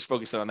really just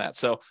focus on that.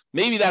 So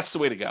maybe that's the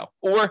way to go.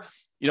 Or,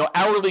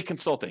 hourly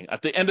consulting.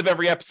 At the end of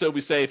every episode,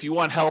 we say, if you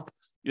want help,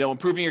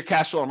 improving your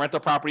cash flow on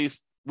rental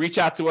properties, reach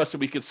out to us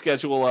and we can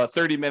schedule a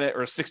 30-minute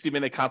or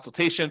 60-minute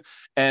consultation.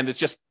 And it's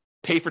just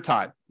pay for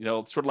time,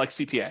 sort of like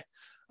CPA.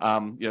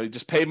 You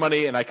just pay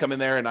money and I come in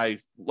there and I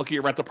look at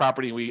your rental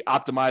property and we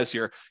optimize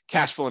your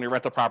cash flow in your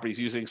rental properties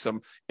using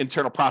some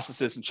internal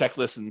processes and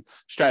checklists and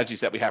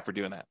strategies that we have for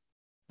doing that.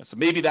 And so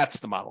maybe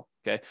that's the model.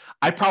 Okay.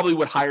 I probably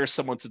would hire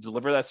someone to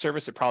deliver that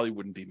service. It probably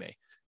wouldn't be me.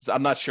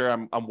 I'm not sure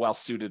I'm well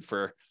suited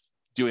for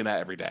doing that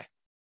every day.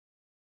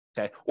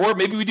 Okay. Or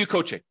maybe we do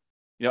coaching.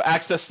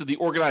 Access to the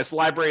organized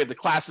library of the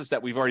classes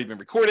that we've already been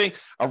recording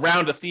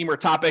around a theme or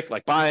topic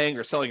like buying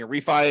or selling or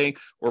refining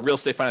or real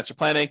estate financial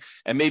planning,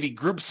 and maybe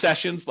group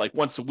sessions like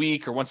once a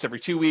week or once every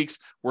 2 weeks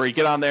where you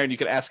get on there and you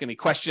can ask any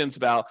questions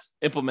about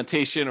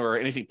implementation or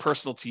anything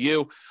personal to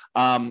you.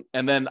 And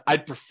then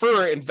I'd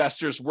prefer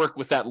investors work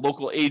with that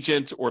local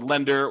agent or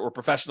lender or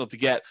professional to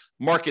get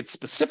market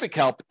specific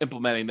help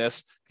implementing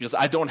this, because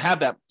I don't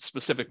have that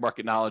specific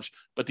market knowledge.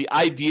 But the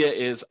idea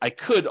is I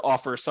could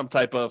offer some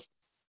type of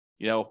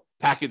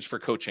package for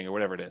coaching or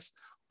whatever it is.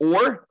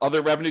 Or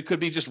other revenue could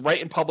be just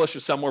write and publish or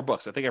sell more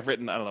books. I think I've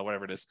written,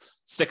 whatever it is,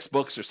 6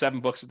 books or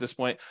 7 books at this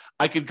point.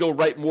 I could go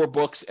write more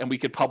books and we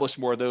could publish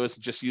more of those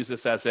and just use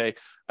this as a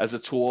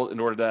tool in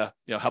order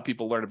to, help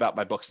people learn about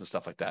my books and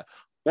stuff like that.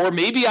 Or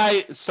maybe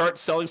I start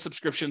selling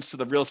subscriptions to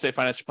the real estate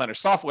financial planner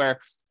software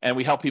and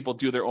we help people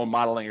do their own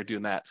modeling or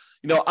doing that.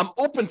 I'm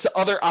open to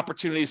other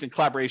opportunities and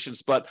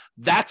collaborations, but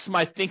that's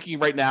my thinking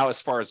right now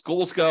as far as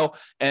goals go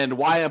and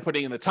why I'm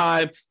putting in the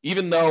time,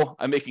 even though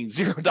I'm making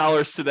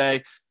 $0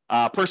 today.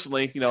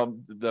 Personally,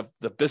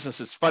 the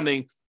business is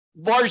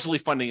largely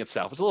funding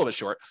itself. It's a little bit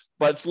short,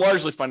 but it's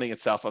largely funding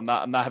itself. I'm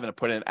not having to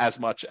put in as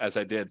much as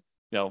I did,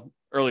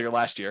 earlier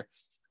last year.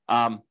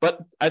 But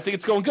I think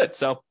it's going good.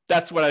 So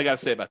that's what I got to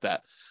say about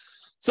that.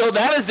 So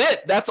that is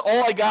it. That's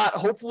all I got.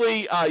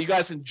 Hopefully you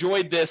guys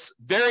enjoyed this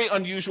very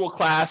unusual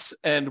class,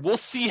 and we'll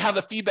see how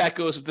the feedback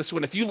goes with this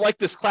one. If you like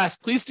this class,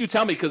 please do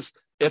tell me, because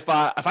if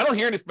I don't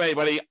hear anything from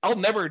anybody, I'll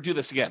never do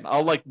this again.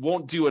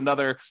 Won't do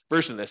another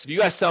version of this. If you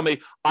guys tell me,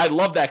 I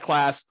love that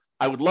class,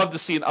 I would love to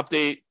see an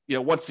update,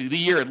 once a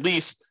year at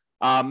least,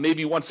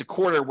 maybe once a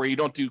quarter where you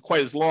don't do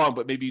quite as long,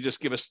 but maybe you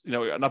just give us,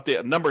 an update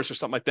on numbers or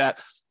something like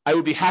that. I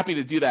would be happy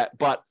to do that.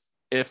 But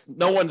if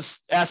no one's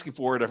asking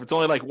for it, or if it's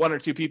only like 1 or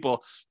 2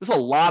 people, there's a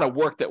lot of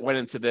work that went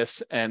into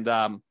this. And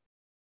I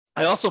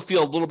also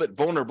feel a little bit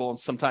vulnerable in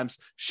sometimes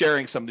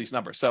sharing some of these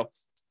numbers. So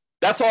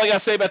that's all I got to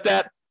say about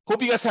that.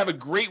 Hope you guys have a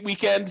great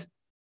weekend.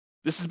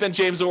 This has been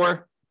James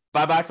Orr.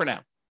 Bye-bye for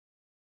now.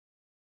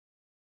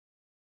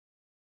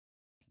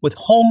 With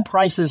home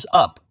prices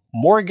up,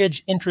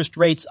 mortgage interest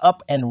rates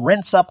up, and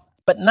rents up,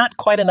 but not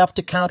quite enough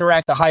to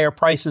counteract the higher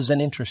prices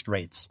and interest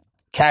rates,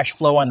 Cash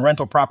flow on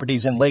rental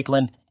properties in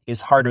Lakeland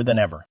is harder than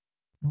ever.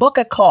 Book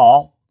a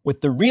call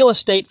with the Real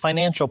Estate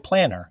Financial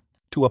Planner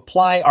to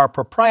apply our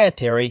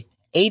proprietary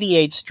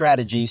 88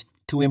 strategies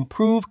to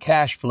improve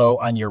cash flow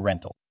on your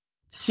rental.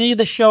 See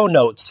the show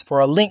notes for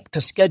a link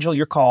to schedule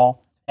your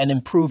call and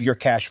improve your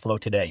cash flow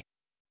today.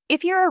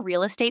 If you're a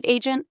real estate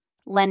agent,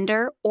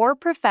 lender, or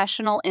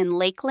professional in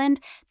Lakeland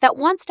that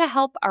wants to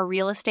help our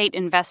real estate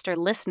investor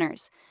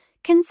listeners,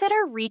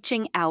 consider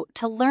reaching out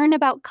to learn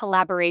about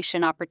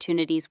collaboration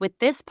opportunities with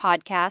this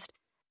podcast.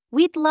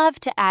 We'd love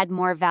to add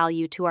more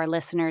value to our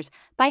listeners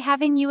by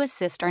having you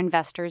assist our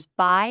investors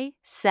buy,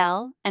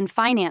 sell, and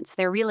finance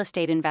their real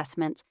estate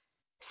investments.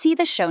 See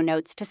the show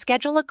notes to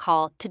schedule a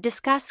call to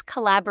discuss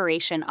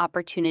collaboration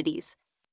opportunities.